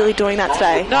like they're really doing that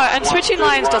today. No, and switching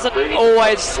lanes doesn't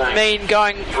always mean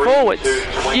going forwards.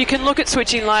 You can look at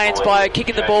switching lanes by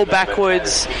kicking the ball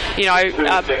backwards,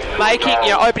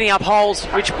 opening up holes,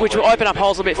 which will open up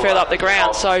holes a bit further up the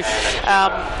ground. So,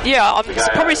 I'm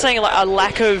probably seeing a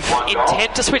lack of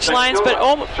intent to switch lanes, but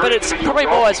it's probably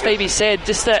more, as Phoebe said,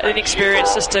 just an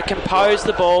inexperience, just to compose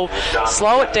the ball,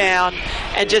 slow it down,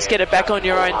 and just get it back on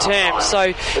your own terms.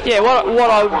 So, what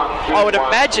I would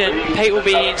imagine Pete will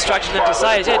be instructing them to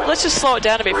say is, let's just slow it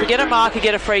down a bit. If we get a mark and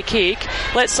get a free kick,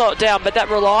 let's slow it down, but that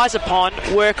relies upon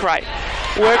work rate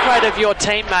of your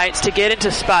teammates to get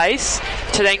into space,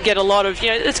 to then get a lot of,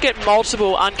 let's get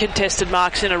multiple uncontested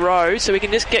marks in a row so we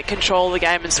can just get control of the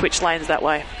game and switch lanes that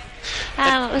way.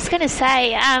 I was going to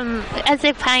say, as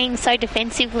they're playing so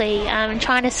defensively,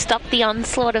 trying to stop the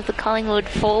onslaught of the Collingwood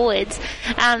forwards,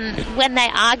 when they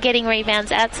are getting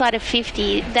rebounds outside of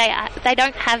 50, they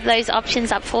don't have those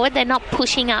options up forward. They're not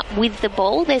pushing up with the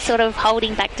ball. They're sort of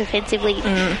holding back defensively.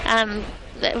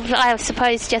 I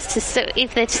suppose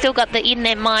if they've still got in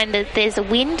their mind that there's a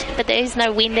wind, but there is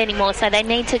no wind anymore, so they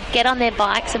need to get on their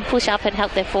bikes and push up and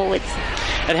help their forwards.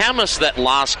 And how must that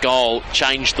last goal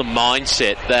change the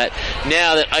mindset that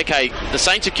now that, okay, the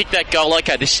Saints have kicked that goal,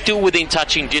 okay, they're still within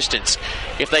touching distance.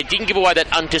 If they didn't give away that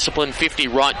undisciplined 50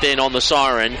 right then on the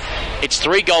siren, it's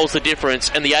 3 goals the difference,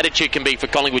 and the attitude can be for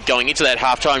Collingwood going into that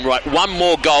half-time, right, one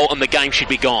more goal and the game should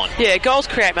be gone. Yeah, goals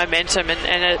create momentum,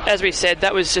 and as we said,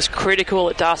 that was just critical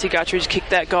that Darcy Guttridge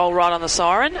kicked that goal right on the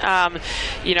siren.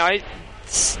 The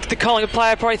Collingwood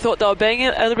player probably thought they were being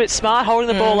a little bit smart, holding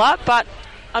the ball up, but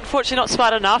unfortunately not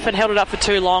smart enough and held it up for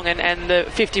too long, and the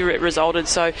 50 resulted.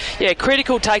 So, yeah,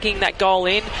 critical taking that goal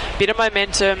in, bit of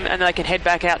momentum, and they can head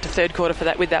back out to third quarter for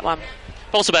that with that one.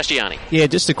 Paul Sebastiani. Yeah,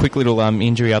 just a quick little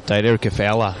injury update. Erica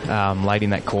Fowler, late in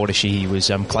that quarter, she was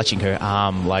clutching her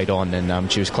arm late on, and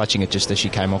she was clutching it just as she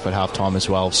came off at half-time as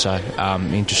well. So,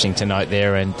 interesting to note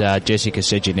there. And Jessica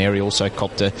Sejaneri also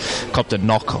copped a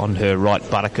knock on her right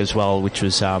buttock as well, which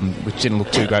didn't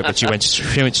look too great, but she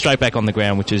went straight back on the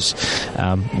ground, which is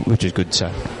good. So.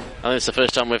 I think it's the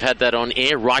first time we've had that on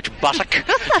air, right buttock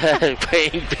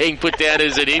being put down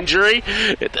as an injury.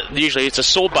 Usually it's a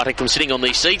sore buttock from sitting on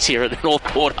these seats here at the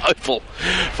Northport Oval.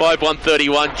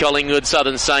 5-1-31 Collingwood,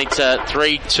 Southern Saints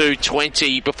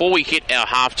 3-2-20. Before we hit our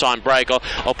halftime break,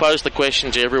 I'll pose the question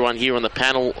to everyone here on the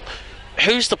panel.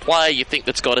 Who's the player you think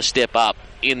that's got to step up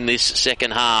in this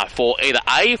second half, for either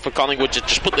A, for Collingwood to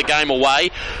just put the game away,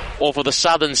 or for the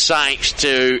Southern Saints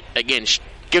to, again,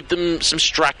 give them some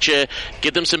structure,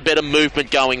 give them some better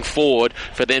movement going forward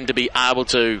for them to be able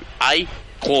to, A,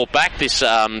 claw back this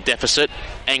deficit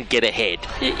and get ahead?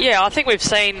 Yeah, I think we've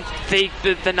seen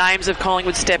the names of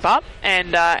Collingwood step up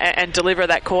and deliver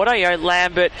that quarter.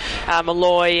 Lambert,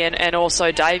 Malloy, and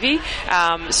also Davey.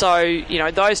 So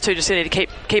those two just need to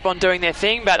keep on doing their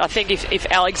thing. But I think if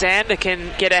Alexander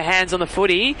can get her hands on the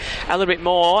footy a little bit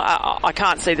more, I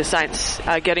can't see the Saints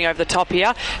getting over the top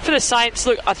here. For the Saints,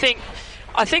 look, I think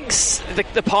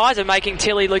the Pies are making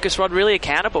Tilly Lucas-Rod really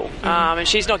accountable, and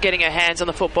she's not getting her hands on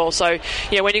the football. So,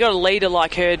 when you've got a leader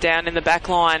like her down in the back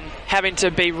line having to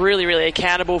be really, really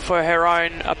accountable for her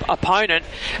own opponent,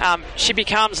 she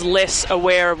becomes less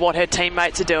aware of what her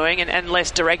teammates are doing and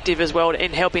less directive as well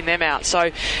in helping them out.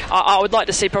 So I would like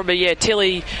to see probably,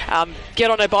 Tilly get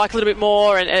on her bike a little bit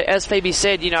more, and as Phoebe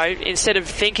said, instead of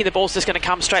thinking the ball's just going to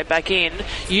come straight back in,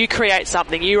 you create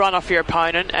something, you run off your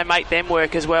opponent and make them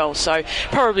work as well. So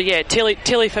probably,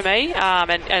 Tilly for me,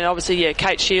 and obviously,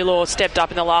 Kate Shearlaw stepped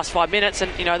up in the last 5 minutes,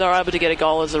 and, they were able to get a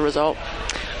goal as a result.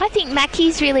 I think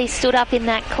Mackie's really stood up in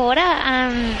that quarter,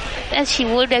 as she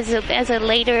would as a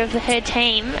leader of her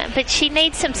team, but she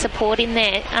needs some support in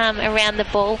there around the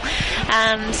ball.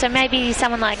 So maybe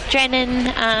someone like Drennan,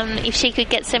 if she could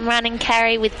get some run and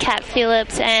carry with Kat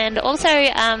Phillips, and also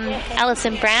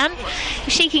Alison Brown, if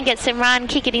she can get some run,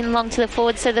 kick it in along to the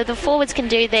forwards so that the forwards can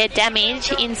do their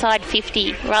damage inside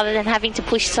 50 rather than having to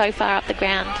push so far up the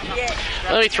ground.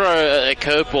 Let me throw a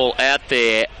curveball out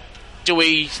there. Do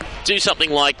we do something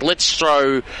like, let's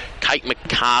throw Kate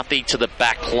McCarthy to the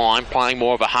back line, playing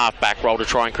more of a half-back role to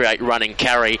try and create run and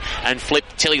carry, and flip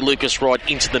Tilly Lucas-Rod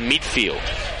into the midfield?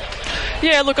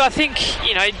 Yeah, look, I think,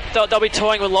 they'll be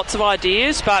toying with lots of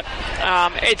ideas, but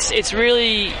it's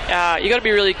really, you've got to be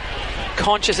really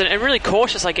conscious and really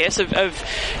cautious, I guess, of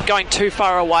going too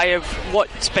far away of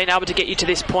what's been able to get you to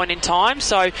this point in time.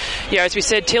 So, as we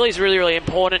said, Tilly's really, really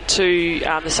important to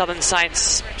the Southern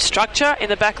Saints structure in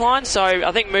the back line. So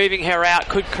I think moving her out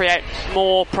could create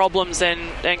more problems than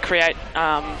create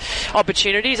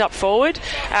opportunities up forward.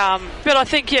 But I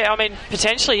think,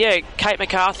 potentially, Kate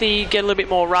McCarthy get a little bit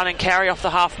more run and carry off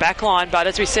the half back line. But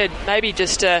as we said, maybe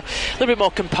just a little bit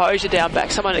more composure down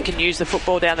back, someone that can use the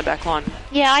football down the back line.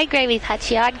 Yeah, I agree with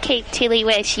Hutchie. I'd keep Tilly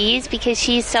where she is because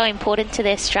she's so important to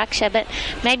their structure, but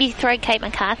maybe throw Kate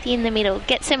McCarthy in the middle,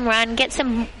 get some run, get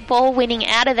some ball winning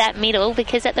out of that middle,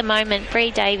 because at the moment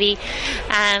Bree Davey,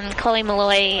 Chloe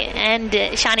Malloy and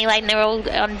Shani Layton are all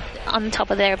on top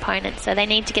of their opponents, so they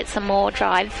need to get some more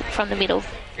drive from the middle.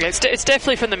 Yeah, it's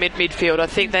definitely from the midfield. I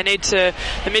think the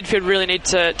midfield really need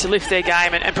to lift their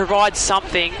game and provide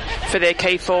something for their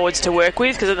key forwards to work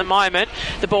with, because at the moment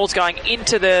the ball's going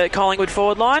into the Collingwood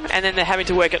forward line and then they're having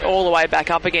to work it all the way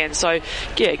back up again. So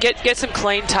get some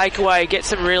clean takeaway, get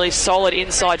some really solid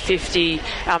inside 50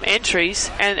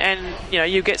 entries, and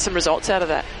you get some results out of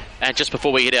that. And just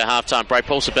before we hit our halftime break,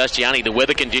 Paul Sebastiani, the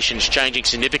weather conditions changing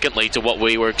significantly to what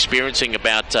we were experiencing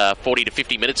about 40 to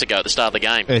 50 minutes ago at the start of the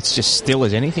game. It's just still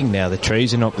as anything now. The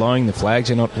trees are not blowing, the flags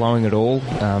are not blowing at all.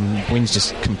 Winds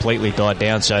just completely died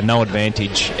down, so no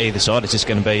advantage either side. It's just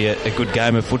going to be a good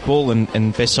game of football,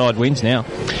 and best side wins now.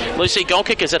 Lucy, goal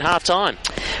kickers at half-time.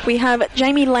 We have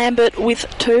Jamie Lambert with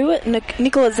 2,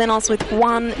 Nicola Zenos with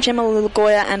 1, Gemma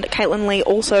Lagoya and Caitlin Lee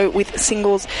also with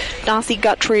singles, Darcy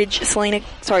Guttridge,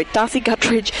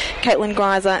 Caitlin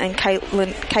Greiser and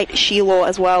Kate Sheelaw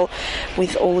as well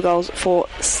with all the goals for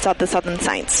the Southern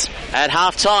Saints. At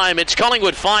half-time, it's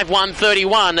Collingwood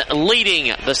 5-1-31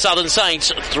 leading the Southern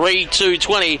Saints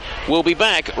 3-2-20. We'll be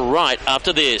back right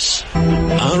after this.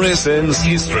 RSN's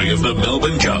history of the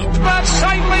Melbourne Cup. But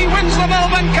Saintly wins the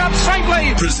Melbourne Cup,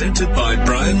 Saintly! Presented by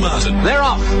Brian Martin. They're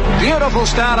off. Beautiful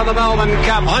start of the Melbourne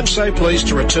Cup. I'm so pleased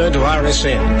to return to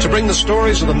RSN to bring the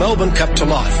stories of the Melbourne Cup to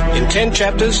life. In 10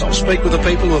 chapters, I'll speak with the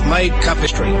people who have made Cup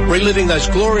history, reliving those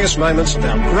glorious moments of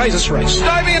our greatest race.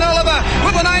 Davian Oliver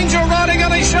with an angel riding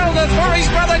on his shoulder for his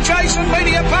brother Jason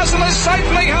Media Puzzle is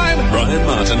safely home. Brian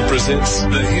Martin presents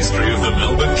the history of the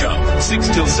Melbourne Cup. 6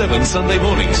 till 7 Sunday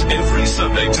mornings, every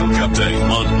Sunday till Cup Day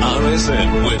on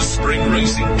RSN, where spring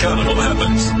racing carnival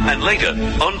happens. And later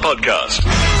on podcast.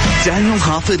 Daniel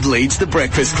Harford leads the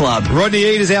Breakfast Club. Rodney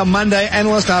Eade is our Monday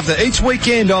analyst after each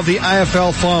weekend of the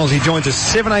AFL finals. He joins us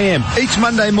 7 a.m. each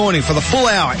Monday morning for the full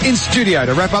hour in studio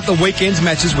to wrap up the weekend's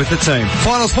matches with the team.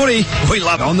 Finals footy, we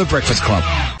love it on the Breakfast Club.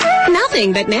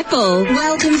 Nothing but netball.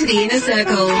 Welcome to the Inner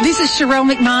Circle. This is Sherelle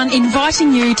McMahon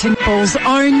inviting you to netball's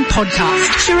own podcast.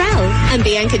 Sherelle and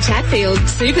Bianca Chatfield,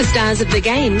 superstars of the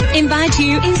game, invite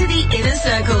you into the Inner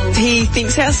Circle. He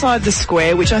thinks outside the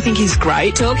square, which I think is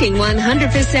great. Talking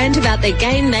 100% about the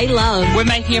game they love. We're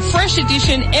making a fresh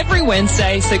edition every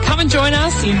Wednesday, so come and join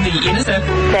us in the Inner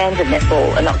Circle. Fans of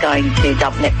netball are not going to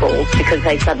dump netball because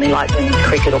they suddenly like women's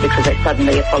cricket or because they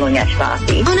suddenly are following Ash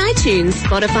Barty. On iTunes,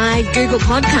 Spotify, Google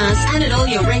Podcasts, and at all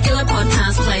your regular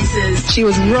podcast places. She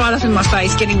was right up in my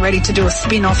face getting ready to do a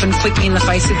spin-off and flick me in the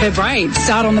face with her braids.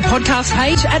 Start on the podcast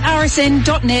page at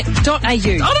rsn.net.au. I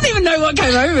don't even know what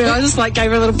came over me. I just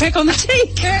gave her a little peck on the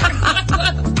cheek.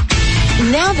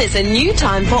 Now there's a new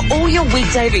time for all your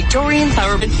weekday Victorian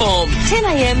Thoroughbred form. 10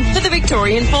 a.m. for the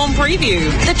Victorian Form Preview,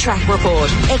 the Track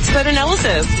Report, Expert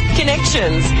Analysis,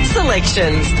 Connections,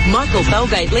 Selections. Michael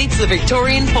Felgate leads the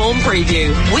Victorian Form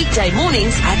Preview, weekday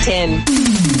mornings at 10.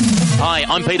 Hi,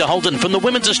 I'm Peter Holden from the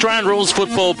Women's Australian Rules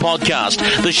Football Podcast,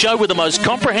 the show with the most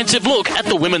comprehensive look at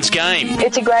the women's game.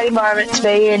 It's a great environment to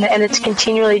be in, and it's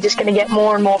continually just going to get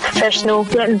more and more professional.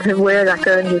 Getting to wear that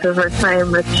jersey for the first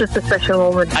time, it's just a special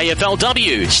moment.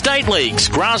 AFLW, state leagues,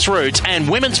 grassroots, and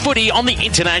women's footy on the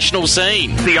international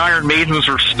scene. The Iron Maidens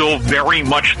are still very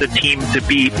much the team to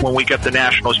beat when we get the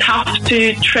nationals. Tough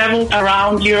to travel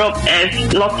around Europe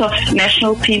as lots of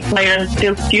national team players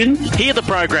still students. Hear the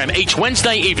program each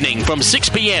Wednesday evening from 6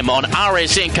 p.m. on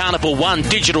RSN Carnival 1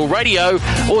 digital radio,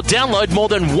 or download more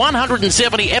than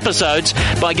 170 episodes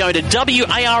by going to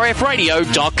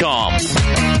warfradio.com.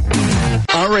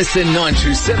 RSN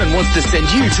 927 wants to send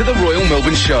you to the Royal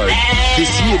Melbourne Show.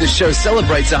 This year the show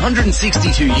celebrates 162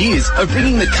 years of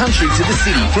bringing the country to the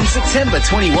city from September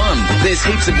 21. There's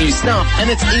heaps of new stuff and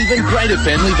it's even greater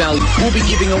family value. We'll be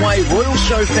giving away Royal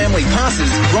Show family passes,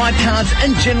 ride cards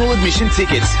and general admission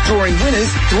tickets, drawing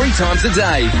winners 3 times a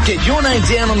day. Get your name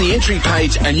down on the entry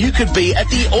page and you could be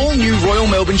at the all-new Royal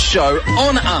Melbourne Show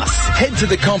on us. Head to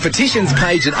the competitions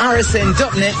page at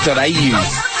rsn.net.au.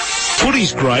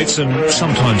 Footy's greats and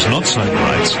sometimes not so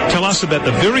greats. Tell us about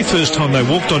the very first time they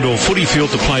walked onto a footy field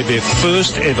to play their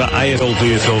first ever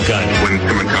AFL-VFL game. When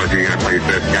someone tells you you're going to play your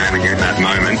first game and you're in that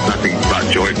moment, nothing but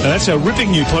joy. Now that's our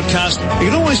ripping new podcast. You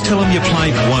can always tell them you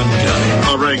played one game.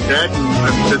 I rang Dad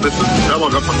and said, listen, I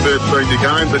got my first senior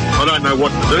game, but I don't know what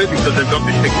to do because they've got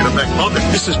me picked in the back pocket.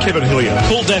 This is Kevin Hillier.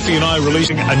 Paul Daffy and I are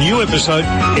releasing a new episode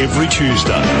every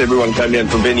Tuesday. Everyone came down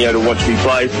from Benio to watch me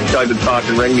play. David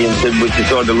Parkin rang me and said, we've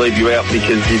decided to leave you out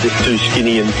because you're just too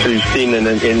skinny and too thin and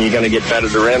you're going to get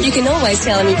battered around. You can always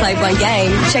tell them you played one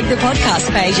game. Check the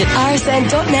podcast page at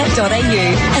rsn.net.au,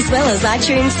 as well as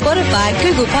iTunes, Spotify,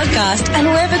 Google Podcast, and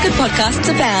wherever good podcasts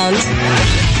are found.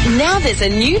 Now there's a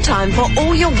new time for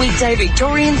all your weekday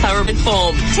Victorian Thoroughbred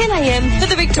form. 10 a.m. for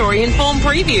the Victorian Form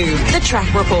Preview, the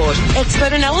Track Report,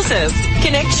 Expert Analysis,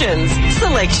 Connections,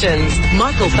 Selections.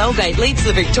 Michael Felgate leads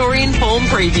the Victorian Form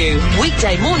Preview,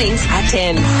 weekday mornings at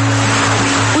 10.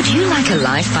 Would you like a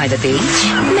life by the beach?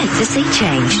 Make the sea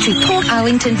change to Port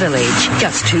Arlington Village.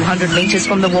 Just 200 metres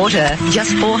from the water,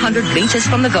 just 400 metres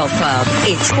from the golf club.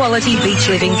 It's quality beach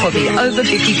living for the over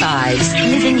 55s,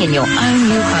 living in your own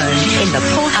new home in the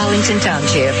Port Port Arlington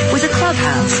Township with a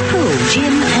clubhouse, pool,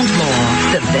 gym and more.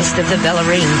 The best of the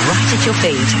Bellarine right at your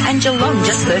feet and Geelong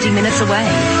just 30 minutes away.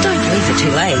 Don't leave it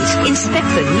too late. Inspect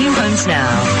the new homes now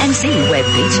and see where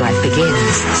beach life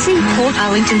begins. See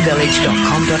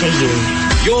portarlingtonvillage.com.au.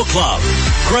 Your club,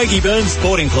 Craigie Burn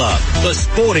Sporting Club. The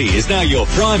Sporty is now your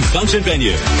prime function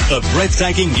venue. The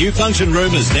breathtaking new function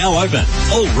room is now open.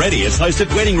 Already it's hosted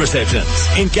wedding receptions,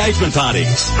 engagement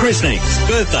parties, christenings,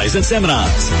 birthdays and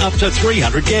seminars. Up to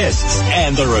 300 guests.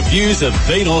 And the reviews have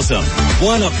been awesome.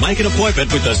 Why not make an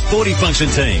appointment with the Sporty Function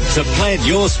team to plan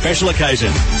your special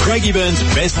occasion? Craigie Burn's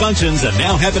best functions are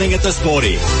now happening at the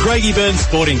Sporty. Craigie Burn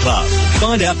Sporting Club.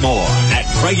 Find out more at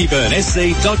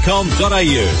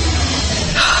craigieburnsc.com.au.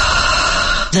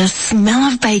 The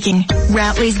smell of baking.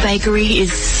 Routley's Bakery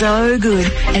is so good.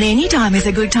 And any time is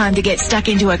a good time to get stuck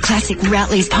into a classic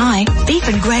Routley's pie. Beef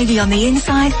and gravy on the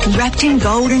inside, wrapped in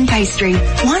golden pastry.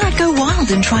 Why not go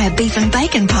wild and try a beef and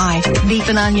bacon pie? Beef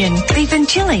and onion, beef and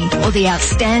chilli, or the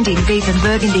outstanding beef and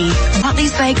burgundy.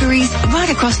 Routley's Bakeries right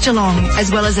across Geelong,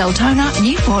 as well as Altona,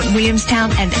 Newport, Williamstown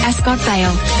and Ascot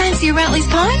Vale. Fancy a Routley's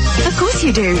pie? Of course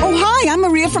you do. Oh, hi, I'm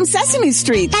Maria from Sesame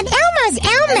Street. And Elma's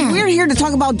Elma. And we're here to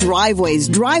talk about driveways.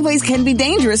 Driveways can be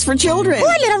dangerous for children. Or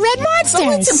little red monsters.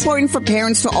 So it's important for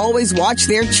parents to always watch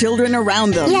their children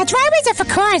around them. Yeah, driveways are for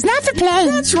cars, not for play.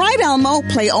 That's right, Elmo.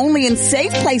 Play only in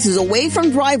safe places away from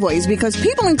driveways because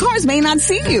people in cars may not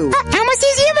see you. Elmo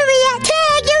sees you, Maria.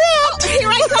 Tag, you're it. Here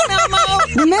I come, Elmo.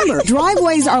 Remember,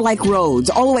 driveways are like roads.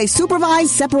 Always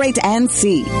supervise, separate, and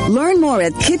see. Learn more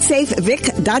at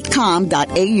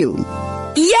kidsafevic.com.au.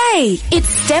 Yay! It's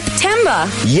September.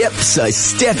 Yep, so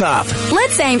step up.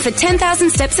 Let's aim for 10,000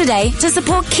 steps a day to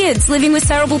support kids living with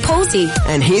cerebral palsy.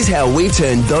 And here's how we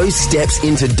turn those steps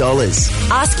into dollars.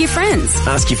 Ask your friends.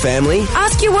 Ask your family.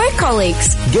 Ask your work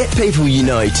colleagues. Get people you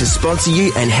know to sponsor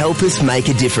you and help us make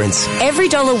a difference. Every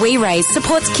dollar we raise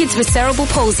supports kids with cerebral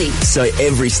palsy. So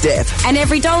every step. And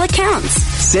every dollar counts.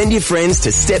 Send your friends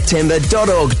to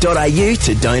september.org.au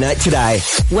to donate today.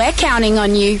 We're counting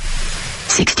on you.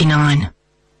 69.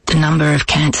 The number of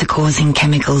cancer-causing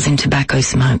chemicals in tobacco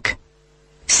smoke.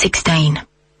 16.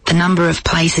 The number of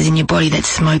places in your body that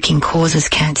smoking causes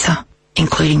cancer,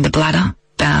 including the bladder,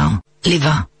 bowel,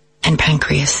 liver, and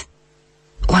pancreas.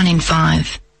 1 in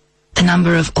 5. The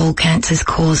number of all cancers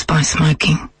caused by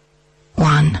smoking.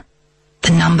 1.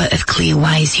 The number of clear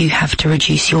ways you have to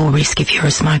reduce your risk if you're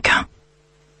a smoker.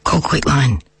 Call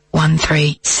Quitline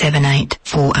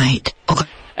 137848 or go.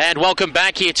 And welcome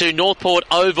back here to Northport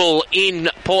Oval in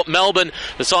Port Melbourne.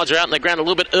 The sides are out in the ground a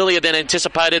little bit earlier than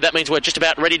anticipated. That means we're just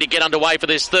about ready to get underway for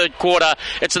this third quarter.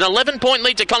 It's an 11-point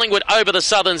lead to Collingwood over the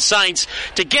Southern Saints.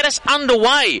 To get us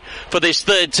underway for this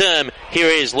third term, here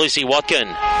is Lucy Watkin.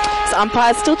 So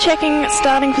umpires still checking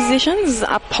starting positions.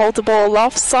 Up, hold the ball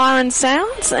aloft. Siren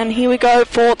sounds. And here we go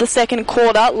for the second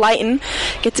quarter. Leighton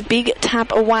gets a big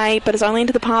tap away, but is only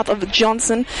into the path of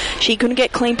Johnson. She couldn't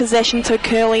get clean possession, so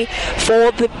Curley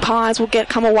for the Pies will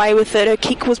come away with it. Her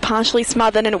kick was partially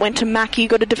smothered and it went to Mackie, who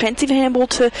got a defensive handball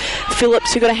to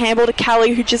Phillips, who got a handball to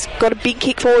Kelly, who just got a big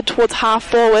kick forward towards half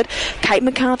forward. Kate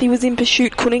McCarthy was in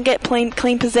pursuit, couldn't get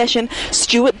clean possession.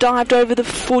 Stewart dived over the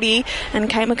footy and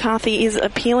Kate McCarthy is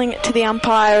appealing to the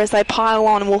umpire as they pile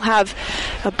on. We'll have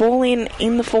a ball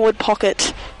in the forward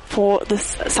pocket for the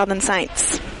Southern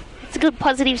Saints. It's a good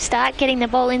positive start, getting the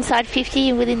ball inside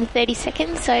 50 within 30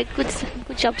 seconds, so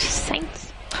good job, Saints.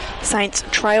 Saints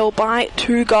trail by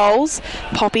 2 goals.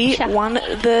 Poppy won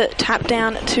the tap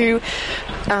down to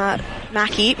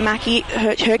Mackie. Mackie,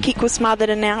 her kick was smothered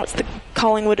and now it's the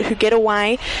Collingwood who get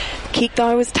away. Kick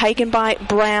though was taken by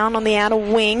Brown on the outer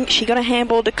wing. She got a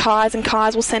handball to Kais and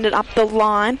Kais will send it up the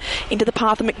line into the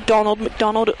path of McDonald.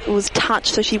 McDonald was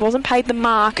touched so she wasn't paid the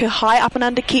mark. Her high up and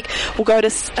under kick will go to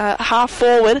half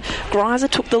forward. Greiser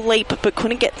took the leap but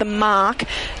couldn't get the mark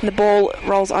and the ball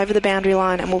rolls over the boundary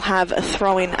line and we'll have a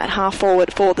throw in at half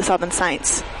forward for the Southern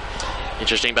Saints.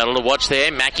 Interesting battle to watch there.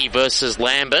 Mackie versus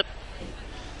Lambert.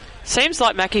 Seems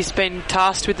like Mackie's been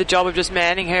tasked with the job of just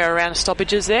manning her around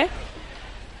stoppages there.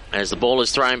 As the ball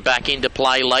is thrown back into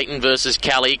play, Leighton versus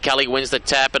Kelly. Kelly wins the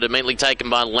tap, but immediately taken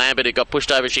by Lambert, who got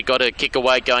pushed over. She got her kick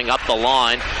away going up the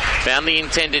line. Found the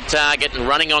intended target, and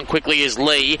running on quickly is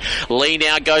Lee. Lee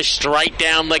now goes straight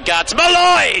down the guts.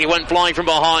 Malloy went flying from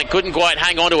behind. Couldn't quite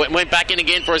hang on to it. Went back in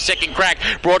again for a second crack.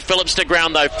 Brought Phillips to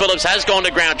ground, though. Phillips has gone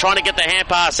to ground, trying to get the hand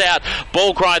pass out.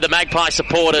 Ball cry the Magpie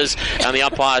supporters, and the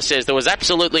umpire says there was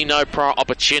absolutely no prior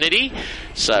opportunity.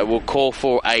 So we'll call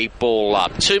for a ball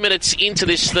up. 2 minutes into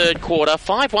this third quarter.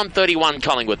 5-1-31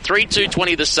 Collingwood.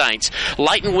 3-2-20 the Saints.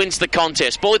 Leighton wins the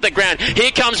contest. Ball at the ground.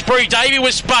 Here comes Bree Davey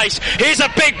with space. Here's a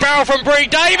big barrel from Bree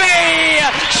Davey.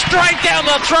 Straight down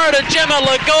the throat of Gemma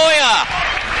Lagoya.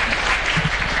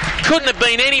 Couldn't have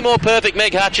been any more perfect,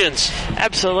 Meg Hutchins.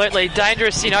 Absolutely.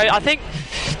 Dangerous. I think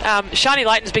Shani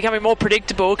Leighton's becoming more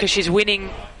predictable because she's winning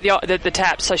the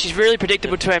taps, so she's really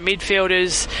predictable to her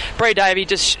midfielders. Bree Davey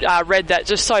just read that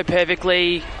just so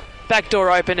perfectly. Back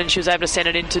door open, and she was able to send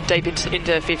it deep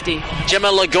into 50.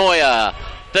 Gemma Lagoya,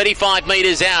 35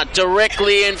 metres out,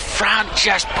 directly in front,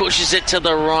 just pushes it to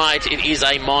the right. It is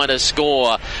a minor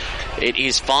score. It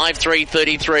is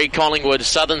 5-3-33 Collingwood.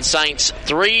 Southern Saints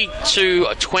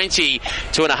 3-2-20,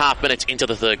 2.5 minutes into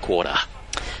the third quarter.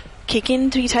 Kick in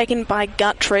to be taken by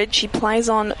Guttridge. She plays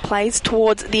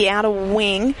towards the outer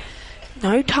wing.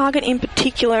 No target in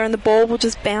particular, and the ball will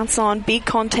just bounce on. Big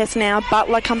contest now.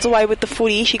 Butler comes away with the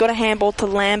footy. She got a handball to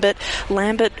Lambert.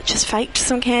 Lambert just faked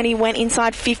some candy, went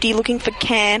inside 50 looking for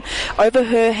Can. Over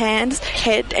her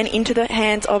head and into the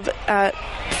hands of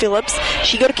Phillips.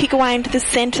 She got a kick away into the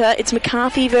centre. It's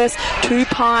McCarthy versus two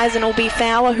Pies, and it'll be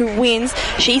Fowler who wins.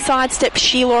 She sidestepped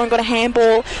Sheila and got a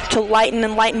handball to Leighton,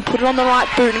 and Leighton put it on the right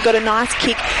boot and got a nice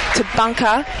kick to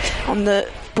Bunker on the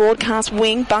broadcast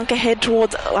wing. Bunker head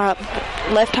towards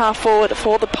left half forward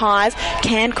for the Pies.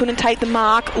 Can couldn't take the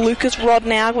mark. Lucas Rod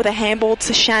now with a handball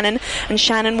to Shannon, and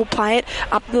Shannon will play it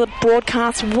up the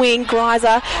broadcast wing.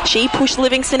 Greiser, she pushed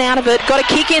Livingston out of it. Got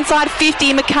a kick inside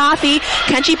 50. McCarthy,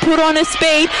 can she put on her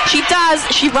speed? She does.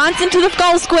 She runs into the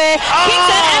goal square, kicks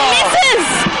it and misses.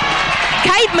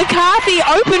 Kate McCarthy,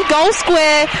 open goal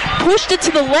square, pushed it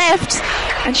to the left,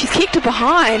 and she's kicked it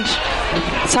behind.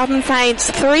 Southern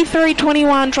Saints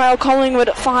 3-3-21 trail Collingwood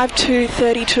at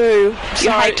 5-2-32.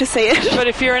 You hate to see it. But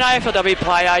if you're an AFLW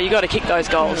player, you got to kick those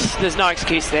goals. There's no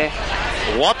excuse there.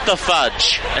 What the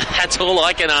fudge? That's all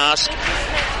I can ask.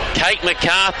 Kate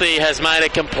McCarthy has made a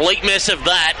complete mess of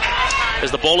that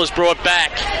as the ball is brought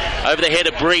back over the head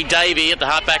of Bree Davey at the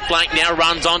half-back flank. Now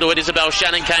runs onto it. Isabel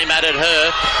Shannon came at it.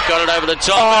 Got it over the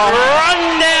top.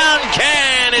 Run down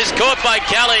Can is caught by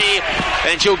Kelly,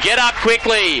 and she'll get up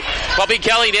quickly. Bobby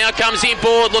Kelly now comes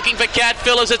inboard looking for Cat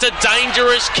Phillips. It's a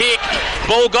dangerous kick.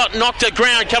 Ball got knocked to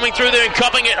ground. Coming through there and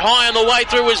copping it high on the way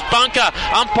through was Bunker.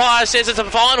 Umpire says it's a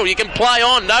final. You can play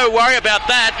on. No worry about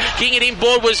that. Kicking it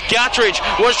inboard was Guttridge.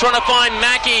 Was trying to find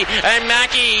Mackie, and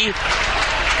Mackie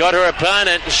got her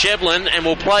opponent, Shevlin, and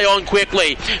will play on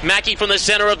quickly. Mackie from the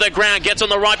centre of the ground gets on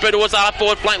the right boot towards the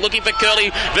half-forward flank, looking for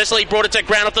Curley. Vesely brought it to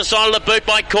ground off the side of the boot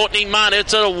by Courtney Munn.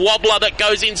 It's a wobbler that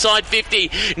goes inside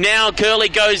 50. Now Curley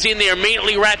goes in there,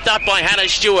 immediately wrapped up by Hannah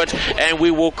Stewart, and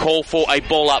we will call for a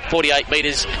ball up 48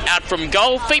 metres out from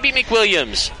goal. Phoebe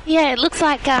McWilliams. Yeah, it looks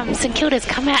like St Kilda's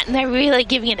come out and they're really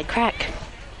giving it a crack.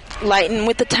 Leighton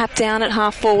with the tap down at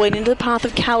half forward into the path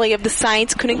of Kelly of the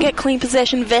Saints. Couldn't get clean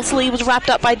possession. Vesely was wrapped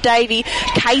up by Davey.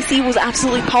 Casey was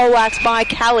absolutely poleaxed by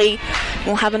Kelly.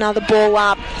 We'll have another ball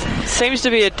up. Seems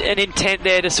to be an intent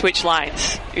there to switch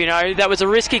lanes. That was a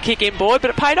risky kick inboard,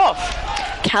 but it paid off.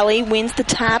 Kelly wins the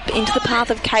tap into the path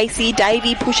of Casey.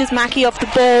 Davey pushes Mackie off the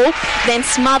ball, then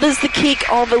smothers the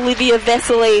kick of Olivia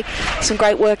Vesely. Some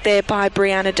great work there by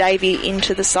Brianna Davey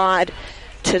into the side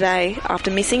today after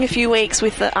missing a few weeks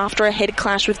after a head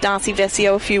clash with Darcy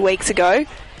Vesio a few weeks ago.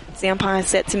 The umpire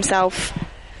sets himself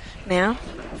now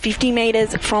 50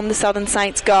 metres from the Southern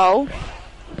Saints goal.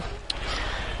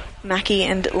 Mackie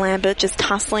and Lambert just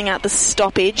tussling at the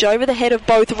stoppage over the head of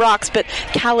both rucks, but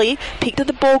Kelly picked at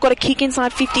the ball, got a kick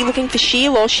inside 50 looking for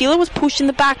Sheila. Sheila was pushed in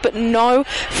the back, but no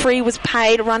free was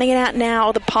paid. Running it out now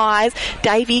are the Pies.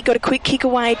 Davey got a quick kick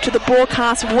away to the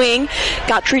broadcast wing.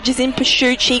 Guttridge is in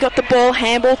pursuit. She got the ball,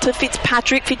 handball to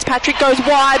Fitzpatrick. Fitzpatrick goes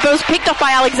wide, but was picked up by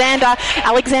Alexander.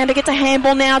 Alexander gets a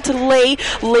handball now to Lee.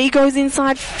 Lee goes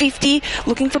inside 50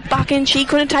 looking for Buchan. She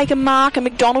couldn't take a mark, and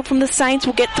McDonald from the Saints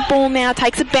will get the ball now,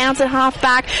 takes a bounce at half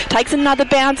back, takes another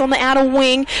bounce on the outer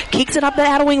wing, kicks it up the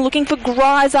outer wing looking for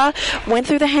Greiser, went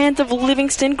through the hands of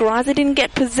Livingston. Greiser didn't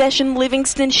get possession.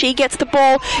 Livingston, she gets the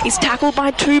ball, is tackled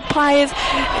by two players.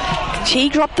 She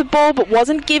dropped the ball but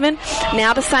wasn't given.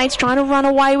 Now the Saints trying to run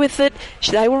away with it.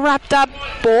 They were wrapped up.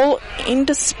 Ball in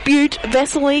dispute.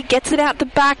 Vesely gets it out the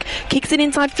back, kicks it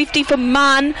inside 50 for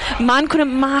Munn. Munn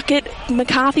couldn't mark it.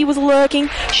 McCarthy was lurking.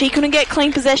 She couldn't get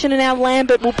clean possession, and now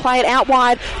Lambert will play it out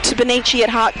wide to Benici at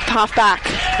half back.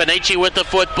 Benici with the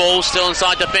football, still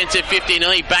inside defensive 50.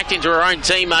 Nearly backed into her own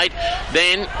teammate.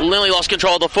 Then Lily lost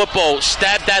control of the football.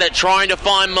 Stabbed at it, trying to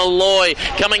find Malloy.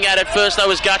 Coming at it first though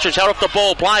was Guttridge. Held off the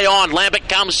ball. Play on. Lambert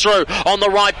comes through on the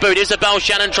right boot. Isabel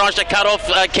Shannon tries to cut off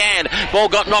Can. Ball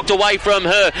got knocked away from her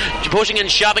her. Pushing and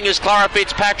shoving is Clara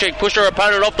Fitzpatrick. Pushed her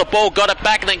opponent off the ball, got it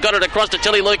back, and then got it across to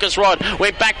Tilly Lucas-Rod.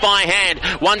 Went back by hand.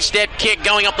 One-step kick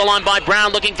going up the line by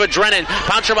Brown, looking for Drennan.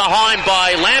 Punch from behind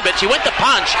by Lambert. She went to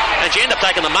punch, and she ended up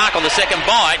taking the mark on the second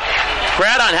bite.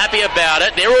 Crowd unhappy about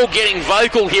it. They're all getting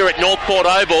vocal here at Northport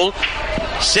Oval.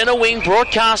 Centre wing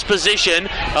broadcast position.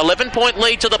 11-point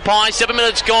lead to the Pies. 7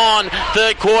 minutes gone.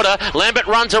 Third quarter. Lambert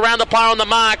runs around the player on the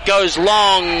mark. Goes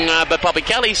long. But Poppy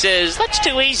Kelly says, that's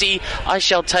too easy. I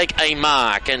shall take a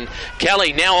mark. And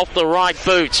Kelly now off the right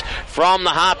boot from the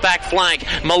half-back flank.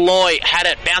 Malloy had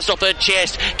it. Bounced off her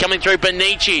chest. Coming through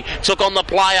Benici. Took on the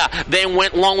player. Then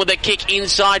went long with a kick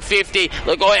inside 50.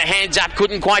 Lagoya hands up.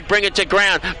 Couldn't quite bring it to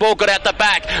ground. Ball got out the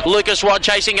back. Lucas Rod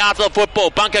chasing after the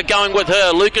football. Bunker going with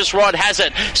her. Lucas Rod has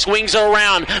it. Swings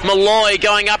around. Malloy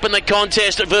going up in the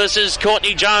contest versus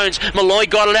Courtney Jones. Malloy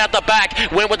got it out the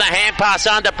back. Went with a hand pass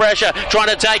under pressure. Trying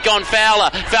to take on Fowler.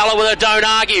 Fowler with a don't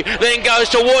argue. Then goes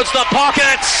towards the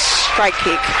pockets. Great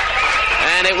kick.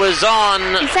 And it was on...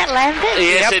 Is that Lambert?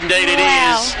 Yes, indeed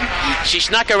it is. She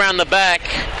snuck around the back.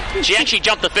 She actually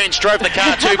jumped the fence, drove the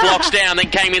car 2 blocks down, then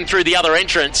came in through the other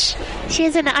entrance. She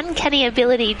has an uncanny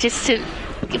ability just to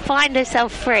find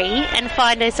herself free and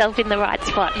find herself in the right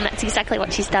spot, and that's exactly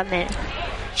what she's done there.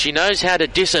 She knows how to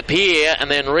disappear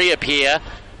and then reappear.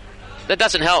 That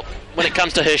doesn't help when it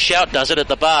comes to her shout, does it, at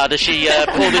the bar? Does she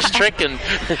pull this trick and...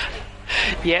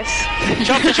 Yes.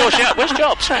 Chops, it's your shout. Where's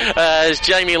Chops? As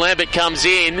Jamie Lambert comes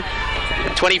in,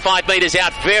 25 metres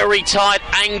out, very tight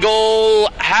angle,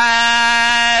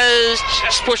 has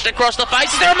just pushed across the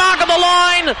face. Is there a mark on the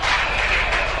line?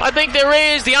 I think there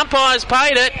is. The umpire's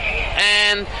paid it,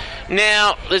 and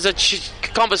now there's a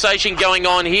conversation going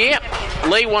on here.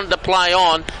 Lee wanted to play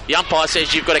on. The umpire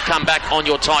says you've got to come back on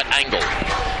your tight angle.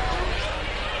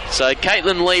 So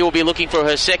Caitlin Lee will be looking for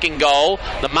her second goal.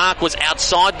 The mark was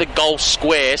outside the goal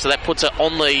square, so that puts her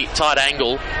on the tight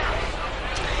angle.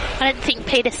 I don't think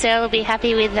Peter Searle will be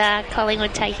happy with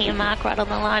Collingwood taking a mark right on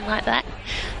the line like that.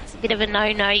 It's a bit of a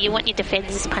no-no. You want your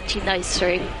defenders punching those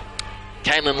through.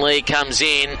 Caitlin Lee comes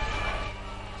in.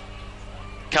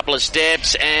 Couple of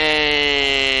steps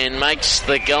and makes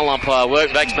the goal umpire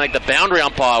work, make the boundary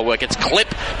umpire work. It's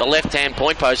clipped the left-hand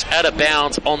point post out of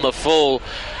bounds on the full.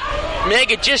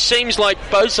 Meg, it just seems like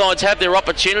both sides have their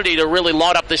opportunity to really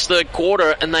light up this third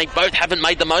quarter, and they both haven't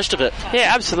made the most of it.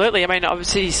 Yeah, absolutely. I mean,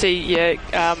 obviously you see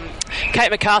Kate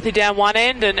McCarthy down one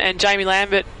end and Jamie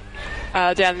Lambert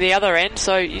down the other end,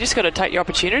 so you just got to take your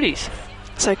opportunities.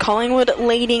 So Collingwood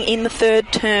leading in the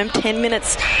third term, 10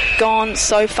 minutes gone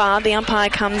so far. The umpire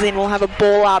comes in, we'll have a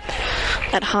ball up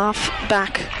at half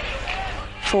back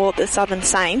for the Southern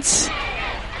Saints.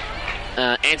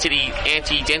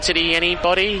 Anti-density,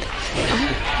 anybody?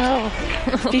 Oh.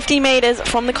 50 metres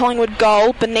from the Collingwood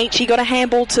goal. Benici got a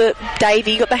handball to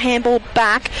Davey, got the handball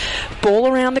back. Ball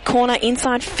around the corner,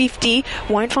 inside 50.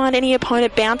 Won't find any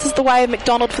opponent. Bounces the way of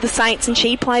McDonald for the Saints, and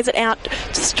she plays it out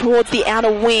just towards the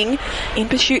outer wing. In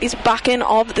pursuit is Buchan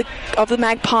of the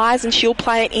Magpies, and she'll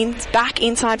play it back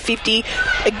inside 50.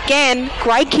 Again,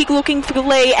 great kick looking for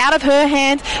Lee. Out of her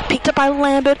hands, picked up by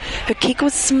Lambert. Her kick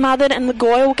was smothered, and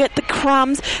Lagoya will get the crumbs.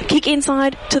 Kick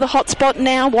inside to the hot spot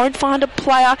now. Won't find a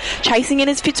player. Chasing in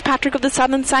is Fitzpatrick of the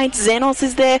Southern Saints. Zenos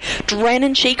is there.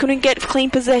 Drennan, she couldn't get clean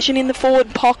possession in the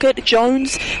forward pocket.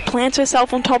 Jones plants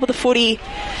herself on top of the footy.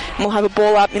 And we'll have a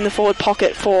ball up in the forward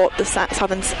pocket for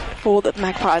the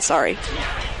Magpies, sorry.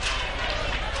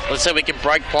 Let's see if we can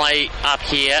break play up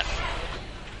here.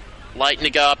 Leighton to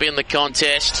go up in the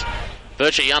contest.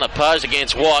 Virtually unopposed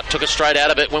against Watt. Took it straight out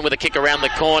of it. Went with a kick around the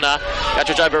corner.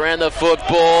 Guttridge over around the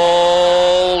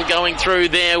football. Going through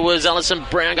there was Alison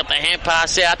Brown. Got the hand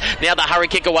pass out. Now the hurry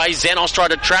kick away. Zenos tried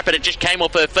to trap it. It just came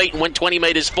off her feet and went 20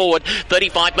 metres forward.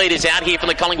 35 metres out here from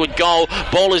the Collingwood goal.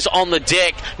 Ball is on the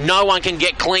deck. No one can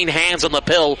get clean hands on the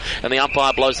pill. And the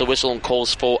umpire blows the whistle and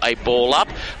calls for a ball up.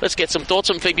 Let's get some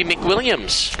thoughts on Phoebe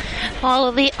McWilliams.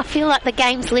 Well, I feel like the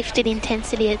game's lifted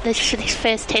intensity at this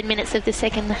first 10 minutes of the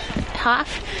second half.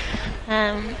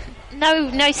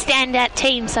 No standout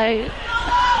team, so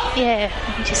yeah,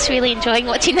 I'm just really enjoying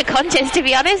watching the contest, to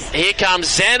be honest. Here comes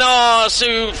Zenos,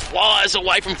 who flies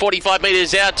away from 45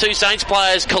 metres out. Two Saints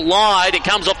players collide. It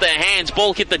comes off their hands.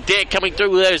 Ball hit the deck. Coming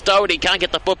through there's Doherty. Can't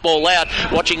get the football out.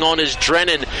 Watching on is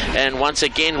Drennan. And once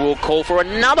again, we'll call for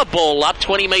another ball up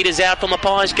 20 metres out from the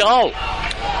Pies' goal.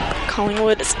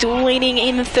 Collingwood still leading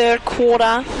in the third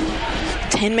quarter.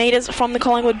 10 metres from the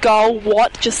Collingwood goal.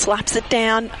 Watt just slaps it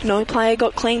down. No player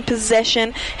got clean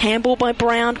possession. Handball by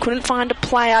Brown. Couldn't find a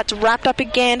player. It's wrapped up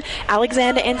again.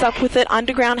 Alexander ends up with it.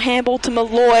 Underground handball to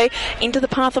Malloy. Into the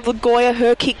path of Lagoya.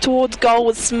 Her kick towards goal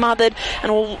was smothered.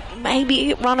 And we'll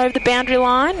maybe run over the boundary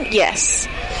line. Yes.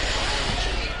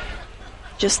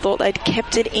 Just thought they'd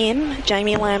kept it in.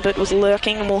 Jamie Lambert was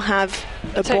lurking and will have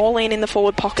a ball in the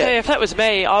forward pocket. If that was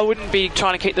me, I wouldn't be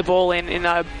trying to keep the ball in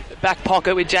a back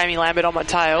pocket with Jamie Lambert on my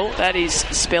tail. That is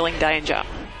spelling danger.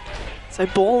 So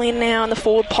ball in now in the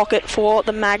forward pocket for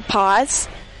the Magpies.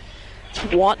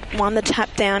 Watt won the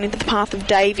tap down into the path of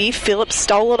Davey. Phillips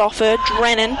stole it off her.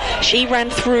 Drennan, she ran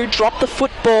through, dropped the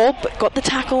football, but got the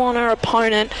tackle on her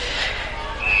opponent.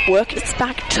 Work its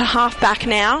back to half-back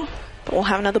now. But we'll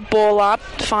have another ball up.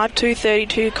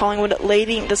 5-2-32, Collingwood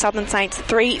leading the Southern Saints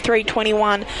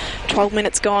 3-3-21. 12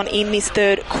 minutes gone in this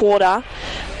third quarter.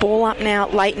 Ball up now,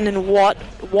 Leighton and Watt.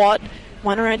 Watt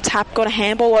won her own tap, got a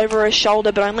handball over her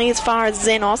shoulder, but only as far as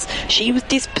Xenos. She was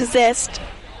dispossessed.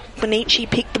 Benici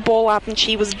picked the ball up and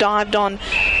she was dived on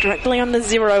directly on the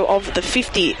 0 of the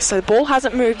 50. So the ball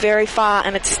hasn't moved very far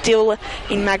and it's still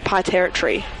in Magpie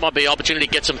territory. Might be an opportunity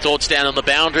to get some thoughts down on the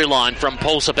boundary line from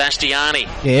Paul Sebastiani.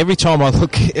 Yeah, every time I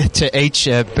look to each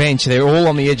bench, they're all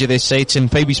on the edge of their seats,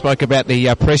 and Phoebe spoke about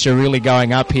the pressure really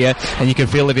going up here, and you can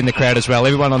feel it in the crowd as well.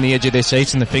 Everyone on the edge of their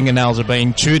seats and the fingernails are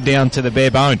being chewed down to the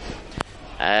bare bone.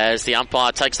 As the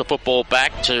umpire takes the football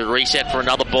back to reset for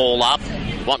another ball up.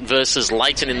 Watt versus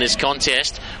Leighton in this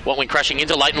contest. Watt went crashing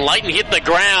into Leighton. Leighton hit the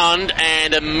ground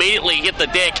and immediately hit the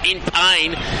deck in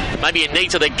pain. Maybe a knee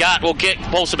to the gut. We'll get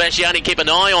Paul Sebastiani, keep an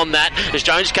eye on that. As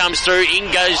Jones comes through, in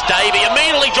goes Davey.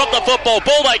 Immediately dropped the football.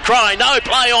 Ball they cry. No,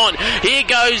 play on. Here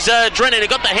goes Drennan, who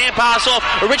got the hand pass off.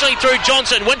 Originally through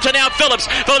Johnson. Went to now Phillips.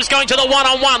 Phillips going to the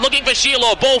one-on-one. Looking for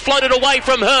Sheila. Ball floated away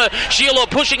from her. Sheila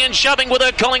pushing and shoving with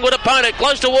her Collingwood opponent.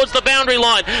 Close towards the boundary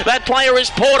line. That player is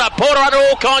Porter. Porter under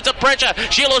all kinds of pressure.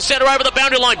 Sheila sent her over the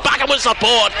boundary line. Bucket with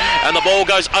support. And the ball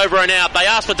goes over and out. They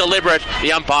asked for deliberate.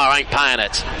 The umpire ain't paying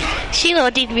it.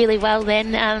 Sheila did really well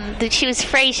then. She was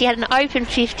free. She had an open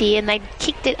 50 and they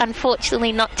kicked it,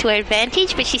 unfortunately, not to her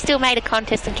advantage, but she still made a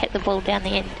contest and kept the ball down the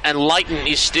end. And Leighton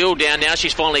is still down. Now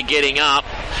she's finally getting up.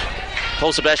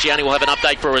 Paul Sebastiani will have an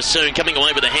update for us soon. Coming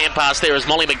away with a hand pass there is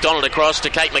Molly McDonald across to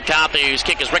Kate McCarthy, whose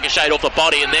kick has ricocheted off the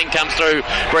body and then comes through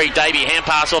Bree Davey. Hand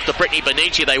pass off to Brittany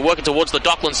Benici. They working towards the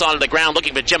Dockland side of the ground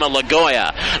looking for Gemma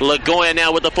Lagoya. Lagoya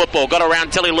now with the football. Got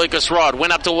around Tilly Lucas-Rod.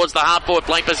 Went up towards the half-forward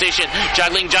flank position.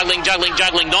 Juggling.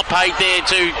 Not paid there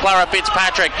to Clara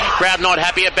Fitzpatrick. Crowd not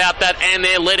happy about that and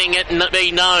they're letting it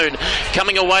be known.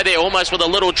 Coming away there almost with a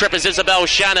little trip is Isabel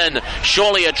Shannon.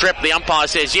 Surely a trip. The umpire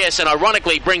says yes and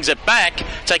ironically brings it back,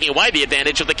 taking away the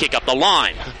advantage of the kick up the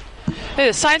line. Yeah,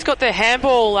 the Saints got their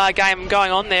handball game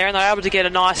going on there and they're able to get a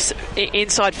nice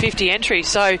inside 50 entry.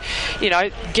 So,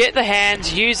 get the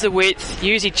hands, use the width,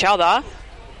 use each other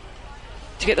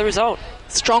to get the result.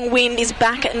 Strong wind is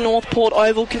back at Northport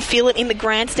Oval. Can feel it in the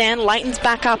grandstand. Leighton's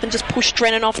back up and just pushed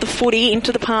Drennan off the footy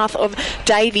into the path of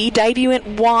Davey. Davey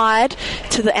went wide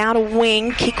to the outer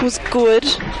wing. Kick was good.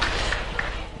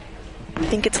 I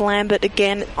think it's Lambert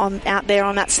again out there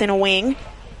on that centre wing.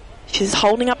 She's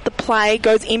holding up the play,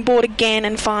 goes inboard again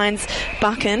and finds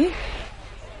Buchan.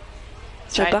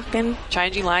 So Buchan.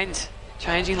 Changing lanes.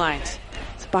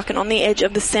 So Buchan on the edge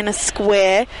of the centre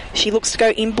square. She looks to go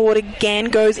inboard again,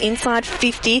 goes inside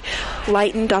 50.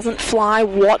 Leighton doesn't fly.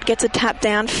 Watt gets a tap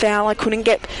down foul. I couldn't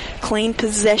get clean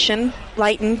possession.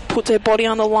 Leighton puts her body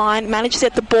on the line, managed to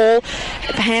set the ball,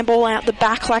 the handball out the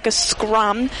back like a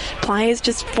scrum. Players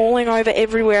just falling over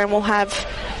everywhere and we'll have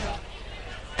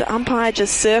the umpire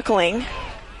just circling.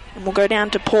 And we'll go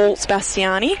down to Paul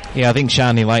Sebastiani. Yeah, I think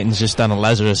Shani Leighton's just done a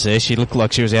Lazarus there. She looked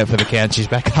like she was out for the count. She's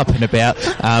back up and about.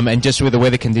 And just with the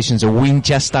weather conditions, the wind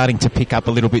just starting to pick up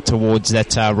a little bit towards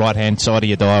that right-hand side of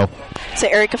your dial. So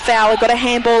Erica Fowler got a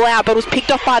handball out, but was picked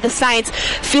off by the Saints.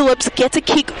 Phillips gets a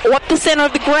kick up the centre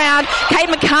of the ground. Kate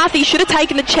McCarthy should have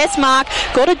taken the chest mark.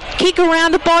 Got a kick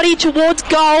around the body towards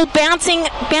goal. Bouncing.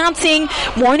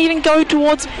 Won't even go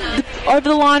towards over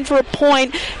the line for a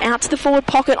point. Out to the forward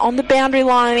pocket on the boundary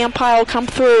line. The umpire will come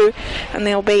through and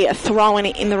there'll be a throw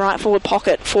in the right forward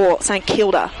pocket for St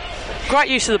Kilda. Great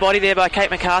use of the body there by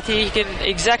Kate McCarthy. You can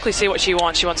exactly see what she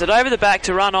wants. She wants it over the back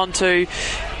to run on to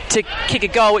kick a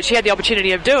goal, which she had the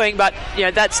opportunity of doing, but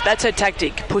that's her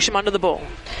tactic. Push them under the ball.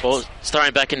 Well,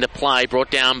 thrown back into play, brought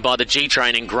down by the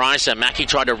G-Train in Greiser. Mackey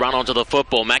tried to run onto the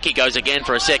football. Mackey goes again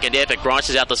for a second effort.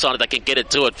 Greiser's out the side, they can get it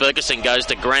to it. Ferguson goes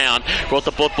to ground, brought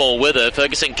the football with her.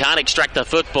 Ferguson can't extract the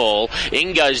football.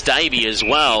 In goes Davey as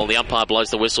well. The umpire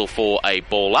blows the whistle for a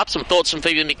ball up. Some thoughts from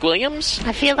Phoebe McWilliams?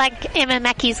 I feel like Emma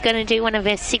Mackey's going to do one of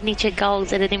her signature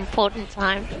goals at an important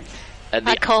time.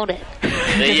 I called it.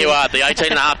 There you are. The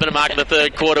 18.5-minute mark in the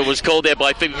third quarter was called there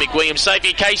by Phoebe McWilliams.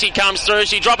 Sophie Casey comes through.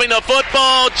 She's dropping the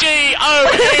football.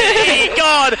 G-O-N-E.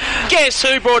 God, guess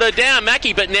who brought her down?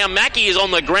 Mackie. But now Mackie is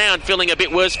on the ground feeling a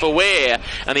bit worse for wear,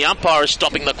 and the umpire is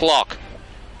stopping the clock.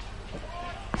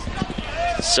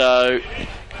 So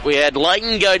we had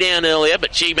Leighton go down earlier,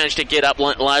 but she managed to get up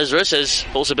Lazarus, as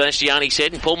Paul Sebastiani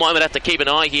said, and Paul might have to keep an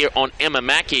eye here on Emma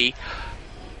Mackie.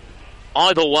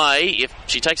 Either way, if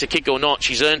she takes a kick or not,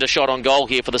 she's earned a shot on goal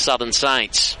here for the Southern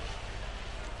Saints.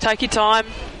 Take your time.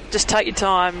 Just take your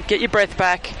time. Get your breath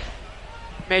back.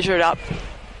 Measure it up.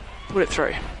 Put it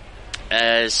through.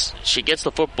 As she gets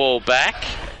the football back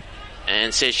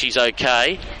and says she's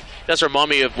okay. Does remind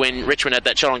me of when Richmond had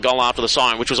that shot on goal after the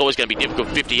siren, which was always going to be difficult,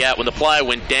 50 out. When the player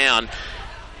went down,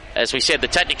 as we said, the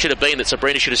tactic should have been that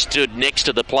Sabrina should have stood next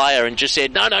to the player and just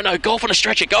said, no, golf on a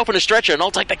stretcher, and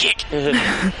I'll take the kick.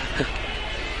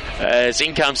 As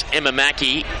in comes Emma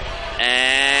Mackie,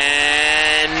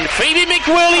 and Phoebe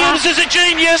McWilliams is a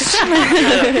genius.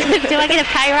 Do I get a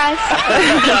pay rise?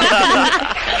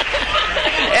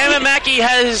 Emma Mackie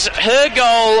has her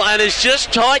goal and has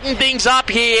just tightened things up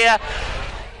here.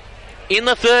 In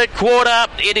the third quarter,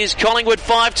 it is Collingwood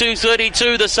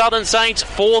 5-2-32, the Southern Saints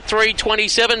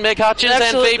 4-3-27. Meg Hutchins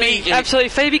and Phoebe. Absolutely.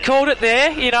 Phoebe called it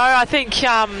there. You know, I think she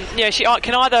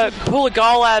can either pull a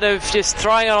goal out of just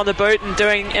throwing it on the boot and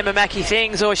doing Emma Mackie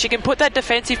things, or she can put that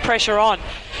defensive pressure on.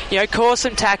 You know, cause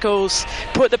some tackles,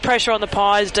 put the pressure on the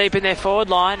Pies deep in their forward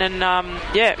line, and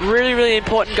really, really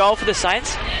important goal for the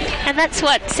Saints. And that's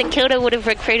what St Kilda would have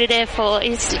recruited her for,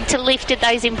 is to lift at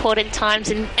those important times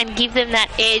and give them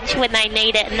that edge when they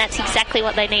need it, and that's exactly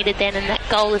what they needed then, and that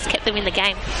goal has kept them in the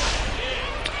game.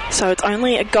 So it's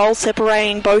only a goal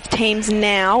separating both teams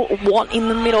now. Watt in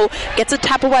the middle gets a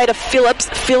tap away to Phillips.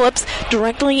 Phillips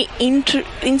directly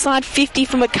inside 50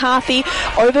 for McCarthy.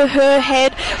 Over her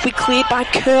head, we cleared by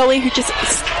Curley, who just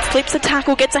slips a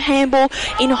tackle, gets a handball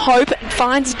in hope,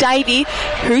 finds Davey,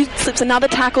 who slips another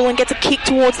tackle and gets a kick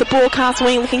towards the broadcast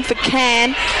wing looking for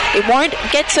Can. It won't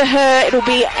get to her. It'll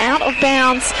be out of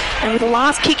bounds, and with the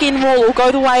last kick in rule, will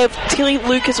go the way of Tilly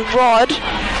Lucas-Rod.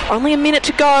 Only a minute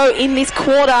to go in this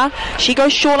quarter. She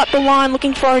goes short up the line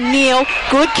looking for O'Neill.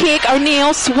 Good kick.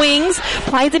 O'Neill swings,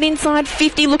 plays it inside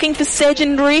 50 looking for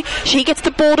Segendary. She gets the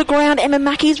ball to ground. Emma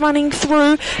Mackie's running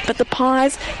through, but the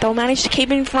Pies, they'll manage to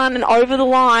keep it in front and over the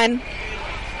line.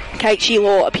 Kate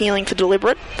Sheelaw appealing for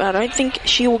deliberate, but I don't think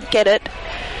she will get it.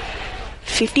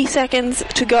 50 seconds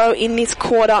to go in this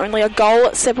quarter. Only a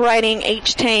goal separating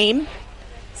each team.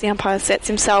 The umpire sets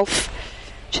himself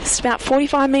just about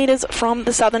 45 metres from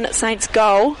the Southern Saints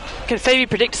goal. Can Phoebe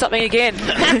predict something again?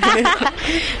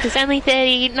 There's only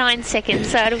 39 seconds,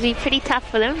 so it'll be pretty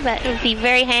tough for them, but it'll be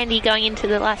very handy going into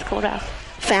the last quarter.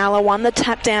 Fowler won the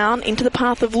tap down into the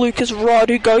path of Lucas Rod,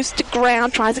 who goes to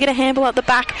ground, tries to get a handball at the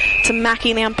back to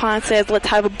Mackie. The umpire says, let's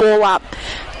have a ball up.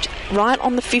 Right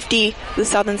on the 50, the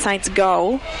Southern Saints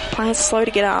goal. Players slow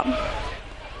to get up.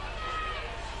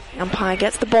 The umpire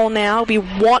gets the ball now. It'll be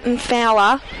Watt and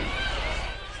Fowler.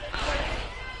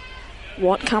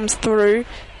 Watt comes through.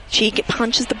 She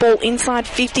punches the ball inside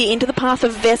 50 into the path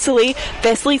of Vesely.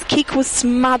 Vesely's kick was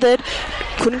smothered.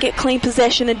 Couldn't get clean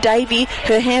possession of Davey.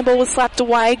 Her handball was slapped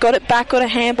away. Got it back, got a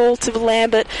handball to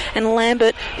Lambert. And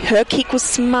Lambert, her kick was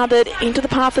smothered into the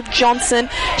path of Johnson.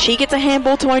 She gets a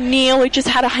handball to O'Neill, who just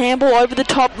had a handball over the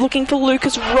top looking for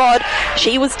Lucas Rod.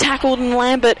 She was tackled, and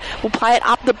Lambert will play it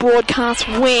up the broadcast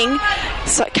wing.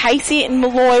 So Casey and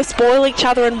Malloy spoil each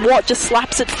other, and Watt just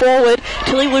slaps it forward.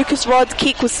 Tilly Lucas Rod's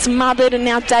kick was smothered, and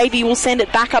now Davey will send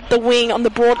it back up the wing on the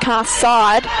broadcast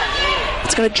side.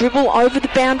 It's going to dribble over the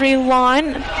boundary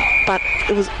line, but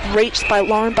it was reached by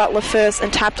Lauren Butler first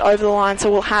and tapped over the line,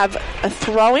 so we'll have a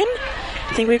throw-in.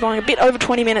 I think we're going a bit over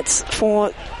 20 minutes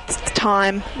for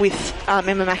time with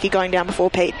Emma Mackie going down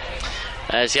before Pete.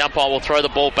 As the umpire will throw the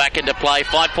ball back into play.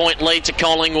 5-point lead to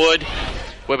Collingwood.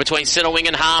 We're between centre wing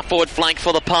and half forward flank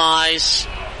for the Pies.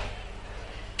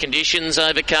 Conditions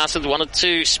overcast with 1 or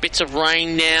 2 spits of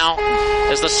rain now.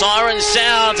 As the siren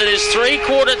sounds, it is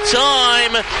 3-quarter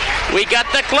time. We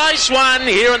got the close one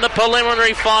here in the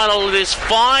preliminary final. It is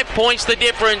 5 points the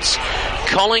difference.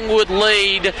 Collingwood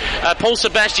lead. Paul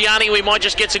Sebastiani, we might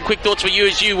just get some quick thoughts for you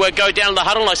as you go down to the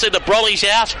huddle. I see the Brolly's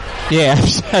out. Yeah,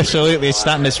 absolutely. It's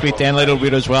starting to spit down a little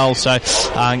bit as well. So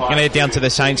going to head down to the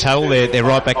Saints huddle. They're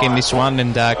right back in this one,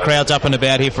 and crowds up and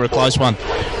about here for a close one.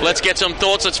 Let's get some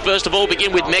thoughts. Let's first of all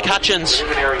begin with Meg Hutchins.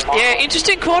 Yeah,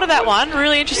 interesting quarter, that one.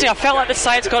 Really interesting. I felt like the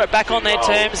Saints got it back on their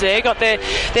terms there. Got their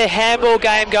handball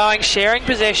game going, sharing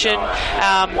possession,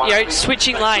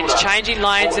 switching lanes, changing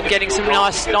lanes, and getting some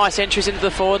nice entries and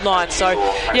of the forward line. So,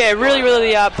 yeah, really,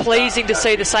 really pleasing to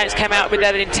see the Saints come out with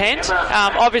that intent.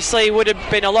 Obviously, would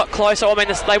have been a lot closer. I mean,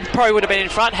 they probably would have been in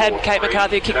front had Kate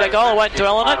McCarthy kicked that goal. I won't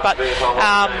dwell on it, but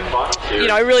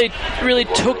really, really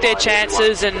took their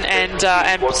chances and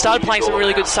started playing some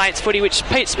really good Saints footy, which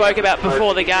Pete spoke about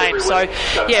before the game. So,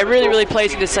 yeah, really, really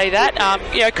pleasing to see that.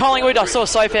 Collingwood, I saw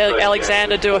Sophie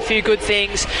Alexander do a few good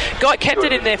things. Kept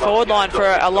it in their forward line for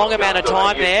a long amount of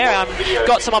time there.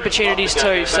 Got some opportunities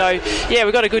too. So, yeah,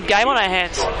 we've got a good game on our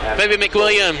hands. Phoebe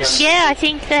McWilliams. Yeah, I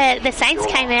think the Saints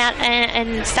came out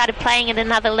and started playing at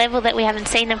another level that we haven't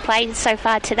seen them play so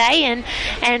far today,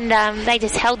 and they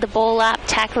just held the ball up,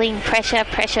 tackling, pressure,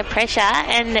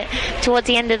 and towards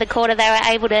the end of the quarter they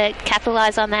were able to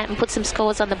capitalise on that and put some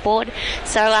scores on the board.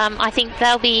 So I think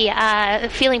they'll be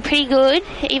feeling pretty good,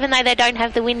 even though they don't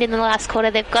have the wind in the last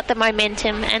quarter. They've got the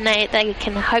momentum and they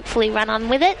can hopefully run on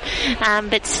with it.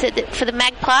 But for the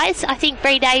Magpies, I think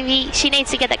Bree Davey, she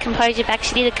needs to get that composure back.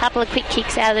 She did a couple of quick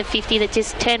kicks out of the 50 that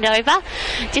just turned over.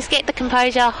 Just get the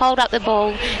composure, hold up the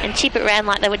ball and chip it around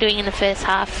like they were doing in the first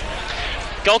half.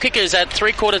 Goal kickers at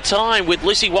three-quarter time with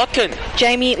Lucy Watkin.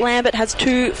 Jamie Lambert has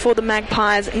 2 for the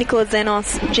Magpies. Nicola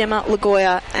Zenos, Gemma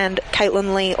Lagoya and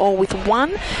Caitlin Lee all with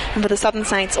 1. And for the Southern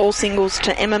Saints, all singles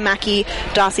to Emma Mackey,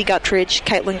 Darcy Guttridge,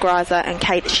 Caitlin Greiser and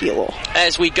Kate Shearlaw.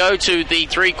 As we go to the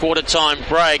three-quarter time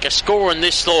break, a score in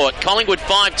this sort. Collingwood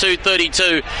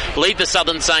 5-2-32 lead the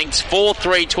Southern Saints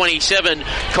 4-3-27.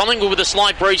 Collingwood with a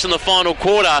slight breeze in the final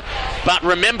quarter. But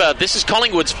remember, this is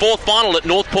Collingwood's 4th final at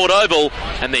Northport Oval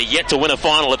and they're yet to win a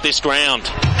final at this ground.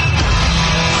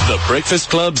 The Breakfast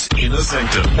Club's Inner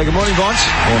Sanctum. Hey, good morning, Vance.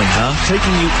 Morning, Carl.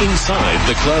 Taking you inside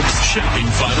the club's shaping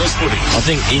finals footy. I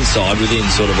think inside, within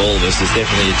sort of all of us, there's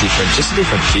definitely a different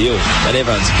feel. And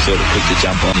everyone's sort of quick to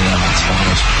jump on, it's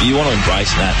finals. You want to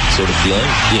embrace that sort of feeling.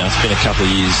 It's been a couple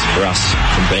of years for us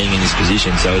from being in this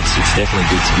position, so it's definitely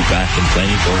good to be back and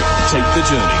planning for it. Take the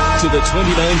journey to the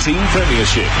 2019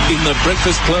 Premiership in the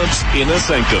Breakfast Club's Inner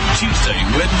Sanctum. Tuesday,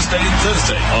 Wednesday and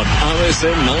Thursday on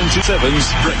RSN 927's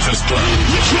Breakfast Club.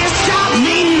 Stop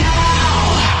me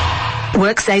now.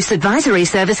 WorkSafe's advisory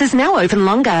service is now open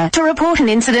longer. To report an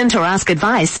incident or ask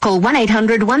advice, call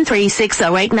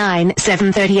 1-800-136-089,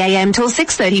 7:30am till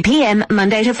 6:30pm,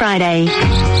 Monday to Friday.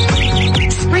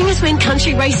 Spring is when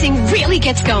country racing really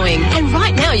gets going. And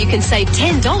right now you can save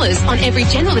 $10 on every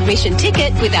general admission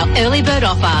ticket with our early bird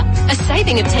offer. A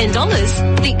saving of $10.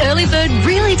 The early bird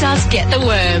really does get the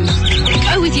worm.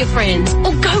 Go with your friends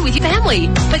or go with your family.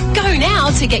 But go now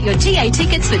to get your GA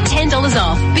tickets for $10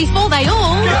 off before they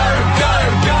all... Go, go,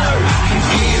 go. I can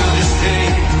feel this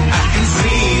day. I can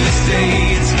see this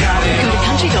day. It's got it all. Go to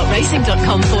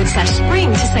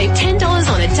country.racing.com/spring to save $10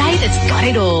 on a day that's got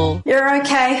it all. You're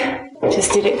okay.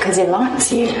 Just did it because he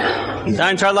likes you.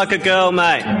 Don't try like a girl,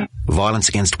 mate. Violence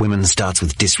against women starts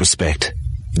with disrespect.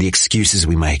 The excuses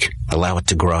we make allow it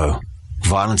to grow.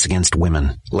 Violence against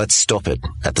women. Let's stop it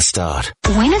at the start.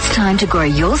 When it's time to grow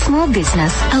your small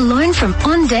business, a loan from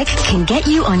On Deck can get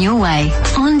you on your way.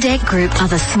 On Deck Group are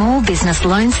the small business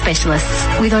loan specialists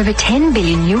with over $10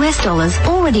 billion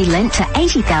already lent to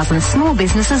 80,000 small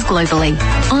businesses globally.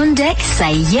 On Deck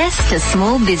say yes to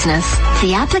small business.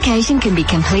 The application can be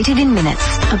completed in minutes,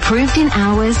 approved in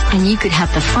hours, and you could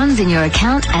have the funds in your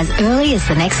account as early as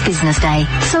the next business day.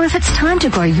 So if it's time to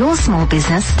grow your small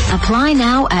business, apply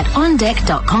now at ondeck.com.au.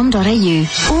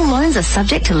 All loans are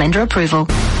subject to lender approval.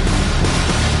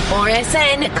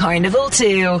 RSN Carnival 2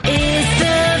 is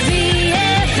the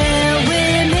VFL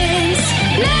Women's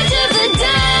Match of the Day.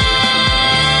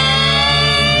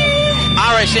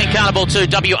 RSN Carnival 2,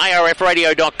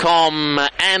 WARFradio.com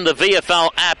and the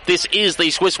VFL app. This is the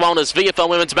Swiss Wellness VFL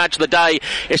Women's Match of the Day.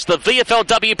 It's the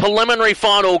VFLW preliminary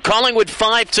final. Collingwood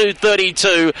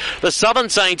 5-2-32. The Southern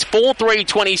Saints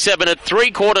 4-3-27 at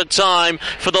three-quarter time.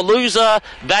 For the loser,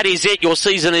 that is it. Your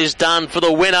season is done. For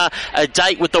the winner, a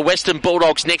date with the Western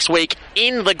Bulldogs next week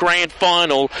in the grand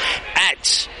final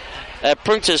at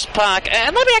Princess Park.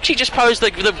 And let me actually just pose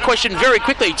the question very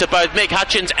quickly to both Meg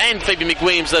Hutchins and Phoebe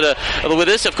McWilliams that are with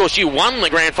us. Of course, you won the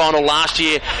grand final last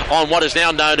year on what is now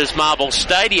known as Marvel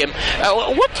Stadium.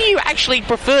 What do you actually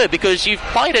prefer? Because you've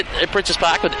played at Princess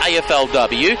Park with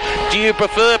AFLW. Do you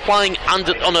prefer playing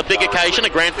on a big occasion, a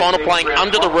grand final, playing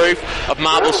under the roof of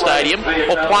Marvel Stadium,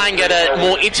 or playing at a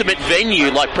more intimate venue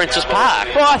like Princess Park?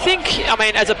 Well, I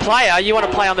mean, as a player, you want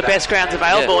to play on the best grounds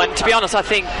available. Yeah. And to be honest, I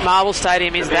think Marvel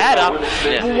Stadium is that.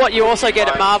 What you also get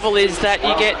at Marvel is that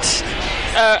you get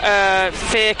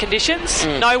fair conditions.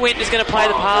 No wind is going to play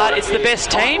the part. It's the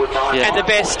best team and the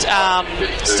best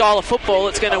style of football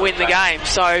that's going to win the game.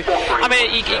 So, I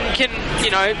mean, you can,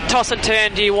 toss and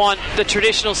turn. Do you want the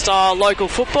traditional style local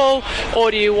football,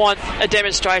 or do you want a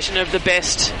demonstration of the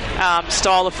best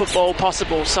style of football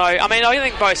possible? So, I mean, I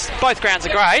think both grounds are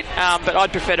great, but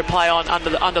I'd prefer to play on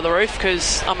under the roof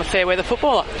because I'm a fair weather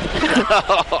footballer.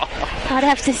 I'd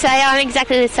have to say I'm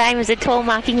exactly the same as a tall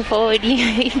marking forward.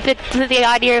 The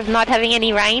idea of not having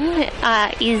any rain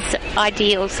is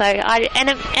ideal. So, and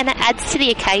it adds to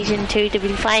the occasion too, to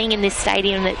be playing in this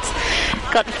stadium that's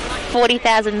got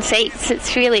 40,000 seats.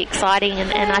 It's really exciting,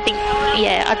 and I think,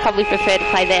 I'd probably prefer to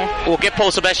play there. We'll get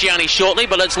Paul Sebastiani shortly,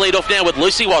 but let's lead off now with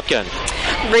Lucy Watkin.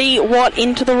 Ree Watt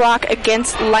into the ruck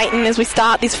against Leighton as we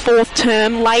start this fourth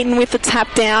term. Leighton with the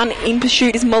tap down. In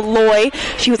pursuit is Malloy.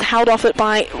 She was held off it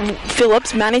by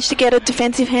Phillips. Managed to get a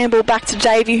defensive handball back to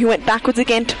Davey, who went backwards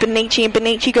again to Benici, and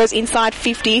Benici goes inside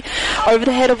 50 over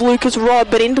the head of Lucas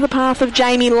Rod, but into the path of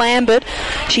Jamie Lambert.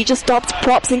 She just stops,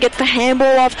 props, and gets the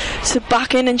handball off to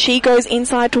Buchan, and she goes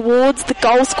inside towards the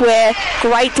goal square.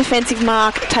 Great defensive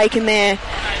mark taken there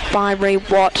by Ree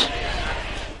Watt.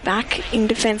 Back in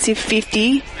defensive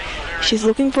 50. She's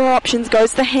looking for options.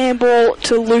 Goes the handball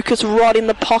to Lucas Rod in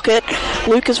the pocket.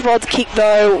 Lucas Rod's kick,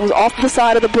 though, was off the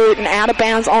side of the boot and out of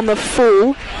bounds on the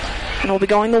full. And will be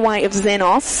going the way of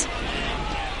Xenos.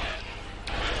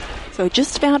 So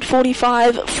just about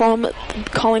 45 from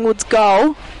Collingwood's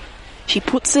goal. She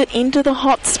puts it into the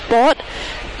hot spot.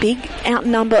 Big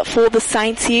outnumber for the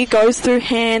Saints here. Goes through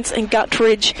hands, and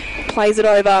Guttridge plays it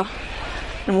over.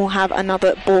 And we'll have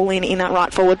another ball in that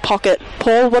right forward pocket.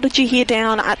 Paul, what did you hear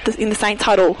down in the Saints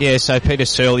huddle? Yeah, so Peter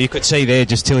Searle, you could see there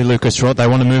just Tilly Lucas Rod. They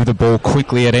want to move the ball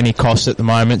quickly at any cost at the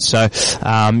moment. So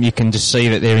you can just see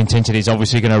that their intensity is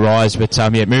obviously going to rise. But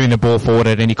moving the ball forward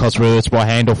at any cost, whether it's by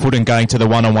hand or foot, and going to the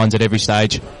one-on-ones at every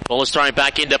stage. Ball is thrown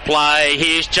back into play.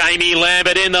 Here's Jamie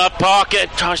Lambert in the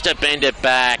pocket. Tries to bend it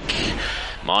back.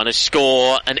 Minus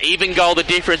score, an even goal the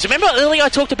difference. Remember earlier I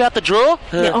talked about the draw?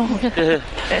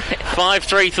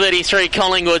 5-3-33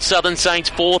 Collingwood, Southern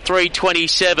Saints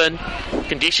 4-3-27.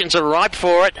 Conditions are ripe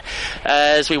for it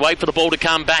as we wait for the ball to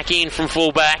come back in from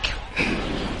full-back.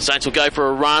 Saints will go for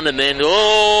a run, and then,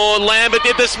 Lambert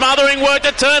did the smothering work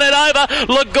to turn it over.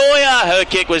 Lagoya, her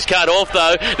kick was cut off,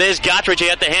 though. There's Guttridge, he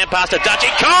had the hand pass to Dutchy.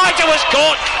 Kaiser was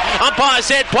caught. Umpire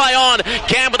said play on.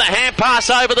 Cam with a hand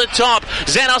pass over the top.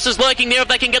 Xenos is lurking there if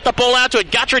they can get the ball out to it.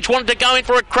 Guttridge wanted to go in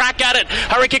for a crack at it.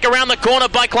 Hurry kick around the corner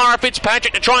by Clara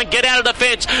Fitzpatrick to try and get out of the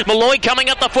fence. Malloy coming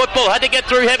at the football, had to get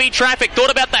through heavy traffic. Thought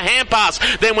about the hand pass,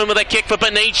 then went with a kick for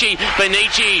Benici.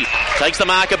 Benici takes the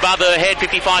mark above her head,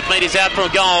 55 metres out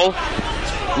from goal.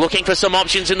 Looking for some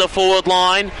options in the forward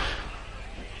line.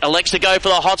 Elects to go for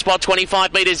the hot spot,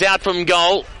 25 metres out from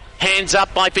goal. Hands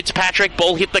up by Fitzpatrick.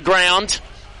 Ball hit the ground.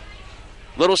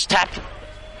 Little tap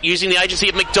using the agency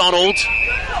of McDonald.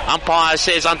 Umpire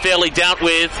says unfairly dealt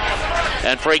with.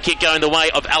 And free kick going the way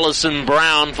of Alison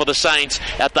Brown for the Saints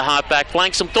at the half-back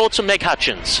flank. Some thoughts from Meg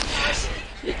Hutchins.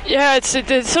 Yeah, it's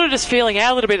sort of just feeling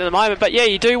out a little bit at the moment. But,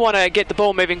 you do want to get the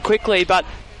ball moving quickly, but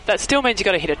that still means you've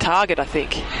got to hit a target, I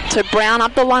think. So Brown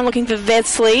up the line looking for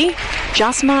Vesley.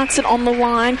 Just marks it on the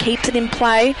line, keeps it in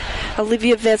play.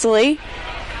 Olivia Vesley.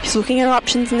 She's looking at her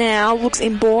options now, looks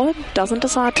inboard, doesn't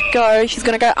decide to go. She's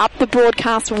going to go up the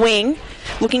broadcast wing.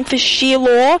 Looking for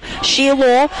Shearlaw.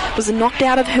 Shearlaw was knocked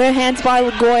out of her hands by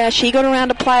Lagoya. She got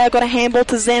around a player, got a handball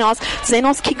to Xenos.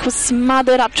 Xenos' kick was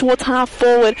smothered up towards half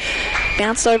forward.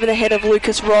 Bounced over the head of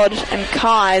Lucas Rod and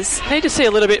Kais. Need to see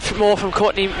a little bit more from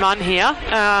Courtney Munn here.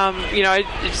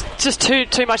 It's just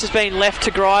too much has been left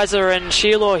to Greiser and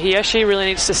Shearlaw here. She really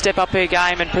needs to step up her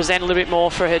game and present a little bit more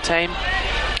for her team.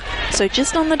 So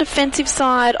just on the defensive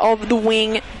side of the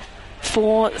wing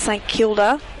for St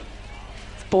Kilda.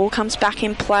 Ball comes back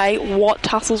in play. Watt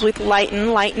tussles with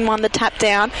Leighton. Leighton won the tap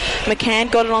down.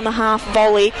 McCann got it on the half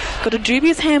volley. Got a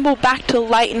dubious handball back to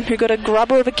Leighton, who got a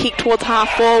grubber of a kick towards half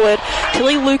forward.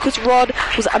 Tilly Lucas Rod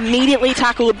was immediately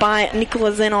tackled by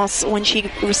Nicola Xenos when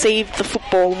she received the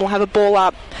football, and we'll have a ball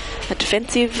up. A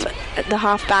defensive at the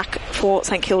half back for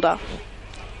St Kilda.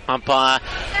 Umpire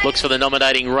looks for the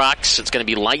nominating rucks. It's going to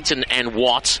be Leighton and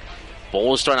Watt.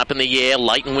 Ball is thrown up in the air.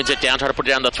 Leighton wins it down, trying to put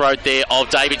it down the throat there of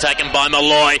Davey, taken by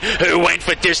Malloy, who went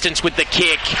for distance with the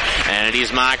kick. And it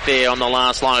is marked there on the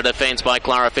last line of defence by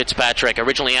Clara Fitzpatrick.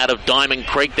 Originally out of Diamond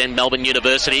Creek, then Melbourne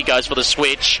University, goes for the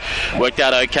switch. Worked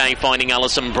out okay, finding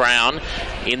Alison Brown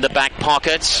in the back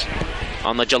pocket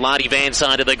on the Gelati van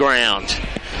side of the ground.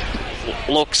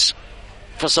 Looks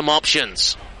for some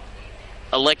options.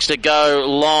 Elects to go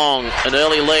long. An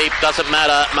early leap, doesn't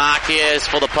matter. Marquez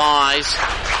for the Pies.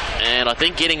 And I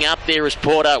think getting up there is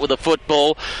Porter with the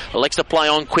football. Elects to play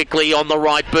on quickly on the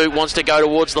right boot. Wants to go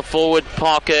towards the forward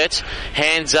pocket.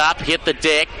 Hands up, hit the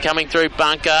deck. Coming through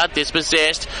bunker,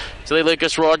 dispossessed. Tilly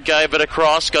Lucas Rod gave it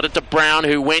across, got it to Brown,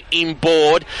 who went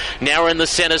inboard. Now we're in the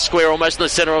centre square, almost in the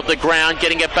centre of the ground.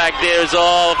 Getting it back there is,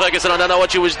 Ferguson, I don't know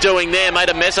what she was doing there, made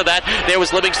a mess of that. There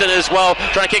was Livingston as well,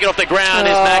 trying to kick it off the ground.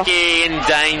 Is Mackie in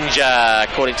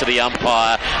danger, according to the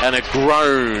umpire, and a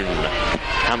groan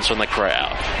comes from the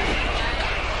crowd.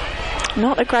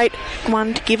 Not a great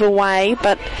one to give away,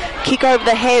 but kick over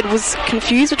the head was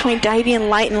confused between Davey and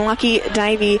Leighton. Lucky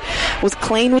Davey was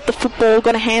clean with the football,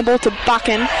 got a handball to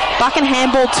Buchan. Buchan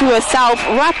handball to herself,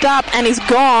 wrapped up and is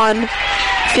gone.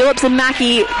 Phillips and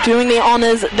Mackie doing the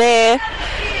honours there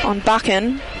on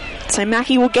Buchan. So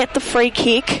Mackie will get the free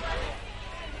kick.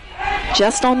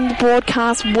 Just on the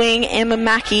broadcast wing, Emma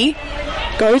Mackie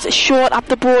goes short up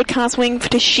the broadcast wing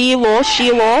to Shearlaw.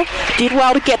 Shearlaw did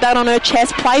well to get that on her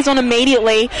chest. Plays on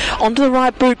immediately. Onto the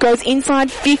right boot. Goes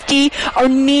inside 50.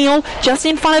 O'Neill just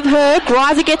in front of her.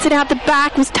 Greiser gets it out the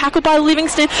back. Was tackled by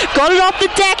Livingston. Got it off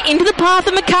the deck into the path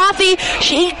of McCarthy.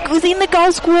 She was in the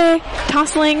goal square.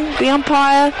 Tussling the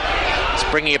umpire. It's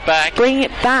bringing it back. Bringing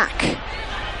it back.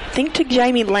 I think to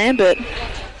Jamie Lambert.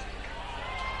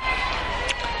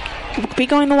 Will be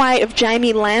going the way of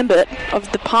Jamie Lambert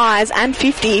of the Pies and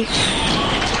 50.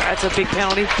 That's a big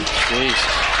penalty.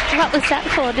 Jeez. What was that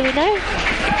for? Do we know?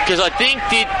 Because I think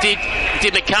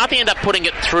did McCarthy end up putting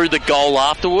it through the goal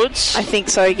afterwards? I think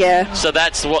so, yeah. So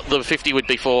that's what the 50 would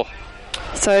be for.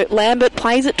 So Lambert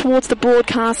plays it towards the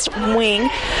broadcast wing,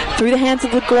 through the hands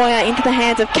of Lagoya, into the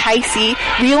hands of Casey.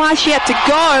 Realised she had to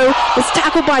go, was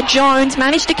tackled by Jones,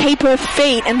 managed to keep her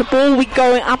feet, and the ball will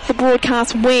go up the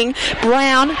broadcast wing.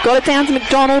 Brown got it down to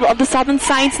McDonald of the Southern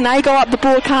Saints, and they go up the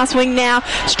broadcast wing now,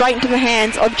 straight into the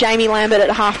hands of Jamie Lambert at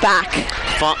half-back.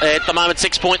 At the moment,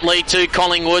 6-point lead to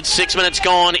Collingwood. 6 minutes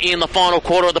gone in the final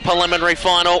quarter of the preliminary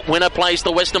final. Winner plays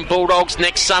the Western Bulldogs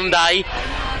next Sunday.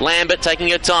 Lambert taking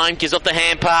her time, gives off the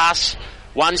hand pass.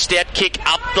 One step kick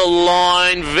up the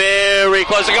line, very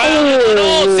close to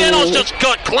goal. Zenos just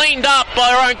got cleaned up by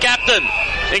her own captain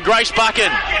in Grace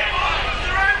Buchan.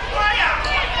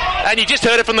 And you just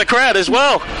heard it from the crowd as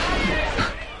well,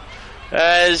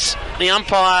 as the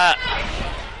umpire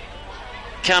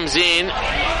comes in,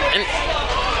 and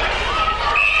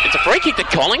it's a free kick to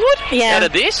Collingwood out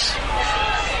of this.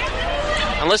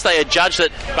 Unless they had judged that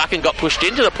Buchan got pushed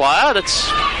into the player. That's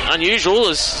unusual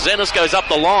as Zenos goes up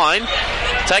the line.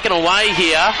 Taken away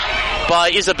here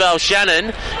by Isabel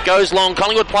Shannon. Goes long.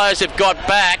 Collingwood players have got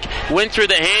back. Went through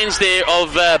the hands there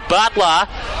of Butler.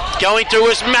 Going through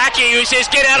is Mackie, who says,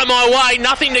 get out of my way.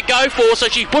 Nothing to go for, so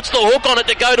she puts the hook on it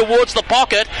to go towards the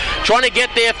pocket. Trying to get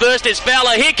there first is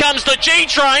Fowler. Here comes the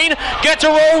G-Train. Gets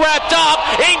her all wrapped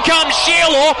up. In comes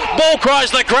Shearlaw. Ball cries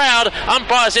the crowd.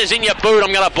 Umpire says, in your boot,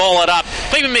 I'm going to ball it up.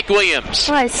 Phoebe McWilliams.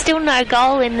 Well, still no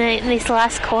goal in this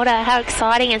last quarter. How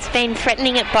exciting. It's been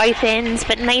threatening at both ends,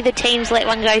 but neither team's let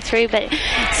one go through, but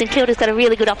St Kilda's got a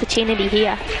really good opportunity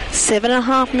here.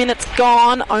 7.5 minutes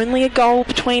gone. Only a goal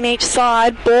between each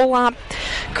side. Ball up.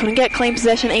 Couldn't get clean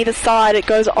possession either side. It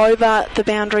goes over the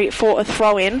boundary for a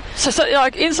throw-in. So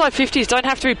like inside 50s don't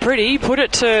have to be pretty. Put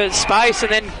it to space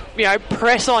and then,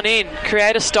 press on in.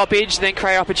 Create a stoppage, then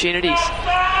create opportunities.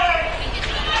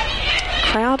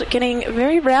 Crowd getting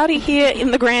very rowdy here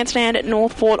in the grandstand at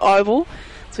Northport Oval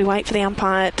as we wait for the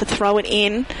umpire to throw it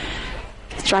in.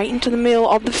 Straight into the middle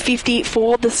of the 50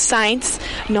 for the Saints.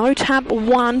 No tap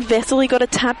one. Vesely got a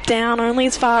tap down only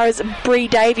as far as Bree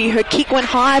Davey. Her kick went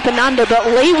high up and under, but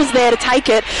Lee was there to take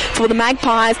it for the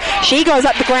Magpies. She goes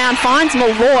up the ground, finds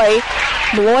Malloy.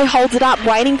 Malloy holds it up,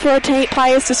 waiting for her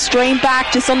players to stream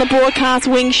back. Just on the broadcast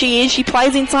wing she is. She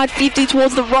plays inside 50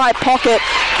 towards the right pocket.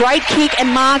 Great kick and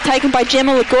mark taken by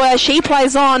Gemma Lagoya. She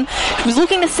plays on. She was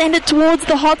looking to send it towards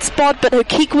the hot spot, but her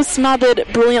kick was smothered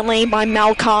brilliantly by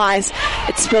Mel Kais.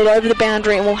 It spilled over the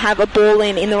boundary and will have a ball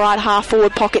in the right half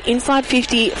forward pocket inside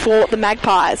 50 for the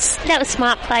Magpies. That was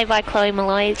smart play by Chloe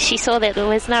Malloy. She saw that there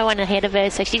was no one ahead of her,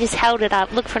 so she just held it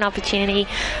up, looked for an opportunity.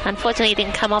 Unfortunately, it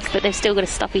didn't come off, but they've still got a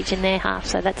stoppage in their half,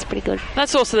 so that's pretty good.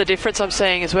 That's also the difference I'm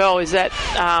seeing as well, is that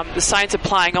the Saints are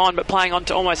playing on, but playing on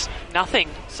to almost nothing.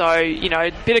 So,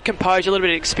 a bit of composure, a little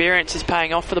bit of experience is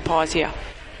paying off for the Pies here.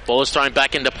 Ball is thrown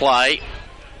back into play.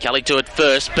 Kelly to it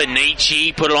first.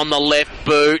 Benici put it on the left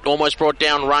boot. Almost brought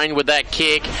down Rain with that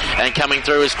kick. And coming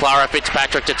through is Clara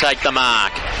Fitzpatrick to take the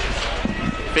mark.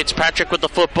 Fitzpatrick with the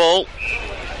football.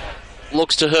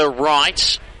 Looks to her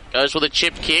right. Goes with a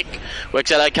chip kick.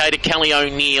 Works out okay to Kelly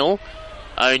O'Neill.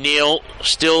 O'Neill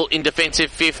still in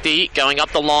defensive 50, going up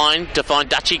the line to find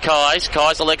Dutchy Kais.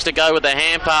 Kais elects to go with a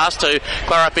hand pass to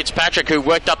Clara Fitzpatrick, who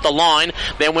worked up the line,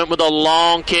 then went with a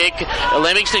long kick.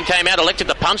 Livingston came out, elected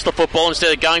to punch the football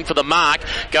instead of going for the mark.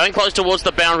 Going close towards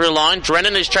the boundary line.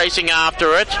 Drennan is chasing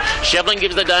after it. Shevlin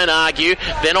gives the don't argue.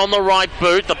 Then on the right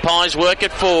boot, the Pies work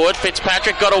it forward.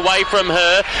 Fitzpatrick got away from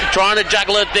her. Trying to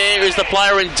juggle it there is the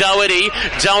player in Doherty.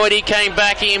 Doherty came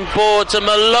back in board to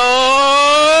Malloy.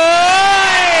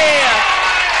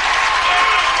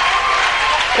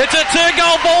 It's a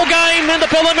 2-goal ball game in the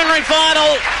preliminary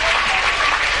final.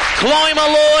 Chloe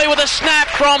Malloy with a snap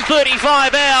from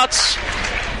 35 outs.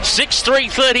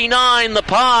 6-3-39, the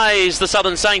Pies. The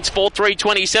Southern Saints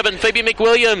 4-3-27. Phoebe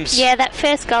McWilliams. Yeah, that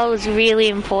first goal was really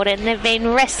important. They've been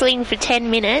wrestling for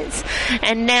 10 minutes,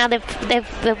 and now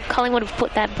the Collingwood have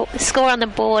put that score on the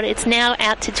board. It's now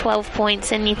out to 12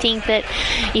 points, and you think that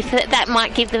that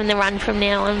might give them the run from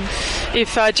now on.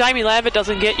 If Jamie Lambert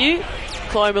doesn't get you,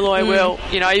 Chloe Malloy will.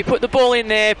 You know, you put the ball in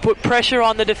there, put pressure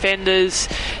on the defenders,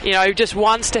 you know, just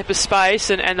one step of space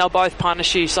and they'll both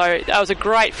punish you. So that was a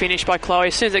great finish by Chloe.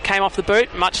 As soon as it came off the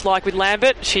boot, much like with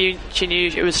Lambert, she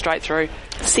knew it was straight through.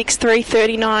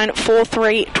 6-3-39,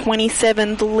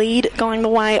 4-3-27, the lead going the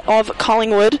way of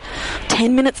Collingwood.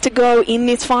 10 minutes to go in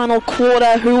this final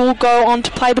quarter. Who will go on to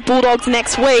play the Bulldogs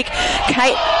next week?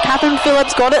 Catherine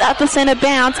Phillips got it at the centre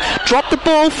bounce, dropped the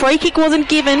ball, free kick wasn't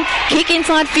given, kick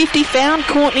inside 50, found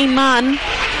Courtney Munn.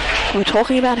 We were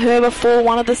talking about her before,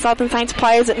 one of the Southern Saints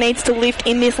players that needs to lift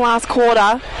in this last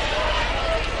quarter.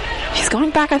 She's going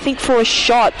back, I think, for a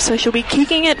shot, so she'll be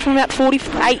kicking it from about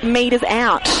 48 metres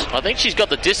out. I think she's got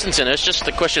the distance in her. It's just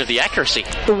the question of the accuracy.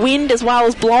 The wind as well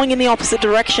is blowing in the opposite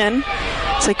direction.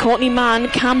 So Courtney Munn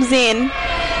comes in,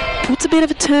 puts a bit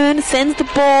of a turn, sends the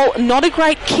ball, not a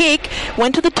great kick,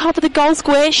 went to the top of the goal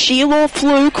square, Sheila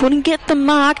flew, couldn't get the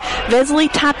mark. Vesley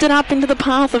tapped it up into the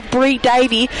path of Bree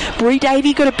Davey. Bree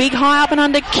Davey got a big high up and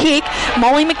under kick.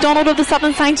 Molly McDonald of the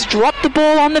Southern Saints dropped the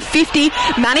ball on the 50,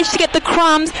 managed to get the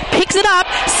crumbs, picks it up,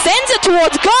 sends it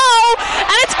towards goal,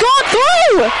 and it's gone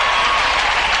through!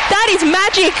 That is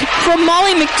magic from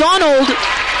Molly McDonald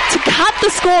to cut the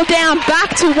score down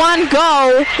back to 1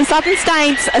 goal. The Southern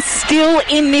Saints are still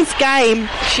in this game.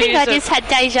 I think I just had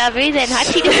deja vu then,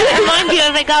 Hutchie. Does it remind you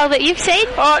of a goal that you've seen?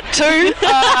 Oh, 2.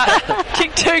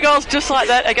 Kicked 2 goals just like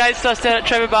that against us down at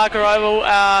Trevor Barker Oval.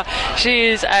 She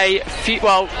is a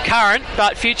current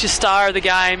but future star of the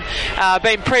game.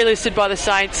 Been pre-listed by the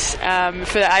Saints for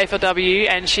the AFLW,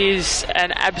 and she's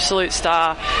an absolute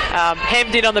star.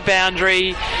 Hemmed in on the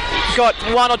boundary, got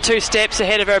 1 or 2 steps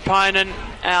ahead of her opponent.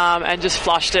 And just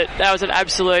flushed it. That was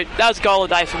goal a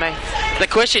day for me. The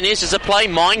question is it play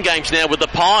mind games now with the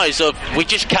Pies of we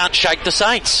just can't shake the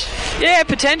Saints? Yeah,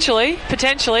 potentially.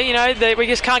 You know, we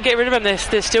just can't get rid of them.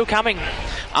 They're still coming.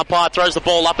 Umpire throws the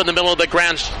ball up in the middle of the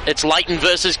ground. It's Leighton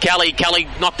versus Kelly. Kelly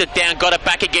knocked it down, got it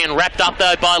back again. Wrapped up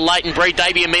though by Leighton. Bree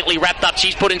Davey immediately wrapped up.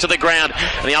 She's put into the ground.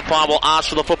 And the umpire will ask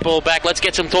for the football back. Let's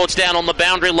get some thoughts down on the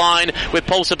boundary line with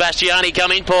Paul Sebastiani.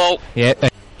 Come in, Paul. Yeah,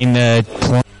 in the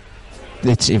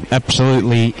it's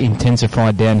absolutely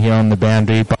intensified down here on the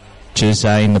boundary. Bunches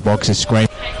in the boxes screaming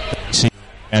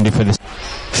for this.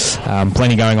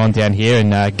 Plenty going on down here,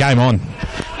 and game on.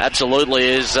 Absolutely,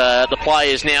 as the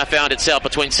play has now found itself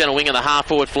between centre wing and the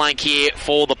half-forward flank here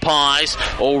for the Pies.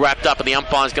 All wrapped up, and the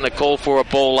umpire's going to call for a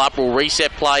ball up. We'll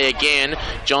reset play again.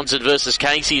 Johnson versus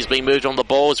Casey has been moved on the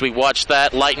ball as we watch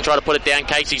that. Leighton tried to put it down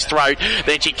Casey's throat.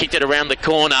 Then she kicked it around the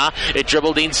corner. It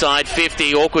dribbled inside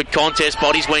 50. Awkward contest.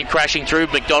 Bodies went crashing through.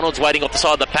 McDonald's waiting off the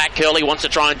side of the pack. Curley wants to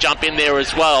try and jump in there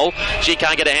as well. She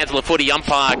can't get her hands on the footy.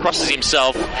 Umpire crosses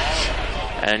himself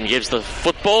and gives the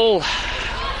football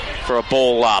for a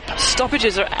ball up.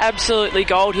 Stoppages are absolutely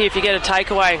gold here if you get a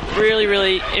takeaway. Really,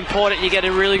 really important. You get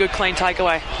a really good clean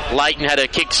takeaway. Leighton had a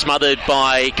kick smothered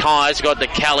by Kais. Got to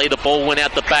Kelly. The ball went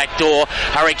out the back door.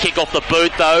 Hurry kick off the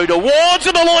boot though towards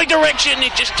the Malloy direction.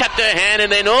 It just tapped her hand,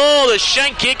 and then the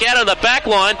shank kick out of the back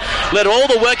line. Let all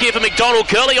the work here for McDonald.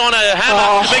 Curley on her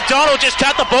hammer. McDonald just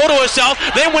cut the ball to herself,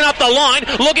 then went up the line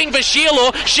looking for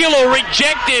Sheila. Sheila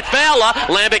rejected Fowler.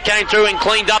 Lambert came through and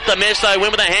cleaned up the mess though.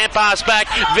 Went with a hand pass back.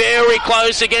 Very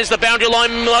close against the boundary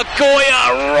line.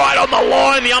 Lagoya right on the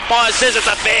line. The umpire says it's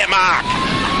a fair mark.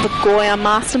 Lagoya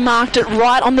master marked it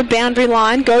right on the boundary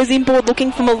line. Goes inboard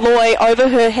looking for Malloy. Over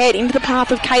her head into the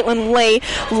path of Caitlin Lee.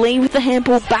 Lee with the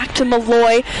handball back to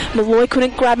Malloy. Malloy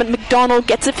couldn't grab it. McDonald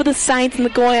gets it for the Saints, and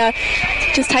Lagoya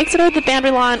just takes it over the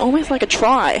boundary line almost like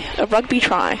a rugby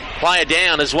try. Player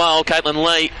down as well, Caitlin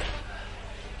Lee.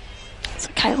 So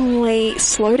Caitlin Lee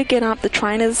slow to get up. The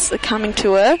trainers are coming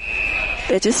to her.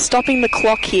 They're just stopping the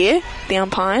clock here, the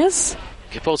umpires.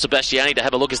 Paul Sebastiani to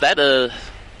have a look. Is that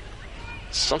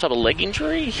some type of leg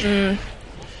injury?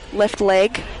 Left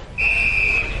leg.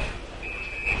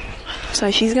 So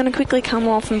she's going to quickly come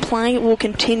off and play will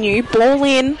continue. Ball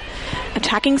in.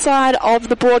 Attacking side of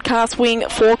the broadcast wing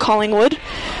for Collingwood.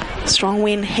 Strong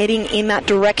win heading in that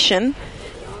direction.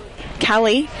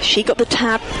 Callie, she got the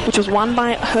tap, which was won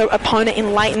by her opponent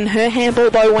in Leighton. Her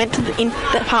handball, though, went to in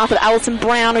the path of Alison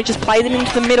Brown, who just played it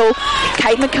into the middle.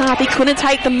 Kate McCarthy couldn't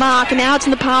take the mark, and now it's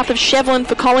in the path of Shevlin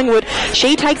for Collingwood.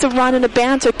 She takes a run and a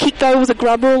bounce. Her kick, though, was a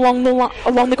grubber along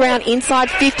the ground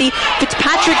inside 50.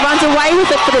 Fitzpatrick runs away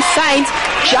with it for the Saints.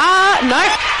 No.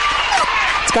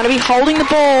 It's going to be holding the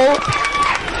ball.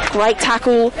 Great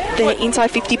tackle there inside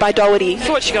 50 by Doherty.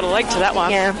 Thought she got a leg to that one.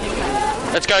 Yeah.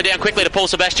 Let's go down quickly to Paul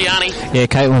Sebastiani. Yeah,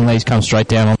 Caitlin Lee's come straight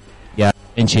down on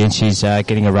and she's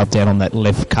getting a rub down on that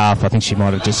left calf. I think she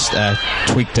might have just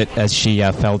tweaked it as she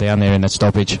fell down there in that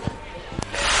stoppage.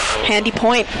 Handy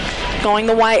point going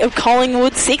the way of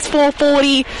Collingwood.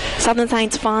 6-4-40. Southern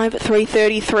Saints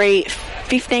 5-3-33.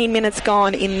 15 minutes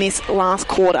gone in this last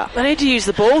quarter. They need to use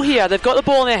the ball here. They've got the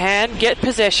ball in their hand. Get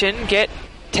possession. Get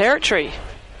territory.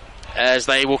 As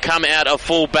they will come out of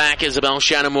full back, Isabel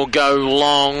Shannon will go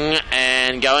long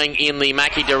and going in the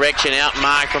Mackie direction, out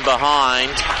marked from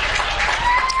behind.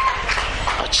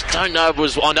 I just don't know if it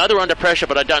was... I know they're under pressure,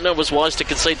 but I don't know if it was wise to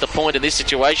concede the point in this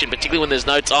situation, particularly when there's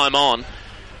no time on.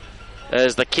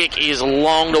 As the kick is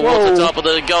long towards the top of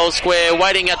the goal square.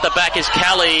 Waiting at the back is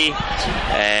Callie.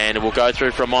 And it will go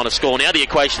through for a minor score. Now the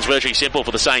equation's virtually simple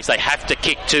for the Saints. They have to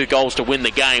kick 2 goals to win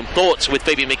the game. Thoughts with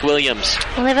Phoebe McWilliams?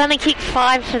 Well, they've only kicked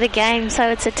 5 for the game, so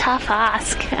it's a tough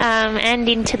ask. And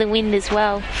into the wind as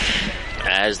well.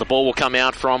 As the ball will come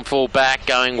out from full back,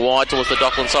 going wide towards the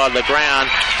Dockland side of the ground.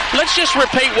 Let's just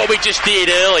repeat what we just did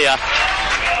earlier.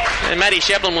 And Maddie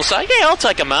Shevlin will say, yeah, I'll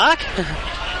take a mark.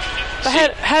 They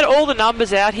had all the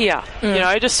numbers out here. You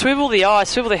know, just swivel the eye,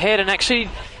 swivel the head, and actually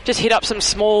just hit up some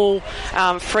small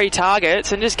free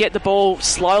targets and just get the ball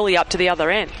slowly up to the other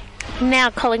end.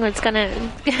 Now Collingwood's going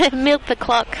to milk the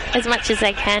clock as much as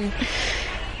they can.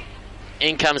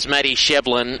 In comes Maddie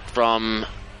Shevlin from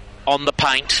on the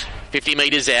paint, 50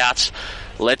 metres out.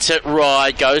 Lets it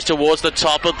ride, goes towards the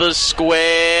top of the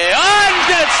square.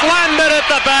 And it's landed at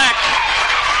the back.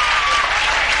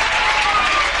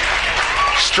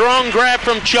 Strong grab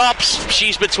from Chops.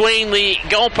 She's between the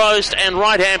goalpost and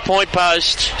right-hand point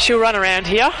post. She'll run around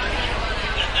here.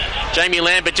 Jamie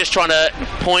Lambert just trying to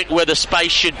point where the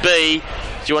space should be.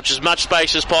 She wants as much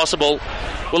space as possible.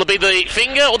 Will it be the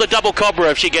finger or the double cobra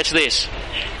if she gets this?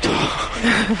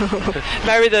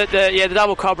 Maybe the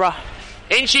double cobra.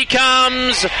 In she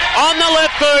comes on the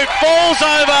left boot, falls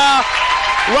over,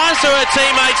 runs to her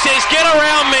teammate, says, get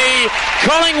around me.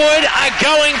 Collingwood are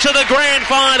going to the grand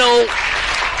final.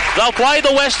 They'll play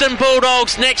the Western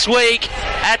Bulldogs next week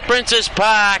at Princes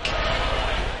Park.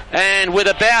 And with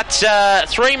about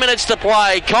 3 minutes to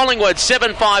play, Collingwood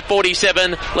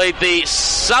 7-5-47 lead the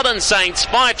Southern Saints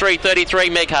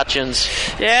 5-3-33. Meg Hutchins.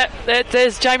 Yeah,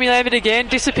 there's Jamie Lambert again.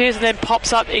 Disappears and then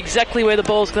pops up exactly where the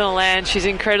ball's going to land. She's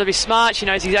incredibly smart. She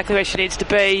knows exactly where she needs to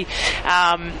be.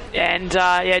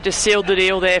 Just sealed the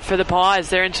deal there for the Pies.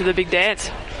 They're into the big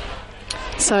dance.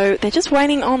 So they're just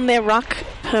waiting on their ruck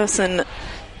person.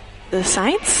 The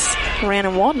Saints,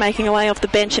 Rhiannon Watt, making her way off the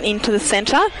bench and into the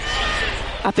centre.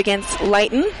 Up against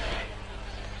Leighton.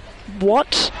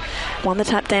 Watt won the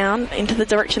tap down into the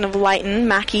direction of Leighton.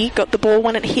 Mackie got the ball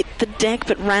when it hit the deck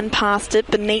but ran past it.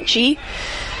 Benici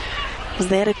was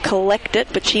there to collect it,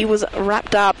 but she was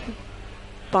wrapped up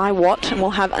by Watt, and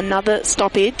we'll have another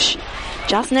stoppage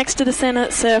just next to the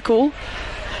centre circle.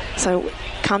 So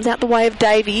comes out the way of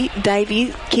Davey.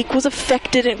 Davey, kick was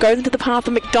affected and it goes into the path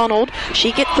of McDonald.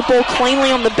 She gets the ball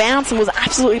cleanly on the bounce and was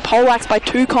absolutely poleaxed by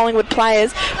 2 Collingwood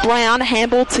players. Brown,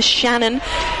 handball to Shannon.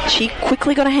 She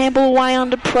quickly got a handball away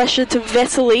under pressure to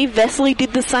Vesely. Vesely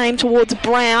did the same towards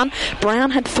Brown. Brown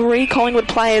had 3 Collingwood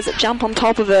players jump on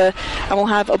top of her, and we'll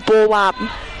have a ball up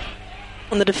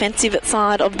on the defensive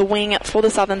side of the wing for the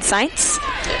Southern Saints,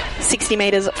 60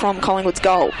 metres from Collingwood's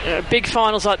goal. Big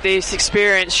finals like this,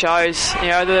 experience shows. You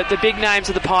know, the big names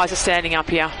of the Pies are standing up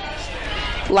here.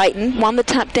 Leighton won the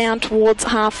tap down towards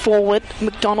half forward.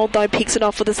 McDonald, though, picks it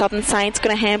off for the Southern Saints.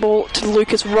 Going to handball to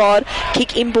Lucas Rod.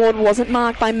 Kick inboard wasn't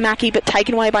marked by Mackie, but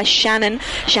taken away by Shannon.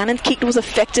 Shannon's kick was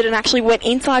affected and actually went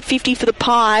inside 50 for the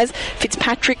Pies.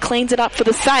 Fitzpatrick cleans it up for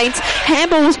the Saints.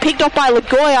 Handball was picked off by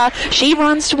Lagoya. She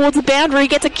runs towards the boundary,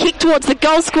 gets a kick towards the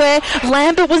goal square.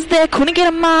 Lambert was there, couldn't get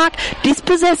a mark.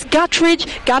 Dispossessed Guttridge.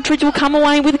 Guttridge will come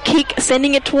away with a kick,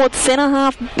 sending it towards centre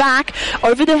half back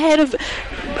over the head of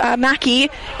Mackie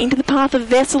into the path of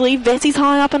Vesely. Vessie's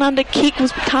high up and under kick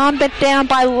was calmed back down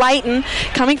by Leighton.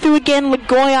 Coming through again,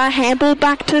 Lagoya. Handball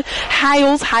back to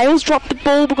Hales. Hales dropped the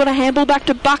ball, but got a handball back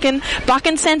to Buchan.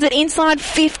 Buchan sends it inside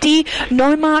 50.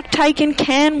 No mark taken.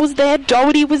 Can was there.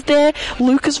 Doherty was there.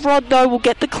 Lucas Rod, though, will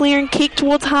get the clearing kick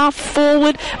towards half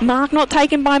forward. Mark not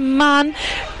taken by Munn.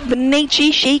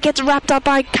 Benici, she gets wrapped up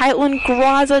by Caitlin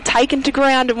Greiser, taken to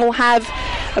ground, and will have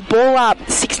a ball up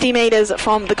 60 metres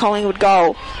from the Collingwood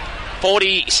goal.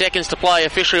 40 seconds to play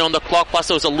officially on the clock, plus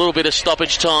there was a little bit of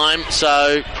stoppage time,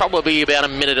 so probably about a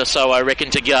minute or so, I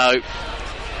reckon, to go.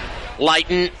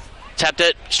 Leighton tapped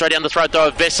it straight down the throat, though,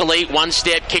 of Vesely. One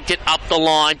step, kicked it up the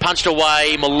line, punched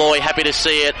away. Malloy happy to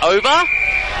see it over.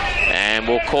 And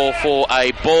we'll call for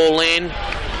a ball in.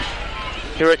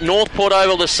 Here at Northport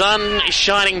Oval, the sun is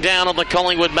shining down on the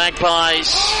Collingwood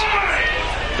Magpies.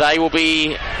 They will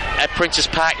be at Princes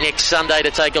Park next Sunday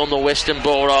to take on the Western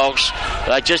Bulldogs.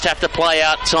 They just have to play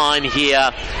out time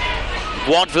here.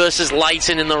 Watt versus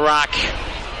Leighton in the ruck.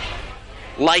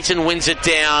 Leighton wins it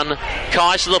down.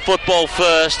 Kais to the football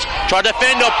first. Tried to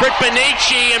fend off Britt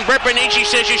Benici, and Britt Benici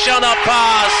says you shall not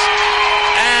pass.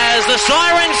 As the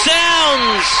siren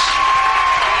sounds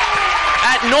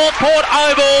at Northport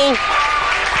Oval,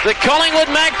 the Collingwood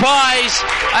Magpies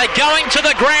are going to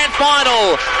the grand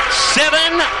final.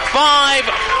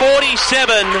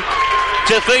 7-5-47,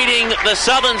 defeating the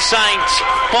Southern Saints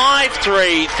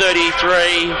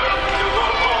 5-3-33.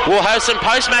 We'll have some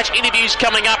post-match interviews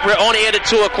coming up. We're on air at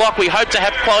 2 o'clock. We hope to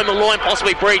have Chloe Malloy and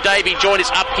possibly Bree Davey join us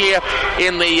up here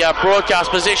in the broadcast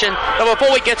position. But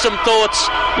before we get some thoughts,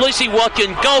 Lucy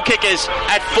Watkin, goal kickers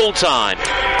at full time.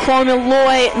 Chloe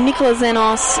Malloy, Nicola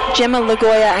Zenos, Gemma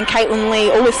Lagoya and Caitlin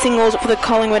Lee, all with singles for the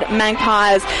Collingwood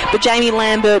Magpies. But Jamie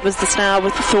Lambert was the star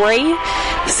with 3.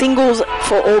 Singles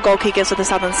for all goal kickers for the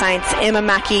Southern Saints. Emma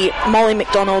Mackey, Molly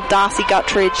McDonald, Darcy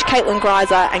Guttridge, Caitlin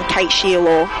Greiser and Kate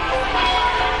Shearlaw.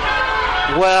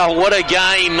 Well, what a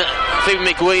game. Phoebe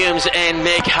McWilliams and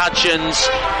Meg Hutchins.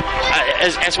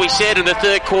 As we said in the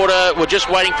third quarter, we're just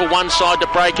waiting for one side to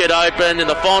break it open. In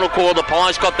the final quarter, the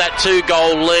Pies got that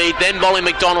 2-goal lead. Then Molly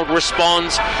McDonald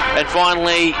responds. And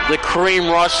finally, the cream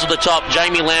rises to the top.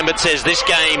 Jamie Lambert says this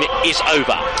game is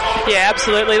over. Yeah,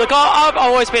 absolutely. Look, I've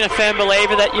always been a firm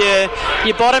believer that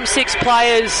your bottom 6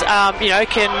 players,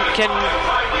 can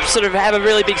sort of have a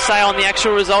really big say on the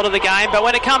actual result of the game. But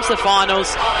when it comes to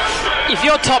finals, if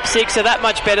your top 6 are that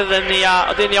much better than the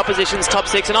opposition's top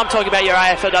 6, and I'm talking about your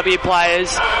AFLW players,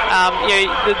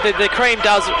 the cream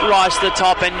does rise to the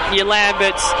top, and your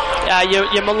Lamberts, your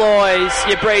Malloys,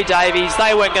 your Bree Davies,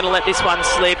 they weren't going to let this one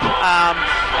slip,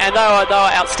 and they were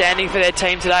outstanding for their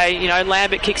team today.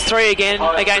 Lambert kicks 3 again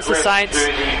against the Saints,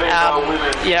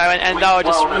 and they were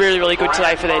just really, really good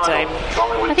today for their team.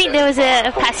 I think there was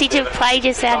a passage of play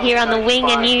just out here on the wing,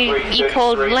 and you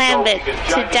called Lambert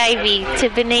to Davey to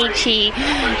Benici.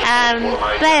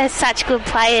 They are such good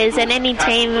players, and any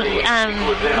team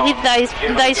with those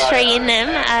 3 in them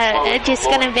are just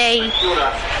going to be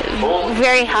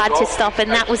very hard to stop,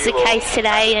 and that was the case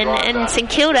today. And St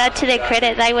Kilda, to their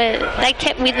credit, they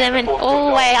kept with them and all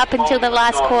the way up until the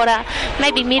last quarter,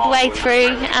 maybe midway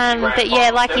through. But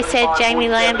yeah, like you said, Jamie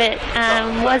Lambert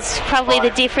was probably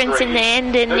the difference in the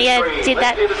end, and did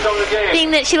that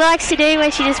thing that she likes to do,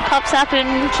 where she just pops up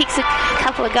and kicks a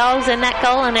couple of goals, and that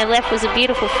goal on her left was a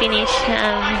beautiful finish.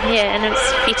 And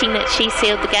it's fitting that she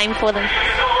sealed the game for them.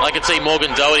 I can see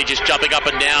Morgan Doherty just jumping up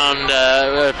and down,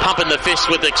 pumping the fist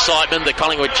with excitement. The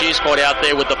Collingwood cheer squad out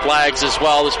there with the flags as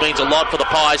well. This means a lot for the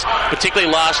Pies,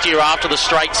 particularly last year after the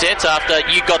straight sets, after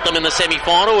you got them in the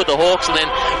semi-final with the Hawks, and then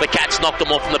the Cats knocked them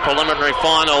off in the preliminary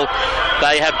final.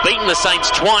 They have beaten the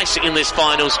Saints twice in this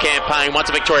finals campaign, once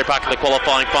at Victoria Park in the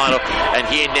qualifying final, and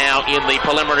here now in the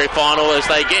preliminary final as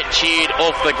they get cheered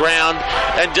off the ground.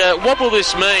 And what will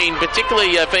this mean,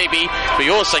 particularly, Phoebe, for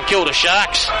your St Kilda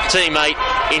Sharks teammate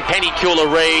in Penny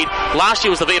Cula-Reid? Last year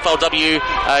was the VFLW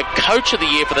Coach of the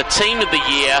Year for the Team of the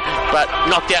Year, but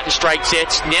knocked out in straight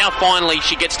sets. Now finally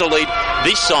she gets to lead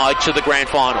this side to the grand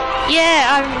final.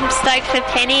 Yeah, I'm stoked for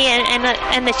Penny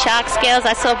and the Sharks girls.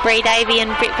 I saw Bree Davey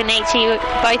and Britt Benici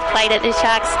both played at the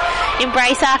Sharks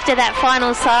Embrace after that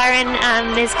final siren.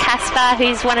 There's Caspar,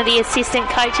 who's one of the assistant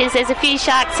coaches. There's a few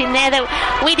Sharks in there that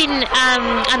we didn't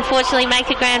unfortunately make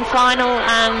a grand final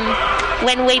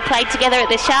when we played together at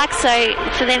the Sharks, so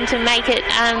for them to make it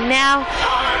now,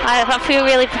 I feel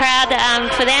really proud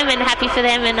for them and happy for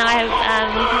them, and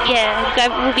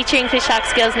we'll be cheering for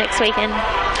Sharks girls next weekend.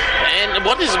 And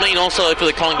what does it mean also for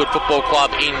the Collingwood Football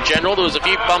Club in general? There was a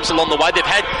few bumps along the way. They've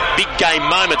had big game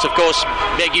moments. Of course,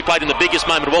 Meg, you played in the biggest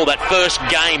moment of all, that first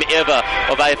game ever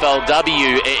of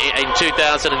AFLW in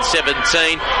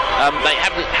 2017. They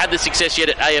haven't had the success yet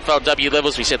at AFLW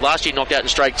levels. We said last year, knocked out in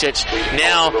straight sets.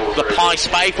 Now the Pies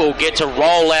faithful get to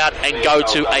roll out and go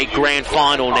to a grand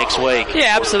final next week.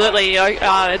 Yeah, absolutely.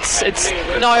 It's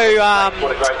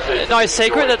no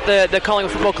secret that the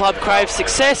Collingwood Football Club craves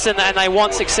success and they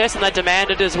want success and they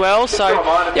demand it as well. So,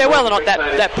 yeah, whether or not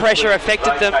that pressure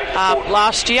affected them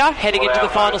last year, heading into the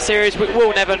final series,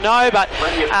 we'll never know. But,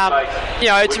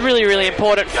 it's really, really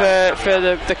important for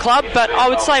the club. But I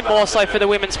would say more so for the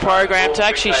women's program to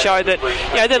actually show that,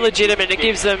 they're legitimate. It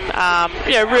gives them,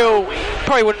 real,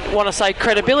 probably wouldn't want to say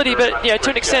credibility, but, to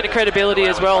an extent of credibility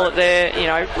as well, that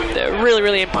they're really,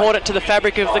 really important to the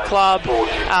fabric of the club.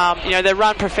 They're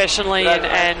run professionally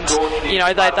and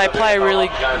they play a really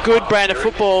good brand of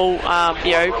football,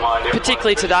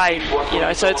 particularly today.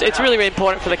 So it's really, really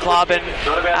important for the club, and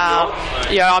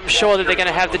I'm sure that they're going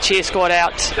to have the cheer squad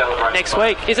out next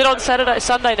week. Is it on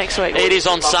Sunday next week? It is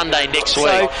on Sunday next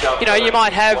week. So you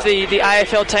might have the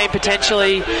AFL team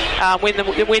potentially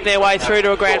win their way through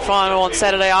to a grand final on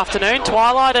Saturday afternoon,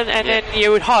 twilight, and then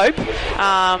you would hope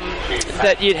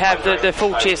that you'd have the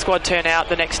full cheer squad turn out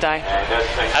the next day.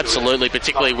 Absolutely,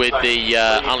 particularly with the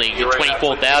only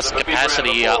 24,000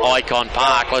 capacity Icon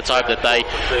Park. Let's hope that they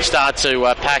start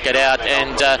to pack it out.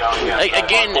 And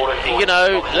again,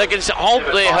 they can hold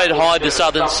their head high, the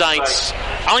Southern Saints.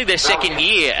 Only their second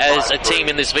year as a team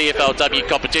in this VFLW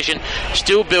competition,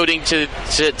 still building to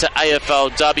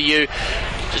AFLW.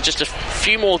 Just a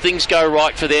few more things go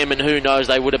right for them, and who knows,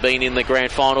 they would have been in the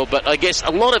grand final. But I guess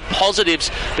a lot of positives,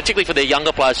 particularly for their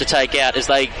younger players, to take out as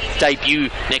they debut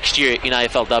next year in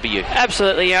AFLW.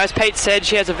 Absolutely. As Pete said,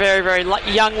 she has a very, very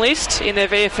young list in their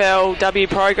VFLW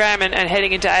program and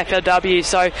heading into AFLW.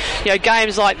 So,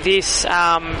 games like this,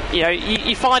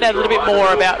 you find out a little bit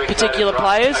more about particular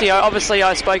players. Obviously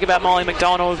I spoke about Molly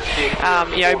McDonald.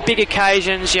 Big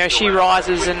occasions, she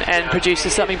rises and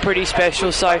produces something pretty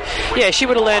special. So, she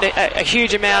would have learned a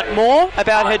huge amount more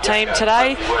about her team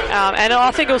today, and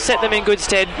I think it'll set them in good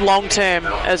stead long term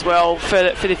as well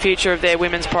for the future of their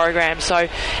women's program. So,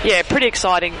 pretty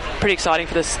exciting for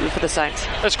the Saints.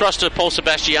 Let's cross to Paul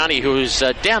Sebastiani, who's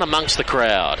down amongst the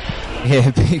crowd.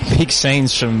 Yeah, big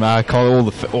scenes from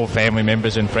all family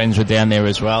members and friends were down there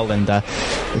as well, and the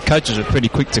coaches were pretty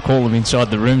quick to call them inside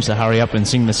the rooms to hurry up and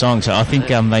sing the song. So I think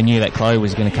they knew that Chloe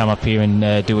was going to come up here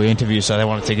and do an interview, so they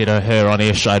wanted to get her on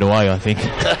air straight away, I think.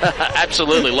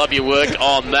 Absolutely, love your work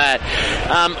on that.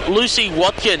 Lucy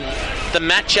Watkin, the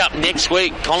matchup next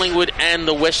week, Collingwood and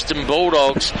the Western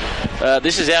Bulldogs.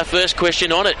 This is our first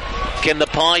question on it. Can the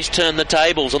Pies turn the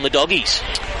tables on the Doggies?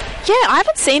 Yeah, I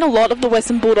haven't seen a lot of the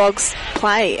Western Bulldogs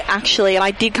play, actually, and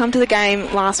I did come to the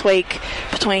game last week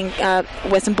between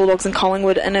Western Bulldogs and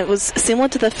Collingwood, and it was similar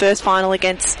to the first final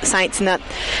against Saints in that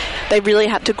they really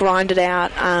had to grind it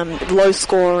out, low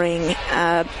scoring,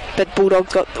 but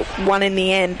Bulldogs got one in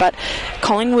the end. But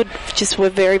Collingwood just were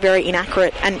very, very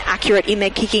inaccurate and accurate in their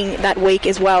kicking that week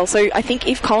as well. So I think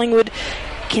if Collingwood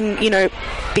can,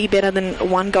 be better than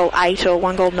 1 goal 8 or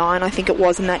 1 goal 9, I think it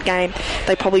was in that game,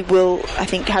 they probably will, I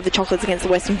think, have the chocolates against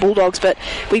the Western Bulldogs. But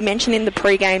we mentioned in the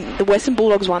pre-game, the Western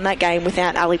Bulldogs won that game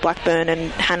without Ali Blackburn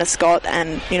and Hannah Scott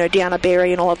and, Deanna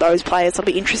Berry and all of those players. So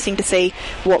it'll be interesting to see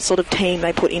what sort of team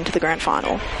they put into the grand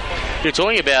final. You're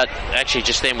talking about, actually,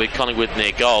 just then with Collingwood and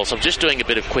their goals. I'm just doing a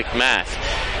bit of quick math.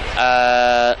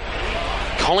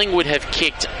 Collingwood have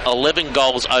kicked 11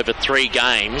 goals over 3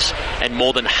 games, and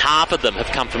more than half of them have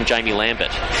come from Jamie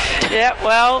Lambert. Yeah,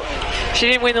 well, she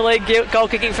didn't win the league goal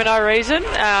kicking for no reason,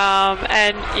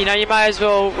 and you may as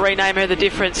well rename her the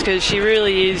difference, because she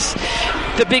really is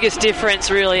the biggest difference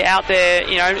really out there.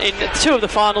 In 2 of the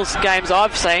finals games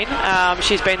I've seen,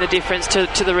 she's been the difference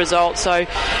to the result. So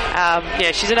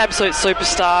she's an absolute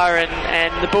superstar,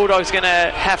 and the Bulldogs going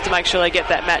to have to make sure they get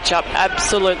that matchup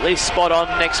absolutely spot on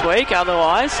next week.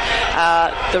 Otherwise,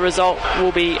 the result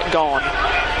will be gone.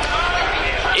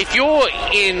 If you're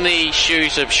in the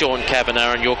shoes of Sean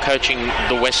Kavanagh and you're coaching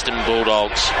the Western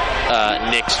Bulldogs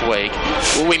next week,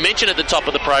 we mentioned at the top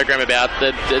of the program about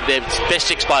their best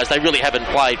 6 players. They really haven't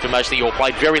played for most of the year, or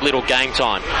played very little game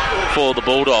time for the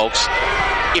Bulldogs.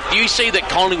 If you see that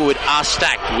Collingwood are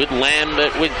stacked with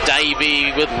Lambert, with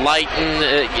Davey, with Leighton,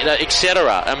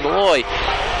 etc., and boy,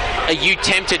 are you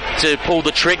tempted to pull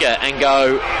the trigger and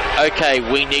go, okay,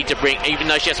 we need to bring, even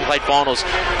though she hasn't played finals,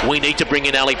 we need to bring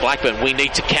in Ali Blackburn, we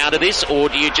need to counter this? Or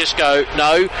do you just go,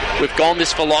 no, we've gone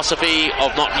this philosophy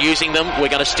of not using them, we're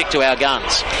going to stick to our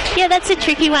guns? Yeah, that's a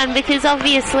tricky one, because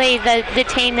obviously the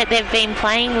team that they've been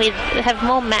playing with have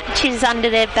more matches under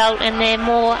their belt and they're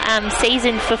more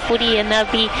seasoned for footy, and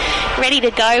they'll be ready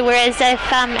to go. Whereas if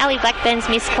Ali Blackburn's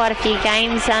missed quite a few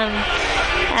games,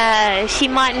 she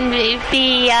mightn't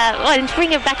be to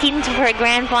bring her back into for a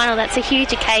grand final. That's a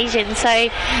huge occasion. So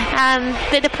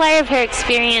the player of her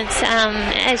experience,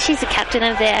 she's the captain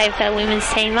of the AFL women's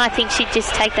team. I think she'd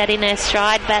just take that in her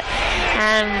stride. But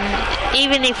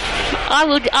even if I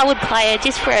would play her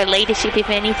just for her leadership, if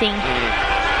anything.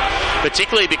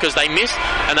 Particularly because they missed,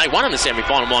 and they won in the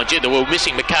semi-final, mind you. They were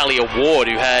missing Michaelia Ward,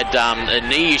 who had a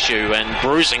knee issue and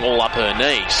bruising all up her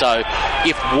knee. So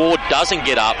if Ward doesn't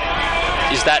get up,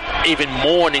 is that even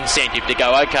more an incentive to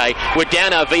go, okay, we're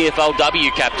down our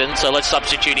VFLW captain, so let's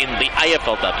substitute in the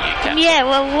AFLW captain? Yeah,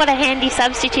 well, what a handy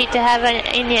substitute to have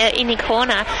in your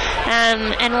corner.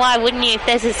 And why wouldn't you, if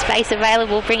there's a space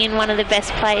available, bring in one of the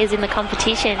best players in the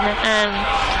competition?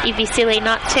 You'd be silly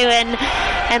not to.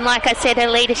 And like I said, her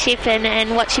leadership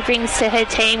and what she brings to her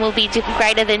team will be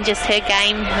greater than just her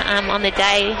game on the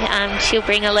day. She'll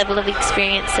bring a level of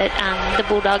experience that the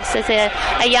Bulldogs, as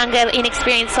a younger,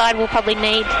 inexperienced side, will probably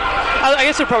need. I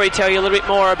guess it'll probably tell you a little bit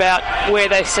more about where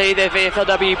they see their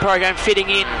VFLW program fitting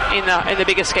in the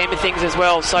bigger scheme of things as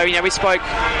well. So, we spoke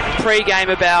pre-game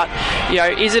about,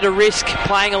 is it a risk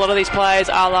playing a lot of these players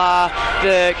a la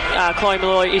the Chloe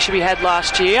Malloy issue we had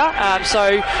last year?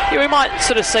 We might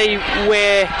sort of see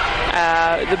where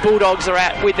the Bulldogs are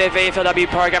at with their VFLW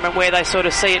program and where they sort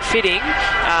of see it fitting.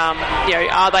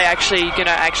 Are they actually going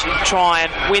to try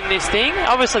and win this thing?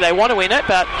 Obviously they want to win it,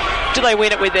 but do they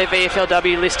win it with their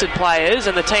VFLW listed players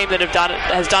and the team that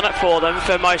has done it for them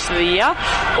for most of the year?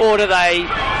 Or do they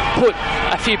put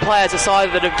a few players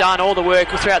aside that have done all the work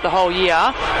throughout the whole year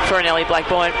for an Ellie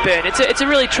Blackburn? It's a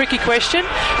really tricky question,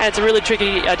 and it's a really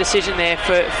tricky decision there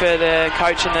for the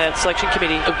coach and the selection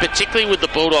committee. Particularly with the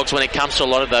Bulldogs when it comes to a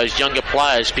lot of those younger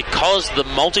players, because the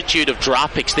multitude of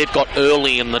draft picks they've got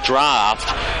early in the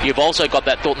draft, you've also got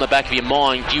that thought in the back of your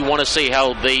mind, do you want to see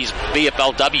how these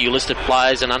VFLW listed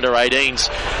players and under 18s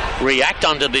react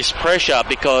under this pressure,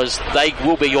 because they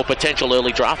will be your potential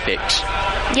early draft picks?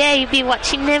 Yeah, you'd be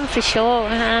watching them for sure.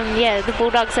 The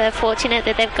Bulldogs are fortunate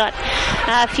that they've got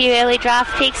a few early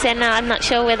draft picks, and I'm not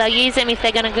sure where they'll use them, if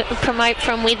they're going to promote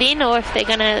from within or if they're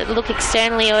going to look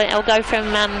externally or go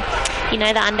from the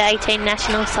under 18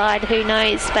 national side, who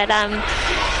knows. But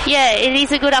it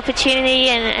is a good opportunity,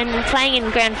 and playing in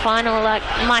grand final, like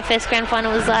my first grand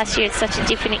final was last year, it's such a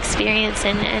different experience,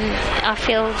 and I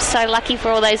feel so lucky for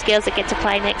all those girls that get to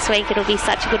play next week. It'll be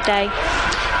such a good day.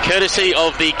 Courtesy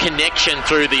of the connection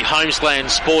through the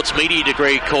Homesland Sports Media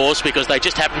Degree course, because they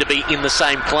just happen to be in the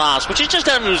same class, which just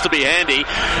happens to be handy.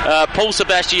 Paul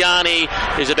Sebastiani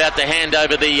is about to hand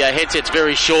over the headsets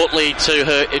very shortly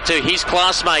to his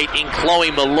classmate in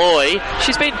Chloe Malloy.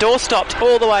 She's been door-stopped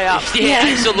all the way up. Yeah,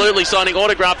 absolutely, signing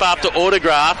autograph after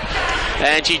autograph.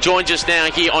 And she joins us now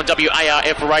here on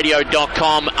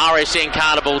WARFradio.com, RSN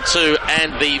Carnival 2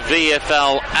 and the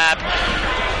VFL app.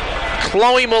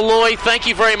 Chloe Malloy, thank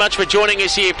you very much for joining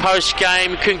us here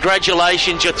post-game.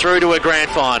 Congratulations, you're through to a grand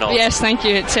final. Yes, thank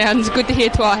you. It sounds good to hear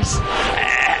twice.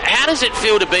 How does it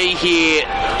feel to be here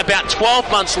about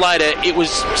 12 months later? It was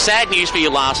sad news for you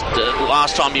last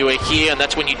time you were here, and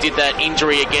that's when you did that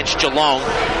injury against Geelong.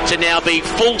 To now be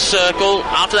full circle,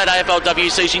 after that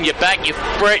AFLW season, you're back, you're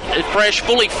fresh,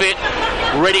 fully fit,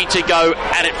 ready to go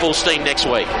at it full steam next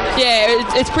week. Yeah,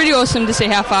 it's pretty awesome to see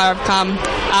how far I've come.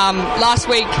 Last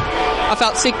week I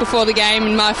felt sick before the game,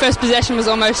 and my first possession was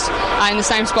almost in the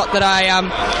same spot that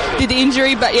I did the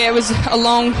injury, but yeah, it was a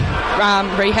long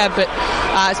rehab, but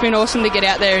it's been awesome to get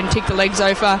out there and tick the legs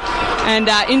over and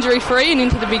injury free and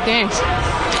into the big dance.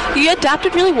 You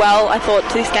adapted really well, I thought,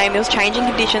 to this game. There was changing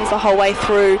conditions the whole way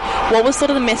through. What was sort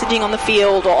of the messaging on the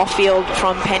field or off-field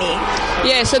from Penny?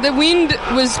 Yeah, so the wind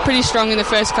was pretty strong in the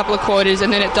first couple of quarters,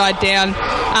 and then it died down.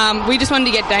 We just wanted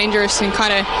to get dangerous and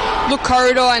kind of look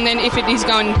corridor, and then if it is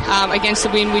going against the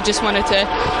wind, we just wanted to,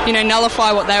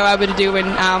 nullify what they were able to do,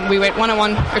 and we went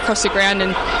one-on-one across the ground,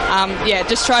 and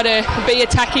just try to be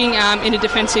attacking in a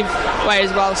defensive way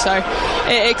as well. So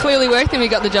it clearly worked, and we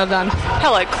got the job done.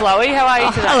 Hello, Chloe. How are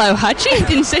you today? Hello, Hutchie.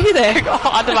 Didn't see you there.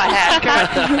 Under my hat.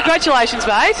 Congratulations,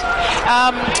 mate.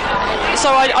 So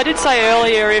I did say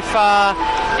earlier,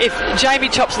 if Jamie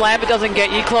Chops Lambert doesn't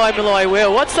get you, Chloe Malloy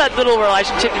will. What's that little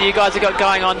relationship that you guys have got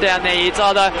going on down there? It's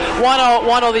either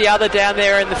one or the other down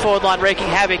there in the forward line wreaking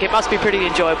havoc. It must be pretty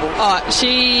enjoyable. Oh,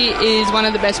 she is one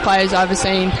of the best players I've ever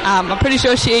seen. I'm pretty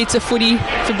sure she eats a footy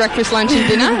for breakfast, lunch and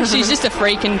dinner. She's just a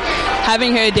freak, and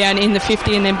having her down in the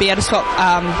 50 and then be able to swap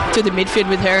to the midfield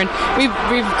with her, and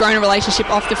we've grown a relationship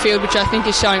off the field, which I think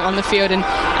is showing on the field, and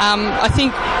I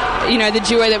think the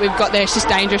duo that we've got there is just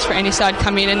dangerous for any side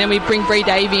come in, and then we bring Bree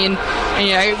Davey in,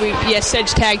 and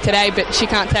Sedge tagged today, but she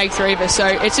can't tag three of us, so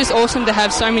it's just awesome to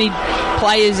have so many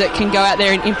players that can go out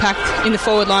there and impact in the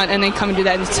forward line and then come and do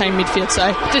that in the same midfield.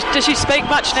 So does she speak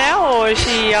much now, or is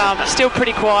she still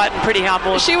pretty quiet and pretty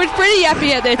humble? She was pretty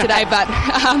happy out there today, but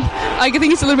I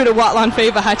think it's a little bit of white line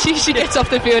fever, Hutchie. She gets off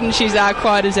the field and she's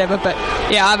quiet as ever, but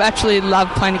yeah, I've actually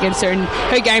loved playing against her, and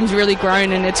her game's really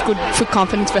grown, and it's good for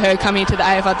confidence for her coming into the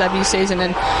AFLW season.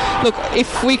 And look,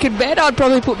 if we could bet, I'd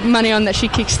probably put money on that she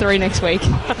kicks 3 next week.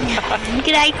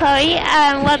 G'day, Chloe.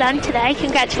 Well done today.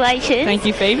 Congratulations. Thank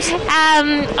you, Phoebes.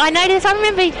 I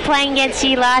remember playing against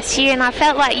you last year, and I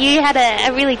felt like you had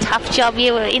a really tough job.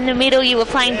 You were in the middle, you were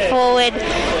playing forward.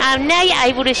 Now you're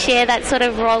able to share that sort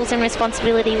of roles and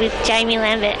responsibility with Jamie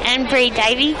Lambert and Bree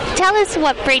Davey. Tell us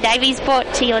what Bree Davey's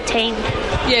brought to your team.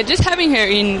 Yeah, just having her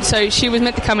in. So she was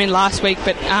meant to come in last week,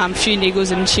 but she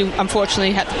niggles, and she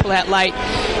unfortunately had to pull out late.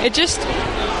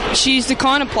 She's the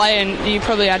kind of player, and you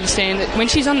probably understand that when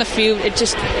she's on the field,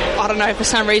 I don't know, for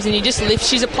some reason you just lift.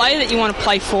 She's a player that you want to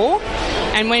play for,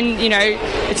 and when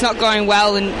it's not going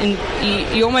well, and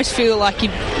you almost feel like you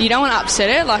don't want to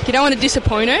upset her, like you don't want to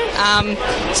disappoint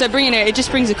her. So bringing her, it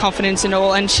just brings the confidence and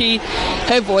all, and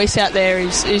her voice out there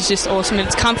is just awesome. And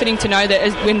it's comforting to know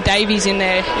that when Davey's in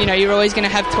there, you're always going to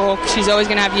have talk. She's always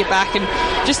going to have your back, and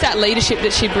just that leadership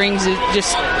that she brings, it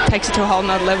just takes it to a whole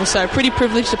nother level. So pretty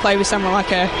privileged to play with someone like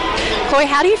her. Chloe,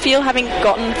 how do you feel having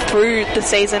gotten through the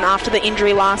season after the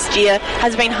injury last year?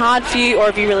 Has it been hard for you, or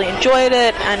have you really enjoyed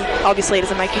it? And obviously, does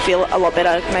it make you feel a lot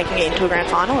better making it into a grand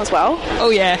final as well?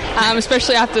 Oh yeah,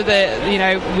 especially after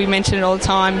we mention it all the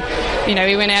time.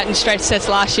 We went out in straight sets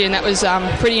last year, and that was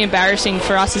pretty embarrassing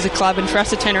for us as a club, and for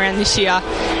us to turn around this year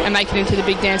and make it into the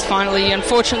big dance finally.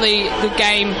 Unfortunately, the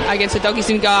game against the Doggies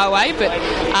didn't go our way,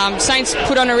 but Saints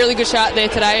put on a really good shot there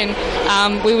today,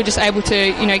 and we were just able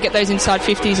to get those inside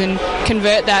 50s and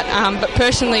convert that. But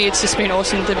personally, it's just been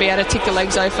awesome to be able to tick the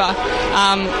legs over.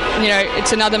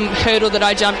 It's another hurdle that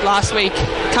I jumped last week.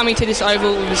 Coming to this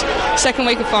oval, it was second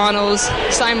week of finals,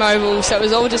 same oval, so it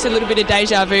was all just a little bit of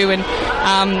deja vu, and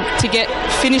to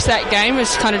finish that game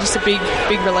was kind of just a big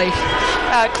relief.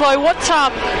 Chloe,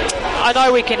 I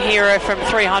know we can hear her from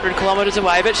 300 kilometres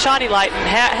away, but Shani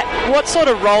Layton, what sort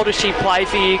of role does she play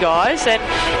for you guys,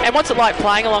 and what's it like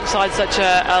playing alongside such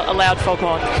a loud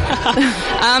foghorn?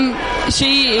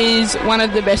 She is one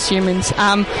of the best humans.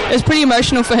 It was pretty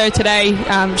emotional for her today.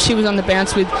 She was on the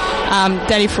bounce with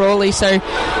Danny Frawley, so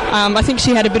I think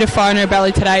she had a bit of fire in her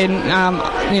belly today, and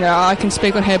I can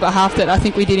speak on her behalf that I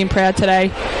think we did him proud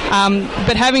today.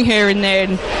 But having her in there,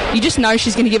 and you just know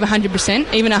she's going to give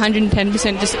 100%, even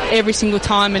 110%, just every single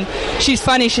time. And she's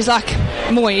funny. She's like,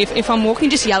 Moy, if I'm walking,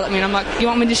 just yell at me. And I'm like, you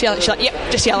want me to just yell at you? She's like,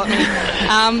 yep, just yell at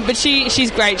me. But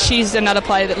she's great. She's another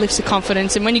player that lifts the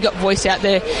confidence. And when you got voice out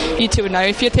there, you two would know.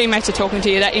 If your teammates are talking to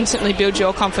you, that instantly builds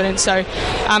your confidence. So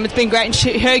it's been great.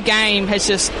 And her game has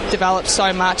just developed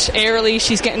so much. Aerially,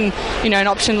 she's getting an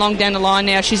option long down the line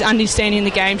now. She's understanding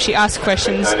the game. She asks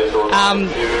questions.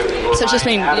 So it's just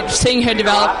been seeing her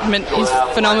development is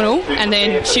phenomenal, and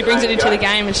then she brings it into the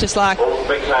game. It's just like,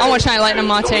 I want Shani Layton on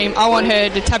my team. I want her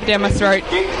to tap it down my throat.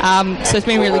 So it's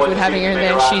been really good having her in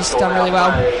there. She's done really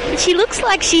well. She looks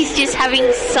like she's just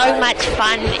having so much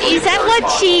fun. Is that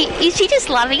what is she just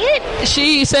loving it?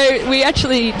 So we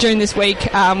actually, during this week,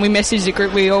 we messaged the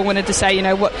group. We all wanted to say,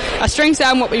 what our strengths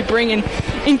are and what we bring. And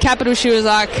in Capital, she was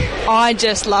like, I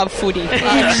just love footy.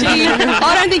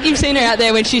 I don't think you've seen her out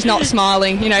there when she's not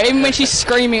smiling. Even when she's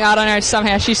screaming, I don't know,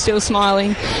 somehow she's still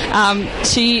smiling.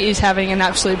 She is having an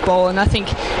absolute ball, and I think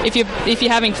if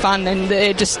you're having fun, then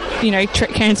it just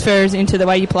transfers into the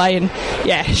way you play. And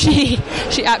yeah, she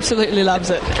absolutely loves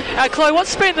it. Chloe,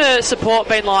 what's been the support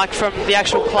been like from the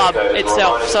actual club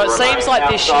itself? So it seems like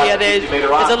this year there's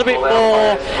a little bit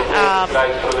more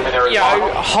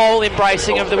whole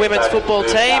embracing of the women's football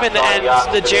team and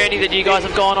the journey that you guys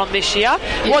have gone on this year.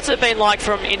 What's it been like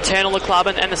from internal the club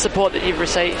and the support that you've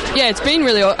received? Yeah, it's been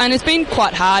really, and it's been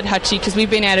quite hard, Hutchie, because we've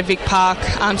been out of Vic Park,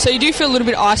 so you do feel a little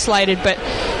bit isolated, but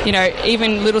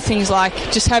even little things like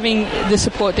just having the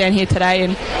support down here today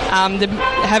and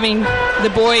having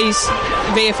the boys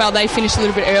VFL, they finished a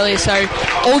little bit earlier, so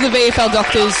all the VFL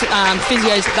doctors,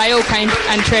 physios, they all came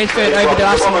and transferred over to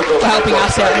us and were helping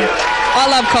us out. And I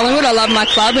love Collingwood, I love my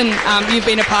club, and you've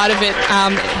been a part of it,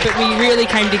 but we really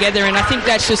came together, and I think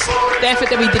that's just the effort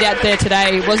that we did out there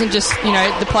today. It wasn't just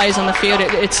the players on the field,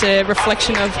 it's a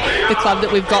reflection of the club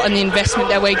that we've got and the investment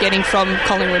that we're getting from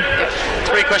Collingwood.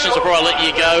 Three questions before I let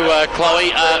you go,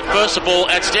 Chloe. First of all,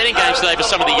 outstanding games today for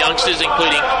some of the youngsters,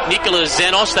 including Nicola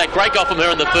Zenos. That great goal from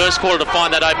her in the first quarter to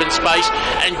find that open space.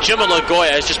 And Jimma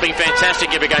Lagoya has just been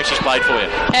fantastic every game she's played for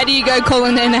you. How do you go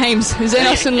calling their names?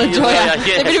 Zenos and Lagoya.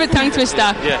 Yeah. A bit of a tongue twister.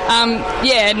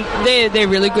 And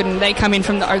they're really good, and they come in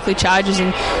from the Oakley Chargers,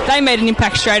 and they made an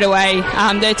impact straight away.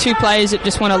 They're two players that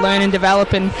just want to learn and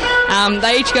develop, and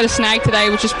they each got a snag today,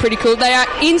 which is pretty cool. They are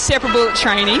inseparable at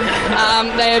training.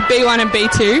 They are B1 and B2.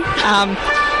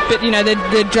 But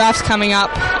the draft's coming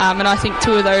up, and I think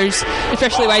two of those,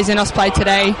 especially the way Zenos played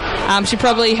today, she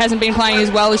probably hasn't been playing as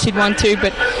well as she'd want to,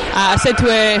 but I said to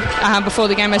her before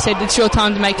the game, I said it's your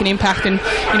time to make an impact, and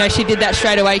she did that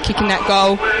straight away, kicking that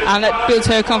goal. That builds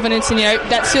her confidence, and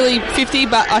that silly 50,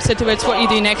 but I said to her it's what you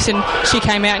do next, and she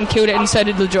came out and killed it, and so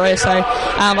did LaJoya. So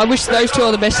I wish those two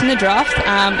all the best in the draft,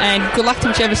 and good luck to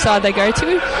whichever side they go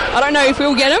to. I don't know if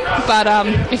we'll get them, but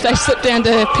if they slip down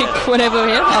to pick whatever,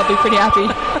 I'll be pretty happy.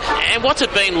 And what's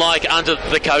it been like under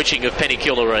the coaching of Penny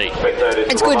Killaree?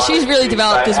 It's good. She's really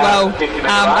developed as well.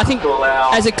 I think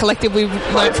as a collective we've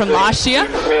learnt from last year.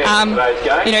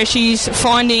 She's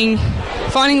finding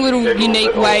little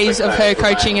unique ways of her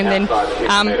coaching, and then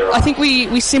I think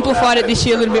we simplified it this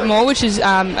year a little bit more, which is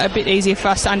a bit easier for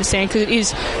us to understand because it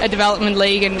is a development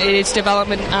league and it's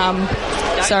development.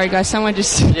 Sorry guys, someone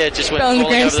just fell on the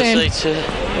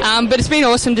grandstand. But it's been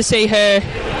awesome to see her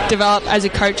develop as a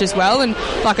coach as well, and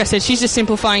like I said, she's just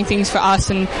simplifying things for us,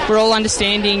 and we're all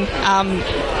understanding.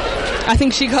 I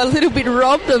think she got a little bit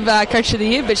robbed of Coach of the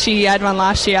Year, but she had one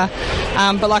last year.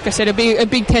 But like I said, it'll be a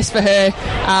big test for her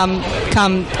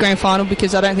come grand final,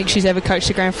 because I don't think she's ever coached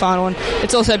a grand final, and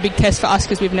it's also a big test for us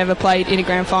because we've never played in a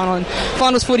grand final, and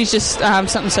finals footy is just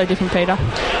something so different, Peter.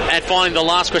 And finally, the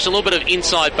last question, a little bit of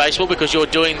inside baseball, because you're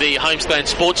doing the Homestead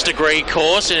Sports Degree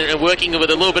course and working with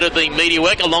a little bit of the media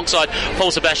work alongside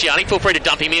Paul Sebastiani. Feel free to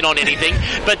dump him in on anything.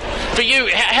 But for you,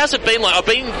 how's it been like?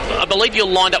 I believe you're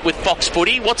lined up with Fox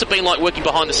Footy. What's it been like working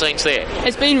behind the scenes there?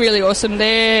 It's been really awesome.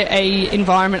 They're a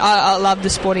environment. I love the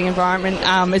sporting environment.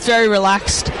 It's very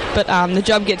relaxed, but the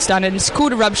job gets done, and it's cool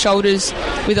to rub shoulders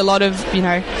with a lot of,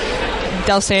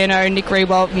 Del Sano, Nick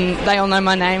Rewalt, and they all know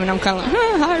my name, and I'm kind of like,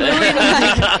 hi,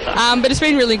 really? But it's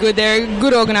been really good. They're a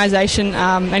good organisation,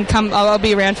 and I'll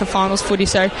be around for finals footy,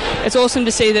 so it's awesome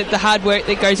to see that the hard work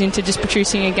that goes into just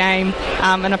producing a game,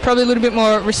 and I've probably a little bit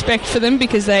more respect for them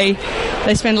because they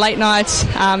spend late nights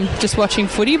just watching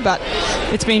footy, but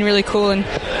it's been really cool. And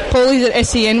Paulie's at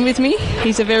SEN with me.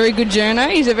 He's a very good journo.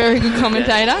 He's a very good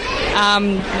commentator.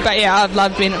 But yeah, I've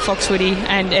loved being at Fox Footy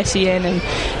and SEN, and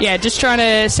yeah, just trying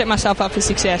to set myself up for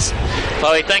success.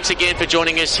 Chloe, thanks again for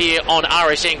joining us here on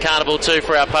RSN Carnival 2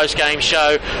 for our post-game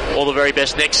show. All the very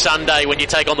best next Sunday when you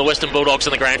take on the Western Bulldogs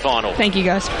in the grand final. Thank you,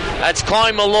 guys. That's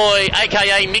Chloe Malloy,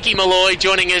 a.k.a. Mickey Malloy,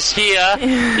 joining us here.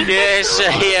 Yes,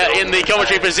 here in the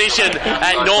commentary position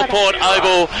at Northport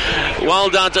Oval. Well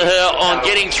done to her on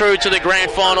getting through to the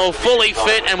grand final, fully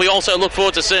fit, and we also look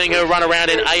forward to seeing her run around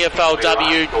in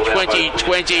AFLW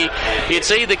 2020. You can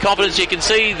see the confidence, you can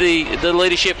see the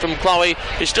leadership from Chloe,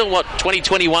 who's still,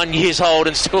 21 years old,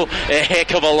 and still a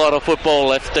heck of a lot of football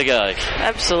left to go.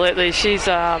 Absolutely. She's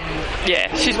one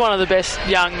of the best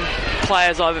young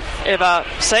players I've ever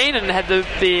seen, and had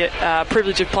the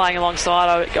privilege of playing alongside.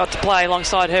 I got to play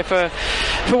alongside her for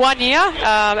 1 year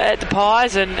at the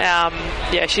Pies, and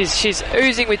she's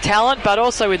oozing with talent, but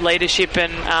also with leadership,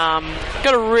 and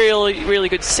got a really, really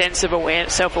good sense of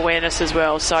self-awareness as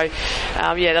well. So,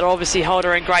 that'll obviously hold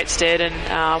her in great stead,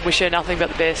 and wish her nothing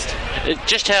but the best.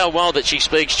 Just how well that she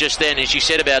speaks just then, as you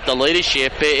said about the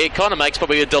leadership, it kind of makes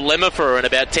probably a dilemma for her in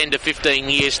about 10 to 15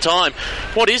 years' time.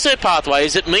 What is her pathway?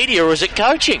 Is it media or is it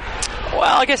coaching? Well,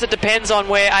 I guess it depends on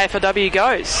where AFLW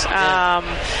goes.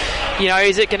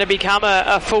 Is it going to become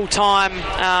a full-time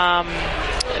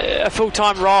a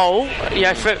full-time role,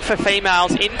 for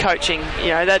females in coaching.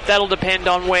 That'll depend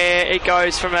on where it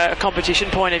goes from a competition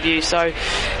point of view. So,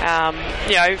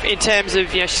 in terms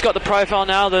of, she's got the profile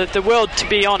now. The world, to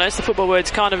be honest, the football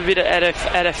world's kind of a bit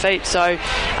at her feet. So,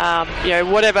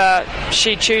 whatever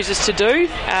she chooses to do,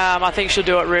 I think she'll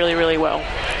do it really, really well.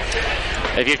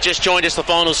 If you've just joined us, the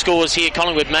final scores here: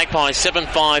 Collingwood Magpies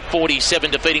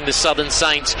 7-5-47 defeating the Southern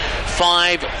Saints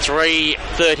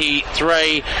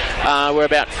 5-3-33. We're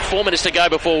about 4 minutes to go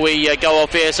before we go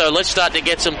off air, so let's start to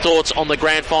get some thoughts on the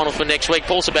grand final for next week.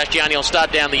 Paul Sebastiani, I'll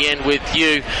start down the end with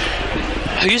you.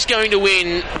 Who's going to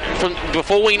win,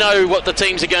 before we know what the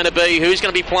teams are going to be, who's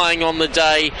going to be playing on the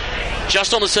day?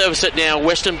 Just on the surface it now,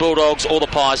 Western Bulldogs or the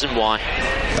Pies, and why?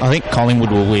 I think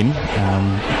Collingwood will win,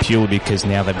 purely because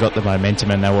now they've got the momentum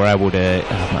and they were able to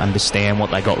understand what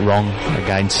they got wrong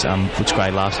against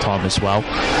Footscray last time as well.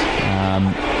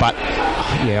 But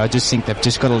I just think they've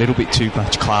just got a little bit too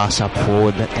much class up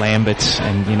forward. That Lambert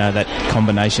and that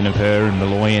combination of her and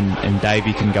Malloy and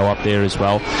Davey can go up there as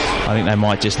well. I think they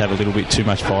might just have a little bit too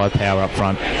much firepower up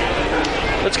front.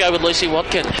 Let's go with Lucy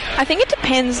Watkin. I think it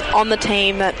depends on the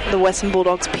team that the Western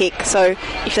Bulldogs pick. So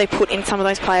if they put in some of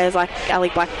those players like Ali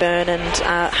Blackburn and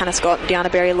Hannah Scott,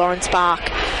 Deanna Berry, Lauren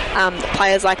Spark,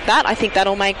 players like that, I think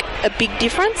that'll make a big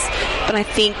difference. But I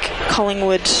think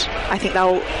Collingwood,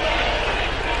 they'll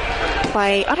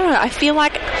play, I don't know, I feel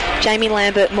like Jamie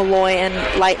Lambert, Malloy and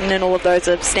Leighton and all of those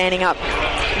are standing up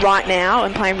right now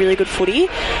and playing really good footy,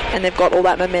 and they've got all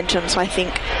that momentum, so I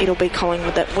think it'll be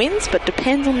Collingwood that wins, but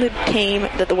depends on the team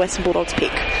that the Western Bulldogs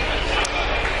pick.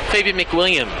 Phoebe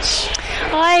McWilliams.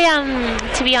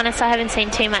 To be honest, I haven't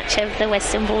seen too much of the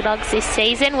Western Bulldogs this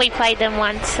season. We played them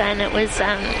once and it was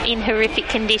in horrific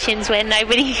conditions where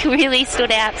nobody really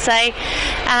stood out. So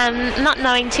not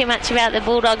knowing too much about the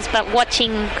Bulldogs, but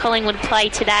watching Collingwood play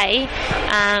today,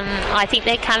 I think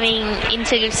they're coming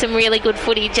into some really good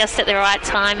footy just at the right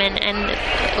time, and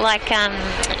like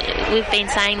we've been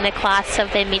saying, the class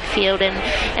of their midfield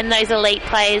and those elite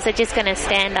players are just going to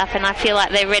stand up, and I feel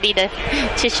like they're ready to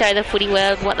show the footy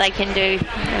world what they can do.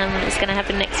 It's going to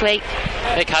happen next week.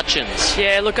 Beck Hutchins.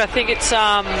 Yeah, look, I think it's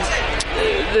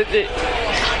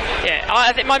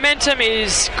I think momentum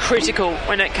is critical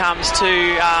when it comes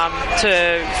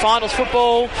to finals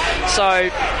football. So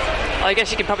I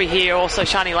guess you can probably hear also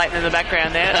Shani Leighton in the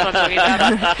background there. That's what I'm talking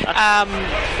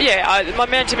about.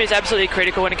 Momentum is absolutely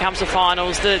critical when it comes to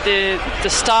finals. The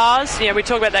stars, we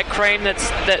talk about that cream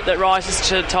that rises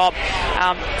to the top.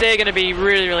 They're going to be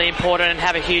really, really important and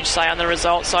have a huge say on the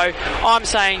result. So I'm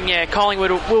saying, Collingwood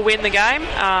will win the game.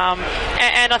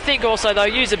 And I think also they'll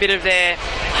use a bit of their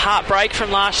heartbreak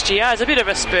from last year as a bit of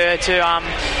a spur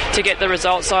to get the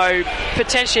result. So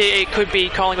potentially it could be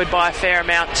Collingwood by a fair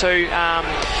amount too.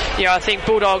 I think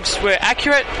Bulldogs were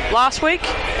accurate last week,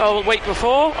 or the week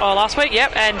before, or last week,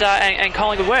 and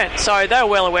Collingwood weren't. So they were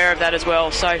well aware of that as well.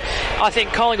 So I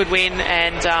think Collingwood win,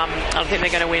 and I think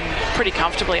they're going to win pretty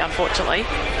comfortably, unfortunately,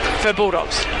 for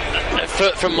Bulldogs.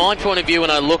 From my point of view,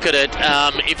 when I look at it,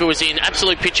 if it was in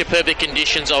absolute picture-perfect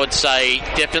conditions, I would say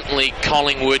definitely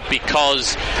Collingwood,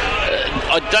 because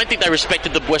I don't think they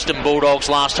respected the Western Bulldogs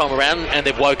last time around, and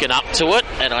they've woken up to it,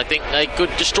 and I think they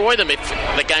could destroy them if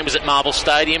the game was at Marvel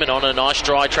Stadium and on a nice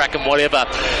dry track and whatever.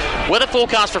 Weather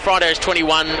forecast for Friday is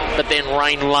 21, but then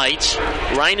rain late.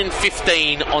 Rain and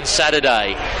 15 on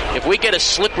Saturday. If we get a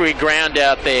slippery ground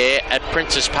out there at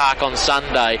Princes Park on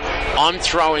Sunday, I'm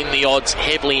throwing the odds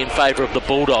heavily in favour of the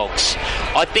Bulldogs.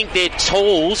 I think their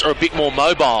tools are a bit more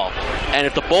mobile, and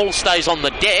if the ball stays on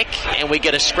the deck and we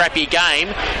get a scrappy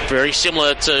game, very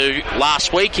similar to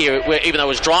last week here, where even though it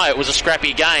was dry, it was a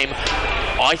scrappy game,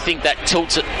 I think that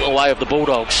tilts it the way of the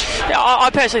Bulldogs. Yeah, I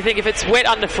personally think if it's wet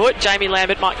underfoot, Jamie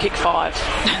Lambert might kick 5.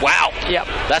 Wow. Yep.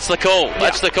 That's the call.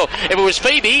 That's the call. If it was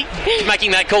Phoebe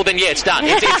making that call, then it's done.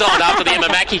 It's on after the Emma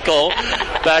Mackey call.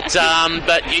 But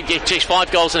she's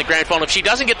 5 goals in the grand final. If she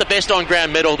doesn't get the best on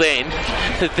ground medal, then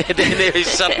there is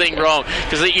something wrong,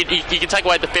 because you can take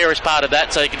away the fairest part of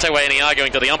that, so you can take away any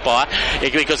arguing to the umpire,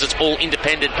 because it's all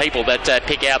independent people that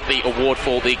pick out the award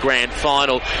for the grand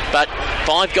final. But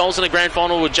 5 goals in the grand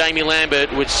final with Jamie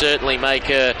Lambert would certainly make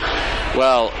her,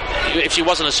 well, if she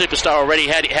wasn't a superstar already,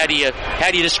 how do you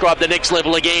describe the next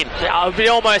level again? It would be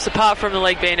almost, apart from the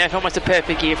league being almost a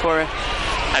perfect year for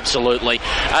her. Absolutely.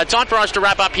 Time for us to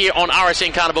wrap up here on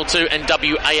RSN Carnival 2 and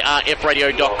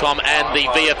WARFradio.com and the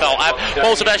VFL app.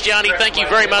 Paul Sebastiani, thank you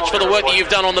very much for the work that you've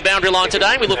done on the boundary line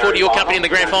today. We look forward to your company in the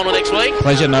grand final next week.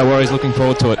 Pleasure, no worries. Looking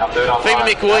forward to it.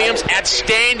 Phoebe McWilliams,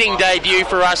 outstanding debut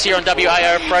for us here on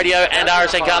WARF Radio and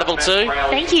RSN Carnival 2.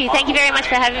 Thank you. Thank you very much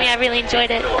for having me. I really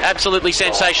enjoyed it. Absolutely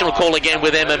sensational call again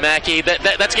with Emma Mackey.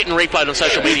 That's getting replayed on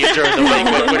social media during the week.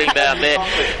 We're putting that there.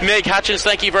 Meg Hutchins,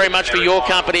 thank you very much for your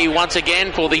company once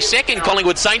again for the second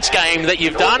Collingwood Saints game that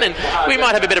you've done, and we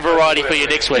might have a bit of variety for you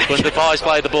next week when the Pies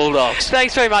play the Bulldogs.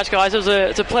 Thanks very much, guys.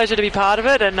 It's a pleasure to be part of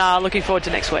it, and looking forward to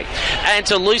next week. And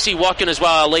to Lucy Watkin as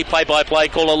well, our lead play-by-play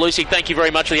caller. Lucy, thank you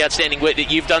very much for the outstanding work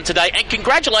that you've done today, and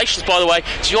congratulations, by the way,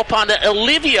 to your partner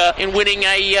Olivia in winning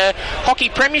a hockey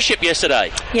premiership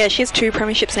yesterday. Yeah, she has 2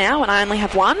 premierships now, and I only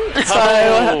have 1. So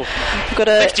I've got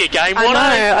to. Next to your game, I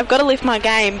know, I've got to lift my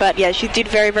game, but yeah, she did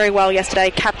very, very well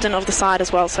yesterday. Captain of the side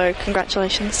as well, so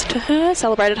congratulations to her.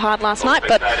 Celebrated hard last night,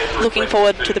 but looking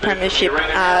forward to the premiership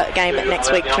game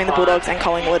next week between the Bulldogs and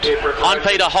Collingwood. I'm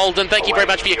Peter Holden. Thank you very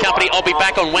much for your company. I'll be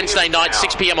back on Wednesday night,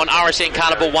 6 p.m. on RSN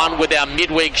Carnival 1 with our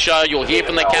midweek show. You'll hear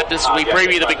from the captains. We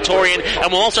preview the Victorian,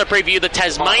 and we'll also preview the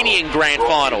Tasmanian Grand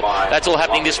Final. That's all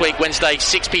happening this week, Wednesday,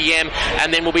 6 p.m.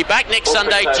 And then we'll be back next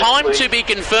Sunday. Time to be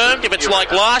confirmed. If it's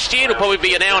like last year, it'll probably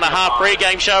be an hour and a half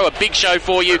pre-game show, a big show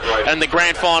for you, and the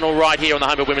Grand Final right here on the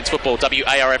home of women's football,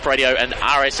 WARF Radio and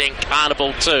RSN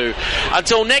Carnival 2.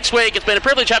 Until next week, it's been a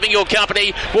privilege having your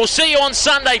company. We'll see you on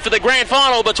Sunday for the Grand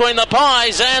Final between the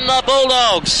Pies and the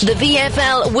Bulldogs. The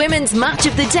VFL Women's Match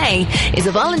of the Day is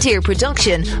a volunteer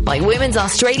production by Women's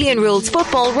Australian Rules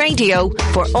Football Radio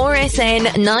for RSN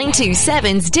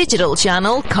 927's digital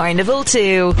channel Carnival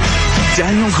 2.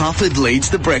 Daniel Hufford leads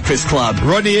the Breakfast Club.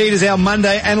 Rodney Eade is our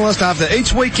Monday analyst after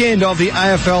each weekend of the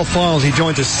AFL finals. He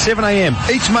joins us 7 a.m.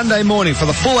 each Monday morning for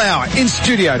the full hour in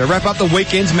studio to wrap up the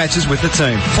weekend's matches with the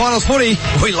team. Finals footy,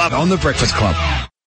 we love it on the Breakfast Club.